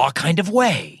 monkey's paw kind of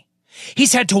way.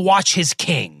 He's had to watch his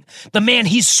king, the man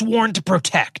he's sworn to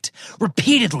protect,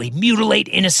 repeatedly mutilate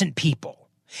innocent people.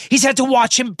 He's had to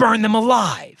watch him burn them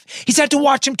alive. He's had to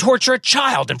watch him torture a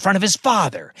child in front of his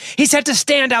father. He's had to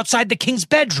stand outside the king's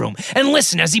bedroom and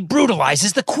listen as he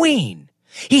brutalizes the queen.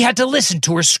 He had to listen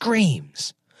to her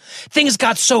screams. Things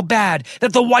got so bad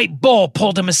that the White Bull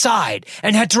pulled him aside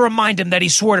and had to remind him that he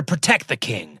swore to protect the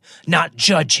king, not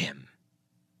judge him.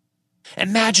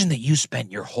 Imagine that you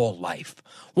spent your whole life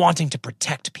wanting to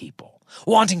protect people,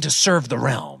 wanting to serve the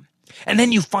realm, and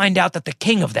then you find out that the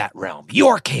king of that realm,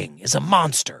 your king, is a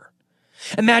monster.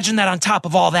 Imagine that on top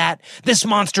of all that, this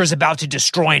monster is about to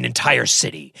destroy an entire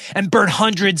city and burn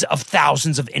hundreds of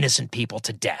thousands of innocent people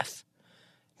to death.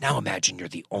 Now imagine you're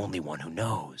the only one who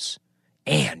knows,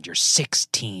 and you're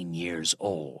 16 years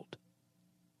old.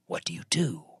 What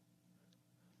do?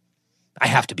 I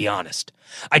have to be honest,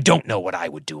 I don't know what I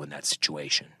would do in that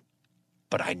situation.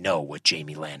 But I know what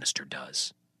Jaime Lannister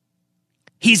does.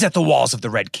 He's at the walls of the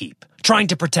Red Keep, trying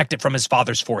to protect it from his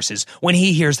father's forces when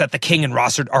he hears that the king and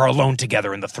Rossert are alone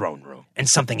together in the throne room, and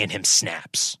something in him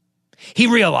snaps. He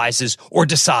realizes, or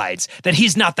decides, that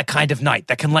he's not the kind of knight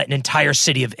that can let an entire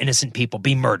city of innocent people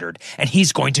be murdered, and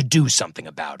he's going to do something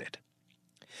about it.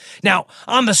 Now,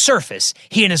 on the surface,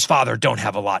 he and his father don't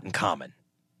have a lot in common.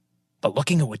 But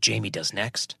looking at what Jaime does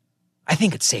next, I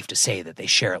think it's safe to say that they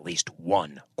share at least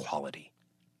one quality.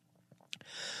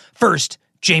 First,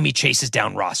 Jaime chases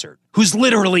down Rossert, who's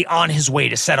literally on his way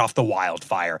to set off the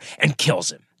wildfire, and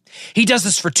kills him. He does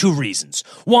this for 2 reasons.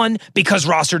 One, because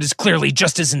Rossert is clearly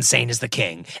just as insane as the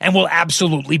king, and will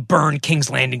absolutely burn King's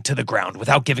Landing to the ground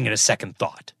without giving it a second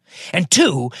thought. And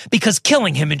 2, because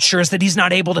killing him ensures that he's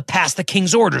not able to pass the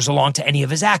king's orders along to any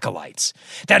of his acolytes.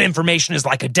 That information is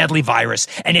like a deadly virus,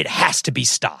 and it has to be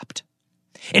stopped.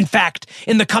 In fact,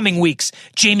 in the coming weeks,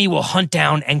 Jaime will hunt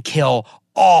down and kill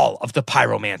all of the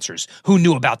pyromancers who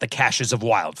knew about the caches of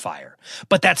wildfire.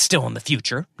 But that's still in the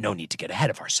future. No need to get ahead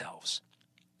of ourselves.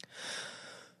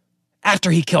 After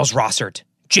he kills Rossert,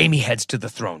 Jaime heads to the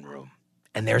throne room,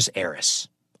 and there's Aerys,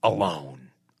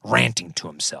 alone, ranting to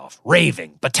himself,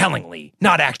 raving, but tellingly,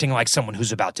 not acting like someone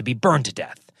who's about to be burned to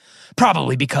death.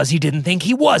 Probably because he didn't think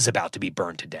he was about to be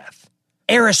burned to death.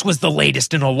 Aerys was the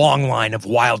latest in a long line of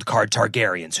wildcard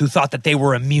Targaryens who thought that they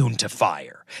were immune to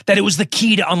fire, that it was the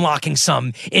key to unlocking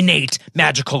some innate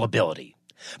magical ability.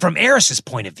 From Aerys'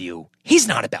 point of view, he's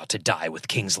not about to die with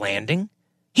King's Landing.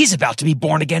 He's about to be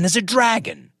born again as a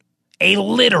dragon. A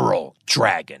literal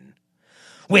dragon.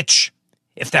 Which,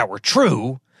 if that were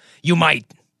true, you might,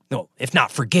 if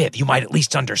not forgive, you might at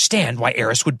least understand why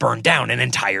Aerys would burn down an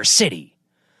entire city.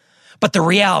 But the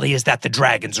reality is that the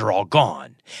dragons are all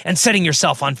gone, and setting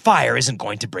yourself on fire isn't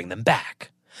going to bring them back.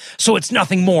 So it's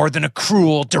nothing more than a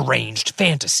cruel, deranged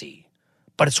fantasy.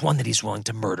 But it's one that he's willing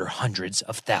to murder hundreds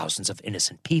of thousands of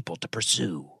innocent people to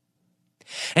pursue.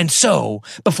 And so,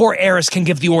 before Aerys can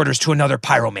give the orders to another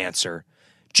pyromancer,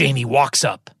 Jaime walks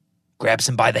up, grabs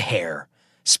him by the hair,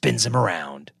 spins him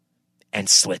around, and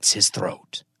slits his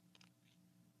throat.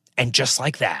 And just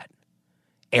like that,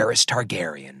 Aerys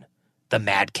Targaryen, the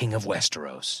Mad King of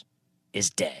Westeros, is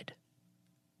dead.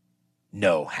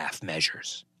 No half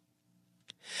measures.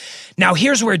 Now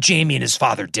here's where Jaime and his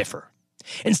father differ.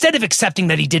 Instead of accepting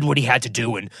that he did what he had to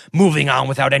do and moving on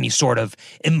without any sort of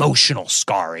emotional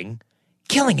scarring,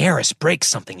 killing Aerys breaks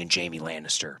something in Jaime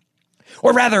Lannister.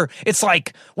 Or rather, it's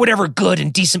like whatever good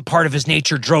and decent part of his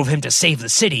nature drove him to save the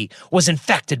city was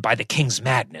infected by the king's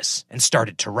madness and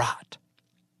started to rot.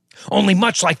 Only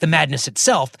much like the madness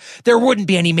itself, there wouldn't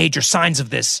be any major signs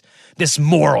of this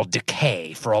moral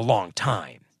decay for a long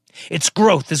time. Its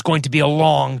growth is going to be a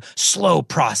long, slow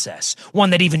process, one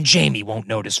that even Jaime won't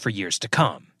notice for years to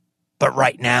come. But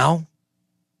right now,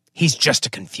 he's just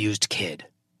a confused kid,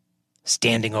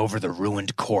 standing over the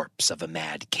ruined corpse of a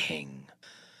mad king.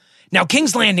 Now,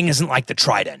 King's Landing isn't like the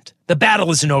Trident. The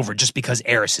battle isn't over just because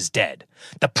Aerys is dead.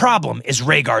 The problem is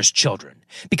Rhaegar's children,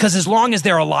 because as long as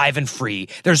they're alive and free,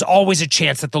 there's always a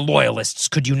chance that the Loyalists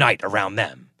could unite around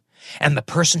them. And the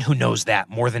person who knows that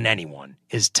more than anyone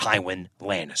is Tywin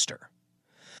Lannister.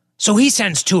 So he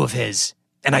sends two of his,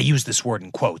 and I use this word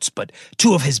in quotes, but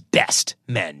two of his best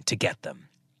men to get them.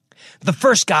 The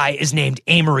first guy is named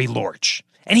Amory Lorch,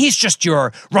 and he's just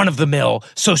your run-of-the-mill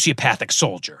sociopathic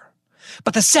soldier.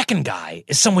 But the second guy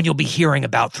is someone you'll be hearing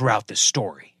about throughout this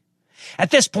story.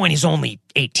 At this point, he's only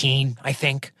 18, I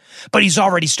think, but he's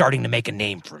already starting to make a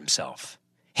name for himself.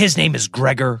 His name is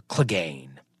Gregor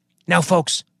Clegane. Now,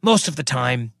 folks, most of the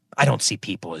time, I don't see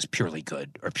people as purely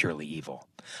good or purely evil.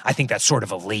 I think that's sort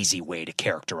of a lazy way to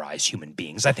characterize human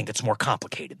beings. I think it's more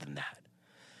complicated than that.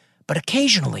 But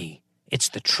occasionally, it's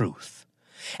the truth.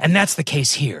 And that's the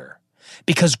case here,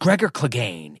 because Gregor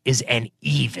Clegane is an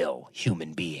evil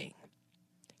human being.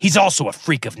 He's also a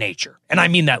freak of nature, and I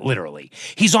mean that literally.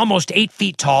 He's almost 8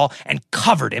 feet tall and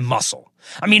covered in muscle.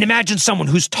 I mean, imagine someone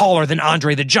who's taller than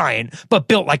Andre the Giant, but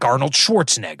built like Arnold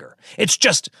Schwarzenegger. It's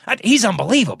just, he's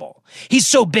unbelievable. He's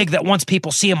so big that once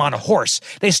people see him on a horse,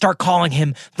 they start calling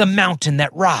him the mountain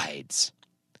that rides.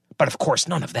 But of course,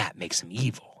 none of that makes him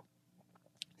evil.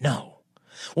 No.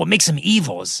 What makes him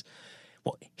evil is,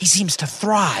 he seems to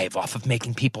thrive off of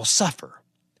making people suffer.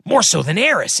 More so than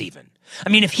Aerys, even. I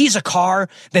mean, if he's a car,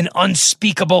 then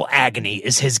unspeakable agony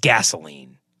is his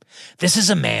gasoline. This is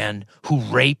a man who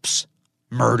rapes,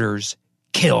 murders,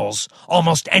 kills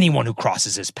almost anyone who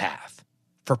crosses his path.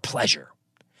 For pleasure.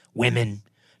 Women,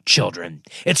 children,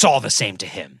 it's all the same to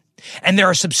him. And there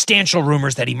are substantial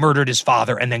rumors that he murdered his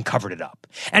father and then covered it up.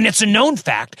 And it's a known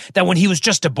fact that when he was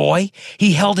just a boy,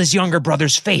 he held his younger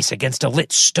brother's face against a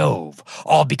lit stove,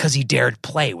 all because he dared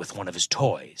play with one of his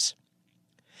toys.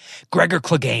 Gregor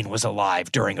Clegane was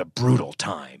alive during a brutal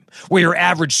time, where your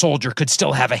average soldier could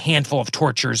still have a handful of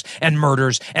tortures and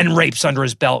murders and rapes under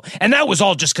his belt, and that was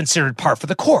all just considered par for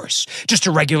the course, just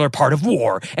a regular part of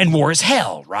war, and war is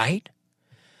hell, right?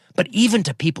 But even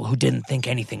to people who didn't think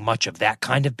anything much of that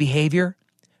kind of behavior,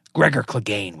 Gregor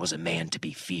Clegane was a man to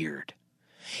be feared.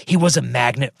 He was a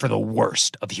magnet for the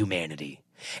worst of humanity,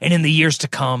 and in the years to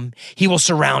come, he will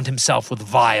surround himself with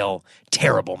vile,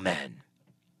 terrible men.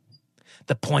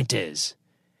 The point is,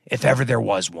 if ever there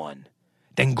was one,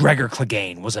 then Gregor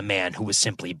Clegane was a man who was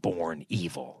simply born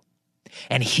evil.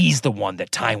 And he's the one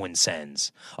that Tywin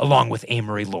sends, along with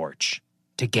Amory Lorch,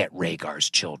 to get Rhaegar's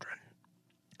children.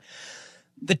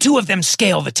 The two of them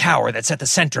scale the tower that's at the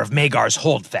center of Maegor's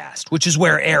holdfast, which is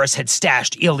where Aerys had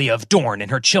stashed Ilya of Dorne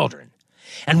and her children.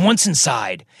 And once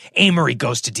inside, Amory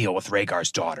goes to deal with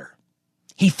Rhaegar's daughter.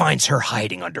 He finds her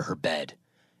hiding under her bed,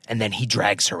 and then he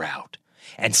drags her out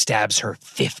and stabs her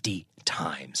 50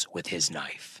 times with his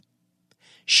knife.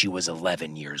 She was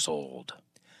 11 years old.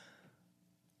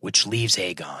 Which leaves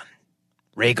Aegon,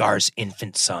 Rhaegar's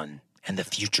infant son and the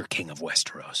future king of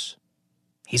Westeros.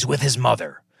 He's with his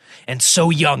mother, and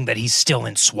so young that he's still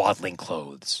in swaddling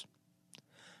clothes.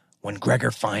 When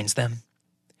Gregor finds them,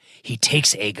 he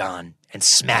takes Aegon and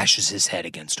smashes his head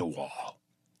against a wall.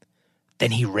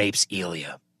 Then he rapes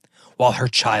Elia, while her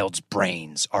child's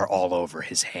brains are all over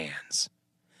his hands.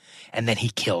 And then he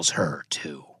kills her,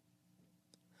 too.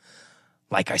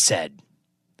 Like I said,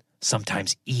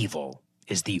 sometimes evil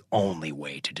is the only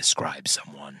way to describe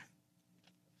someone.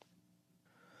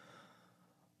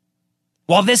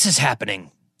 While this is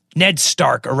happening, Ned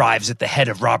Stark arrives at the head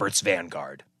of Robert's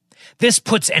vanguard. This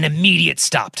puts an immediate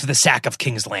stop to the sack of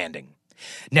King's Landing.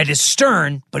 Ned is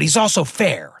stern, but he's also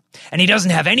fair, and he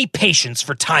doesn't have any patience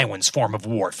for Tywin's form of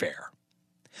warfare.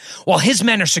 While his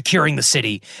men are securing the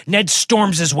city, Ned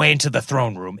storms his way into the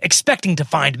throne room, expecting to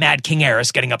find Mad King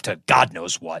Aerys getting up to God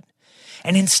knows what.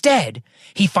 And instead,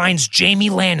 he finds Jaime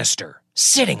Lannister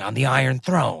sitting on the Iron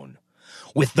Throne,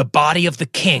 with the body of the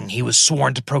king he was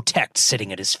sworn to protect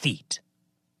sitting at his feet.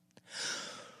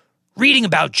 Reading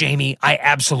about Jaime, I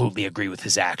absolutely agree with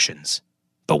his actions.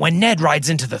 But when Ned rides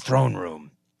into the throne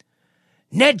room,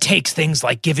 Ned takes things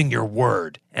like giving your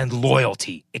word and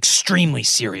loyalty extremely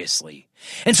seriously.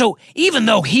 And so, even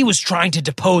though he was trying to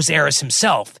depose Aerys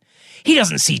himself, he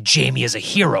doesn't see Jaime as a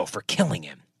hero for killing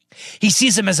him. He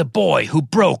sees him as a boy who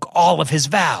broke all of his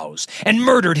vows and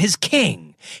murdered his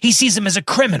king. He sees him as a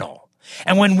criminal.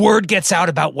 And when word gets out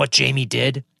about what Jaime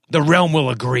did, the realm will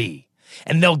agree,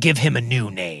 and they'll give him a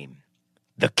new name,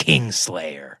 the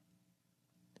Kingslayer.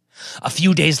 A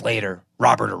few days later,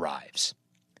 Robert arrives.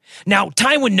 Now,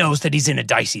 Tywin knows that he's in a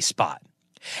dicey spot.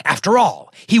 After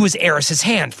all, he was Aerys'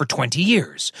 hand for 20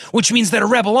 years, which means that a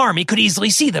rebel army could easily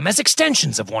see them as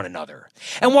extensions of one another.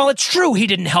 And while it's true he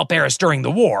didn't help Aerys during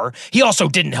the war, he also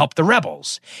didn't help the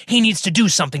rebels. He needs to do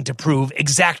something to prove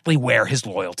exactly where his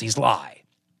loyalties lie.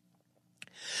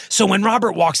 So when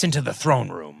Robert walks into the throne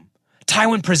room,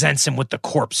 Tywin presents him with the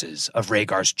corpses of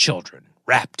Rhaegar's children,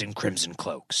 wrapped in crimson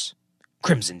cloaks.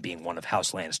 Crimson being one of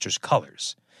House Lannister's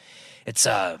colors. It's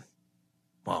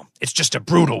just a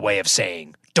brutal way of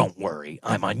saying, don't worry,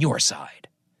 I'm on your side.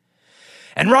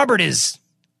 And Robert's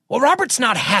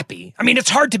not happy. I mean, it's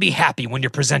hard to be happy when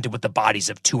you're presented with the bodies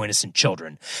of two innocent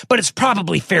children, but it's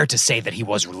probably fair to say that he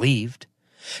was relieved.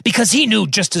 Because he knew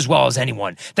just as well as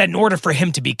anyone that in order for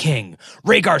him to be king,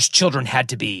 Rhaegar's children had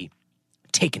to be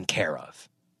taken care of.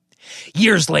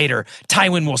 Years later,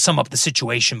 Tywin will sum up the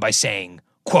situation by saying,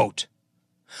 quote,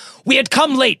 "We had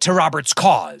come late to Robert's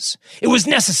cause. It was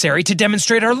necessary to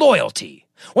demonstrate our loyalty.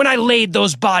 When I laid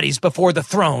those bodies before the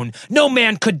throne, no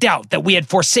man could doubt that we had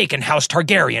forsaken House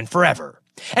Targaryen forever.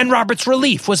 And Robert's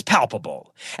relief was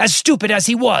palpable. As stupid as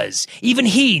he was, even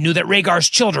he knew that Rhaegar's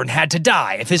children had to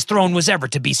die if his throne was ever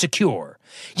to be secure.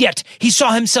 Yet he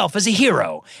saw himself as a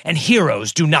hero, and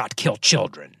heroes do not kill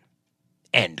children."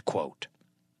 End quote.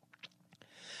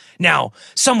 Now,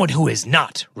 someone who is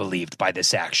not relieved by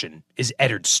this action is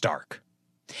Eddard Stark.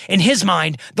 In his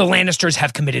mind, the Lannisters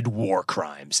have committed war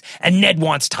crimes, and Ned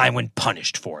wants Tywin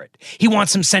punished for it. He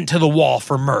wants him sent to the wall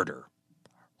for murder.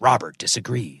 Robert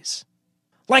disagrees.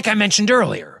 Like I mentioned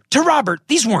earlier, to Robert,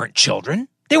 these weren't children.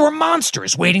 They were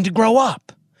monsters waiting to grow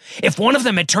up. If one of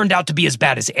them had turned out to be as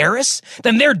bad as Aerys,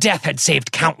 then their death had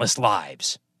saved countless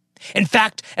lives. In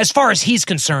fact, as far as he's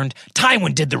concerned,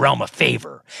 Tywin did the realm a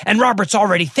favor, and Robert's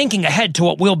already thinking ahead to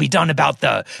what will be done about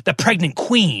the pregnant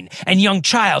queen and young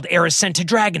child Aerys sent to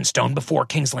Dragonstone before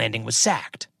King's Landing was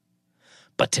sacked.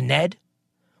 But to Ned?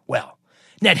 Well,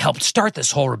 Ned helped start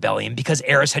this whole rebellion because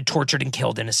Aerys had tortured and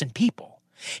killed innocent people.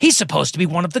 He's supposed to be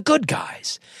one of the good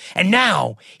guys. And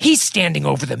now, he's standing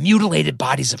over the mutilated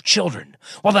bodies of children,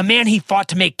 while the man he fought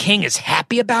to make king is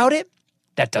happy about it?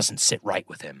 That doesn't sit right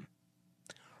with him.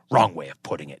 Wrong way of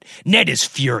putting it. Ned is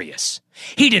furious.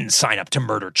 He didn't sign up to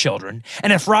murder children,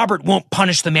 and if Robert won't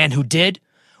punish the man who did,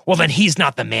 well then he's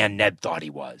not the man Ned thought he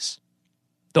was.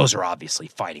 Those are obviously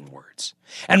fighting words.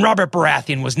 And Robert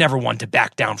Baratheon was never one to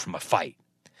back down from a fight.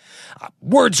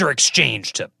 Words are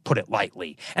exchanged, to put it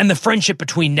lightly, and the friendship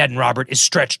between Ned and Robert is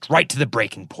stretched right to the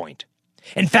breaking point.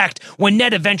 In fact, when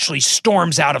Ned eventually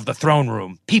storms out of the throne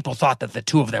room, people thought that the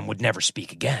two of them would never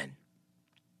speak again.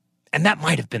 And that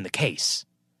might have been the case,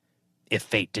 if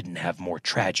fate didn't have more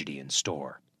tragedy in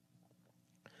store.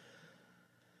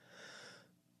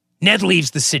 Ned leaves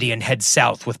the city and heads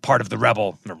south with part of the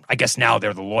rebel, or I guess now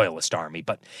they're the Loyalist army,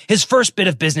 but his first bit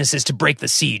of business is to break the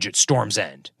siege at Storm's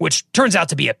End, which turns out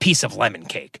to be a piece of lemon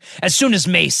cake. As soon as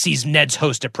Mace sees Ned's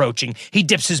host approaching, he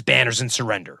dips his banners and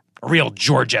surrender. A real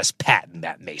George S. Patton,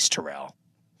 that Mace Tyrell.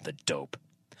 The dope.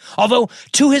 Although,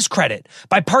 to his credit,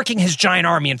 by parking his giant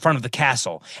army in front of the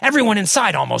castle, everyone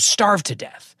inside almost starved to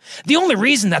death. The only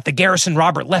reason that the garrison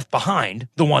Robert left behind,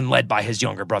 the one led by his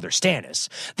younger brother Stannis,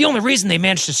 the only reason they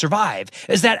managed to survive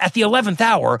is that at the 11th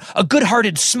hour, a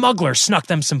good-hearted smuggler snuck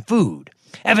them some food.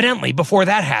 Evidently, before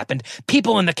that happened,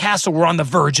 people in the castle were on the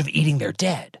verge of eating their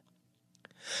dead.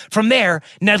 From there,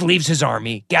 Ned leaves his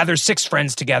army, gathers 6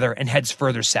 friends together, and heads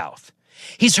further south.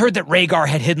 He's heard that Rhaegar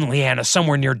had hidden Lyanna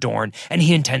somewhere near Dorne, and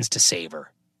he intends to save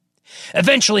her.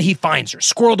 Eventually, he finds her,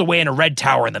 squirreled away in a red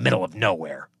tower in the middle of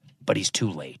nowhere. But he's too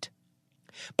late.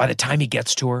 By the time he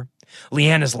gets to her,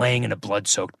 Lyanna's laying in a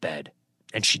blood-soaked bed,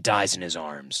 and she dies in his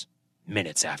arms,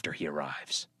 minutes after he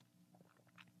arrives.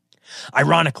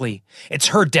 Ironically, it's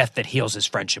her death that heals his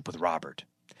friendship with Robert.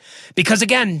 Because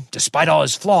again, despite all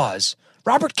his flaws,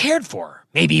 Robert cared for her,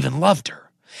 maybe even loved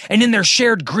her. And in their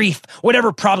shared grief,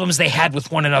 whatever problems they had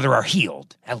with one another are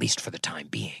healed, at least for the time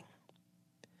being.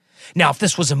 Now, if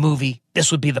this was a movie,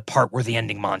 this would be the part where the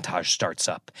ending montage starts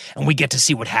up, and we get to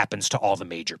see what happens to all the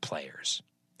major players.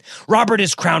 Robert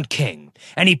is crowned king,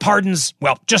 and he pardons,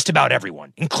 well, just about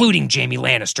everyone, including Jaime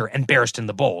Lannister and Barristan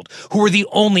the Bold, who were the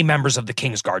only members of the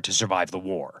Kingsguard to survive the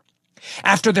war.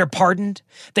 After they're pardoned,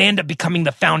 they end up becoming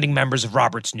the founding members of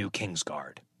Robert's new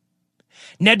Kingsguard.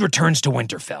 Ned returns to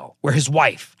Winterfell, where his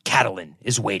wife, Catelyn,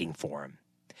 is waiting for him.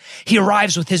 He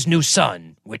arrives with his new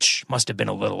son, which must have been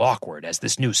a little awkward, as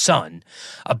this new son,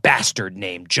 a bastard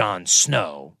named Jon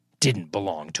Snow, didn't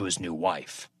belong to his new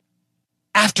wife.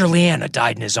 After Lyanna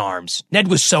died in his arms, Ned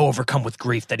was so overcome with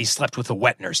grief that he slept with a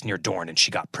wet nurse near Dorne and she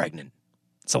got pregnant.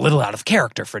 It's a little out of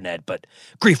character for Ned, but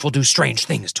grief will do strange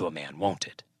things to a man, won't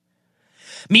it?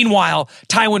 Meanwhile,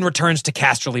 Tywin returns to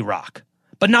Casterly Rock,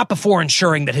 but not before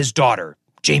ensuring that his daughter,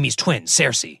 Jaime's twin,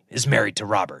 Cersei, is married to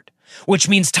Robert, which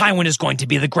means Tywin is going to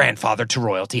be the grandfather to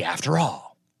royalty after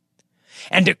all.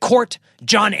 And at court,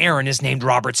 Jon Arryn is named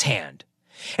Robert's hand.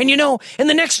 And you know, in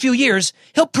the next few years,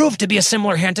 he'll prove to be a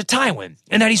similar hand to Tywin,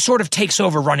 in that he sort of takes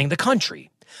over running the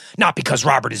country. Not because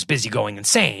Robert is busy going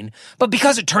insane, but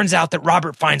because it turns out that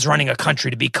Robert finds running a country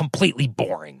to be completely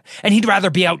boring, and he'd rather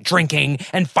be out drinking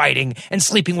and fighting and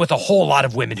sleeping with a whole lot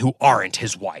of women who aren't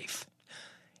his wife.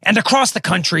 And across the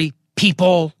country,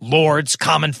 people, lords,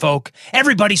 common folk,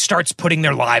 everybody starts putting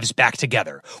their lives back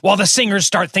together, while the singers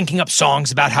start thinking up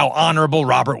songs about how honorable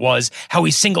Robert was, how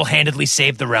he single-handedly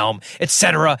saved the realm,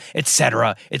 etc.,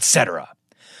 etc., etc.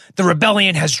 The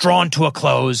rebellion has drawn to a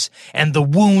close, and the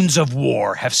wounds of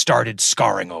war have started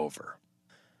scarring over.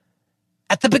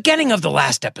 At the beginning of the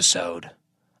last episode,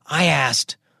 I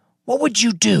asked, what would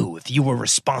you do if you were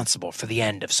responsible for the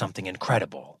end of something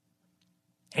incredible?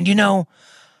 And you know,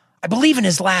 I believe in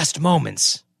his last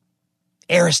moments,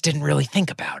 Aerys didn't really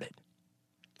think about it.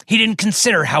 He didn't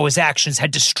consider how his actions had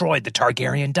destroyed the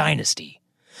Targaryen dynasty,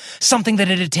 something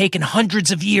that it had taken hundreds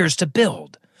of years to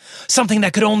build, something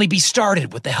that could only be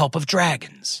started with the help of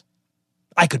dragons.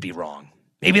 I could be wrong.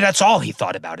 Maybe that's all he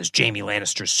thought about as Jaime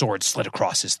Lannister's sword slid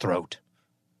across his throat.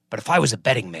 But if I was a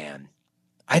betting man,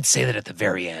 I'd say that at the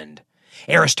very end,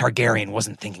 Aerys Targaryen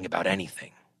wasn't thinking about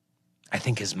anything. I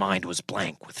think his mind was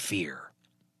blank with fear.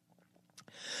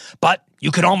 But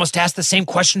you could almost ask the same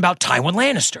question about Tywin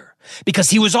Lannister, because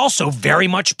he was also very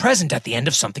much present at the end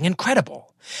of something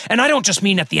incredible. And I don't just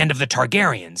mean at the end of the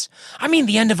Targaryens. I mean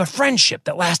the end of a friendship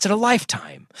that lasted a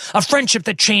lifetime, a friendship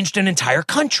that changed an entire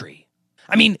country.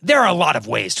 I mean, there are a lot of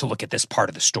ways to look at this part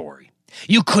of the story.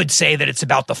 You could say that it's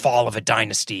about the fall of a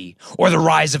dynasty, or the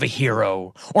rise of a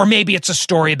hero, or maybe it's a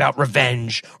story about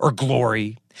revenge or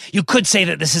glory. You could say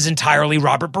that this is entirely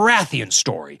Robert Baratheon's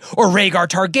story, or Rhaegar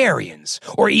Targaryen's,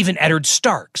 or even Eddard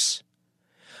Stark's.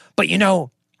 But you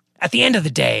know, at the end of the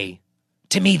day,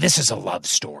 to me this is a love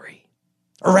story.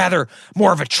 Or rather,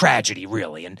 more of a tragedy,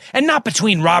 really, and not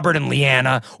between Robert and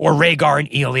Lyanna, or Rhaegar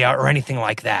and Elia, or anything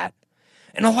like that.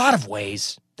 In a lot of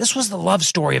ways, this was the love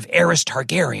story of Aerys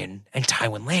Targaryen and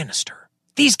Tywin Lannister.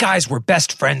 These guys were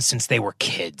best friends since they were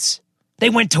kids. They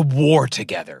went to war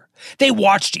together. They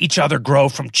watched each other grow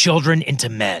from children into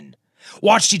men,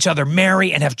 watched each other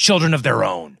marry and have children of their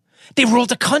own. They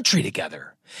ruled a country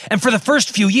together. And for the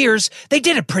first few years, they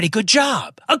did a pretty good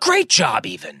job, a great job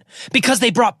even, because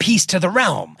they brought peace to the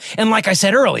realm. And like I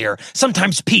said earlier,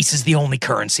 sometimes peace is the only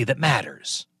currency that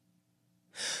matters.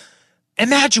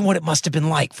 Imagine what it must have been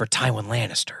like for Tywin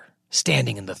Lannister,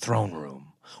 standing in the throne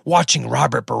room, watching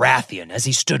Robert Baratheon as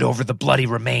he stood over the bloody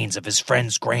remains of his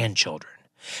friend's grandchildren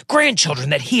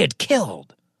that he had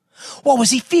killed. What was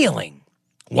he feeling?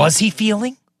 Was he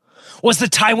feeling? Was the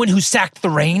Tywin who sacked the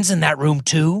reins in that room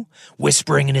too,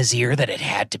 whispering in his ear that it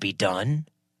had to be done?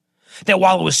 That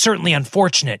while it was certainly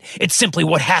unfortunate, it's simply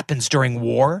what happens during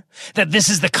war? That this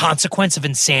is the consequence of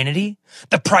insanity?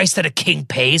 The price that a king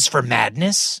pays for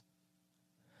madness?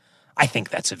 I think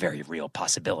that's a very real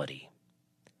possibility.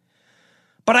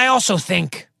 But I also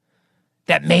think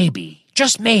that maybe,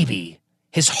 just maybe,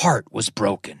 his heart was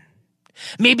broken.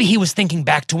 Maybe he was thinking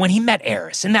back to when he met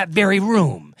Aerys in that very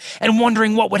room and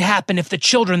wondering what would happen if the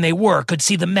children they were could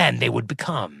see the men they would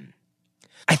become.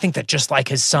 I think that just like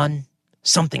his son,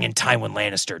 something in Tywin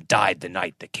Lannister died the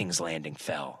night that King's Landing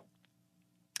fell.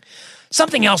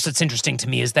 Something else that's interesting to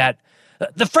me is that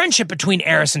the friendship between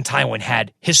Aerys and Tywin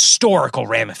had historical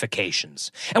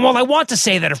ramifications. And while I want to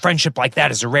say that a friendship like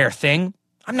that is a rare thing,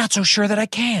 I'm not so sure that I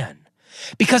can.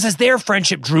 Because as their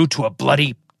friendship drew to a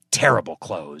bloody, terrible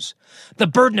close, the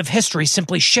burden of history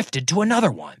simply shifted to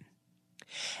another one.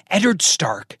 Eddard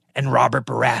Stark and Robert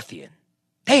Baratheon,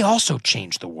 they also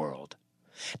changed the world.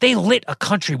 They lit a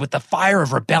country with the fire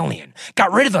of rebellion,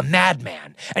 got rid of a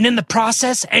madman, and in the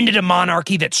process ended a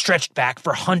monarchy that stretched back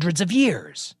for hundreds of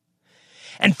years.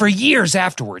 And for years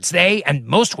afterwards, they, and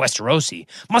most Westerosi,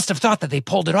 must have thought that they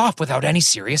pulled it off without any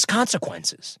serious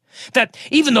consequences. That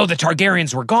even though the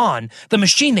Targaryens were gone, the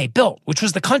machine they built, which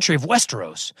was the country of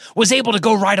Westeros, was able to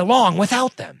go right along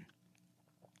without them.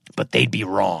 But they'd be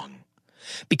wrong.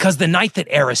 Because the night that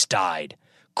Aerys died,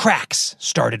 cracks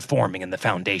started forming in the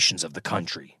foundations of the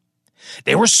country.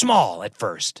 They were small at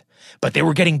first, but they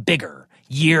were getting bigger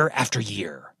year after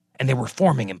year, and they were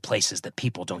forming in places that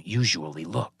people don't usually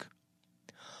look.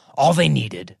 All they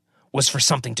needed was for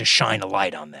something to shine a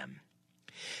light on them.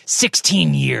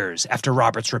 16 years after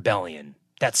Robert's rebellion,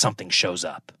 that something shows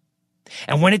up.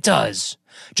 And when it does,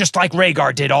 just like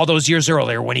Rhaegar did all those years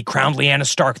earlier when he crowned Lyanna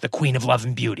Stark the Queen of Love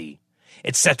and Beauty,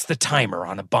 it sets the timer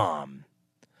on a bomb.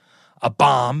 A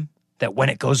bomb that, when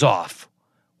it goes off,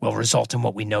 will result in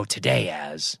what we know today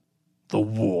as the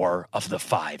War of the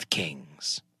Five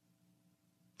Kings.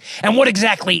 And what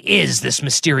exactly is this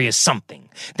mysterious something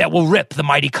that will rip the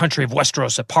mighty country of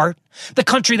Westeros apart? The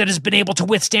country that has been able to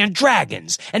withstand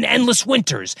dragons and endless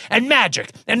winters and magic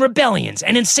and rebellions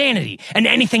and insanity and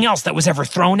anything else that was ever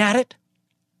thrown at it?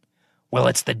 Well,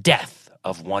 it's the death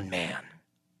of one man.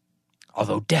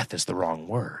 Although death is the wrong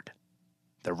word,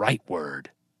 the right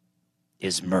word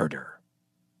is murder.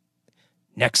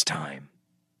 Next time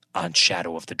on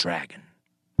Shadow of the Dragon.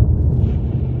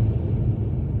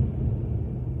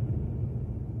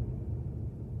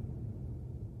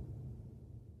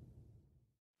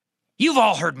 You've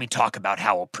all heard me talk about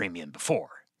Howl Premium before.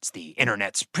 It's the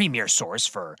internet's premier source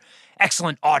for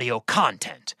excellent audio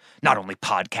content. Not only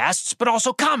podcasts, but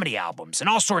also comedy albums and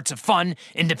all sorts of fun,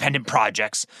 independent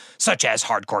projects, such as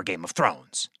Hardcore Game of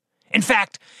Thrones. In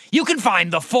fact, you can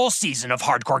find the full season of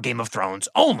Hardcore Game of Thrones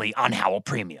only on Howl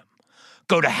Premium.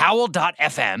 Go to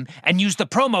howl.fm and use the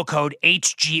promo code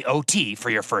HGOT for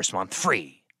your first month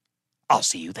free. I'll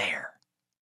see you there.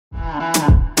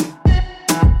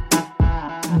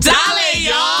 Dale,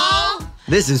 y'all!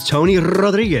 This is Tony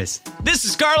Rodriguez. This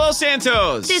is Carlos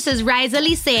Santos. This is Raiza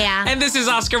Licea. And this is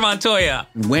Oscar Montoya.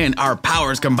 When our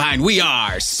powers combine, we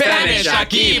are Spanish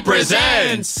Aquí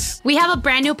Presents. We have a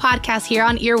brand new podcast here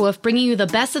on Earwolf, bringing you the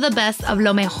best of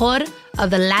lo mejor of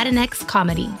the Latinx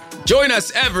comedy. Join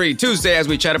us every Tuesday as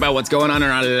we chat about what's going on in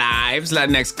our lives,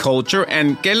 Latinx culture,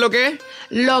 and ¿qué es lo que?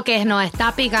 Lo que nos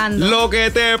está picando. Lo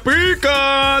que te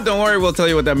pica. Don't worry, we'll tell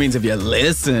you what that means if you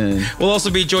listen. We'll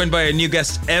also be joined by a new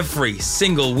guest every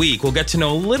single week. We'll get to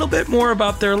know a little bit more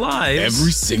about their lives.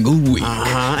 Every single week.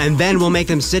 And then we'll make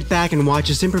them sit back and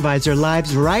watch us improvise their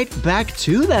lives right back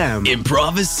to them.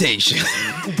 Improvisation.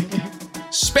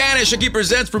 Spanish Aquí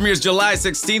Presents premieres July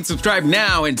 16th. Subscribe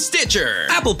now in Stitcher,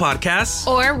 Apple Podcasts,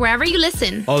 or wherever you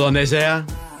listen. O donde sea.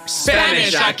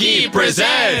 Spanish Aquí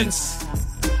Presents.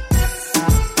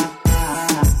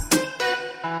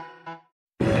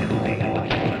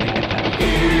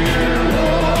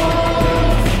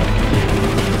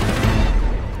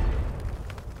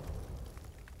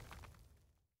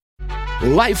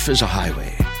 Life is a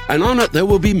highway, and on it there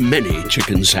will be many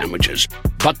chicken sandwiches.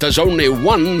 But there's only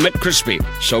one McCrispy.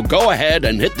 So go ahead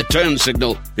and hit the turn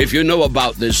signal if you know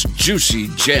about this juicy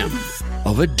gem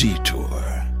of a detour.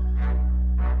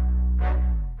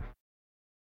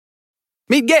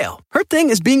 Meet Gail. Her thing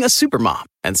is being a supermom,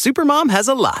 and supermom has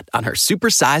a lot on her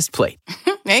supersized plate.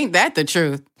 Ain't that the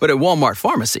truth? But at Walmart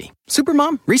Pharmacy,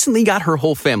 supermom recently got her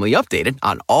whole family updated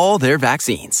on all their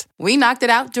vaccines. We knocked it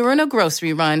out during a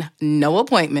grocery run. No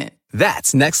appointment.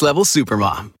 That's next level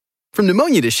supermom. From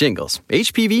pneumonia to shingles,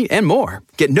 HPV, and more,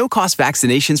 get no-cost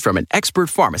vaccinations from an expert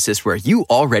pharmacist where you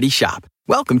already shop.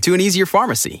 Welcome to an easier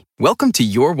pharmacy. Welcome to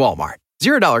your Walmart.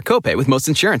 $0 copay with most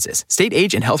insurances. State,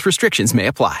 age, and health restrictions may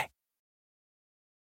apply.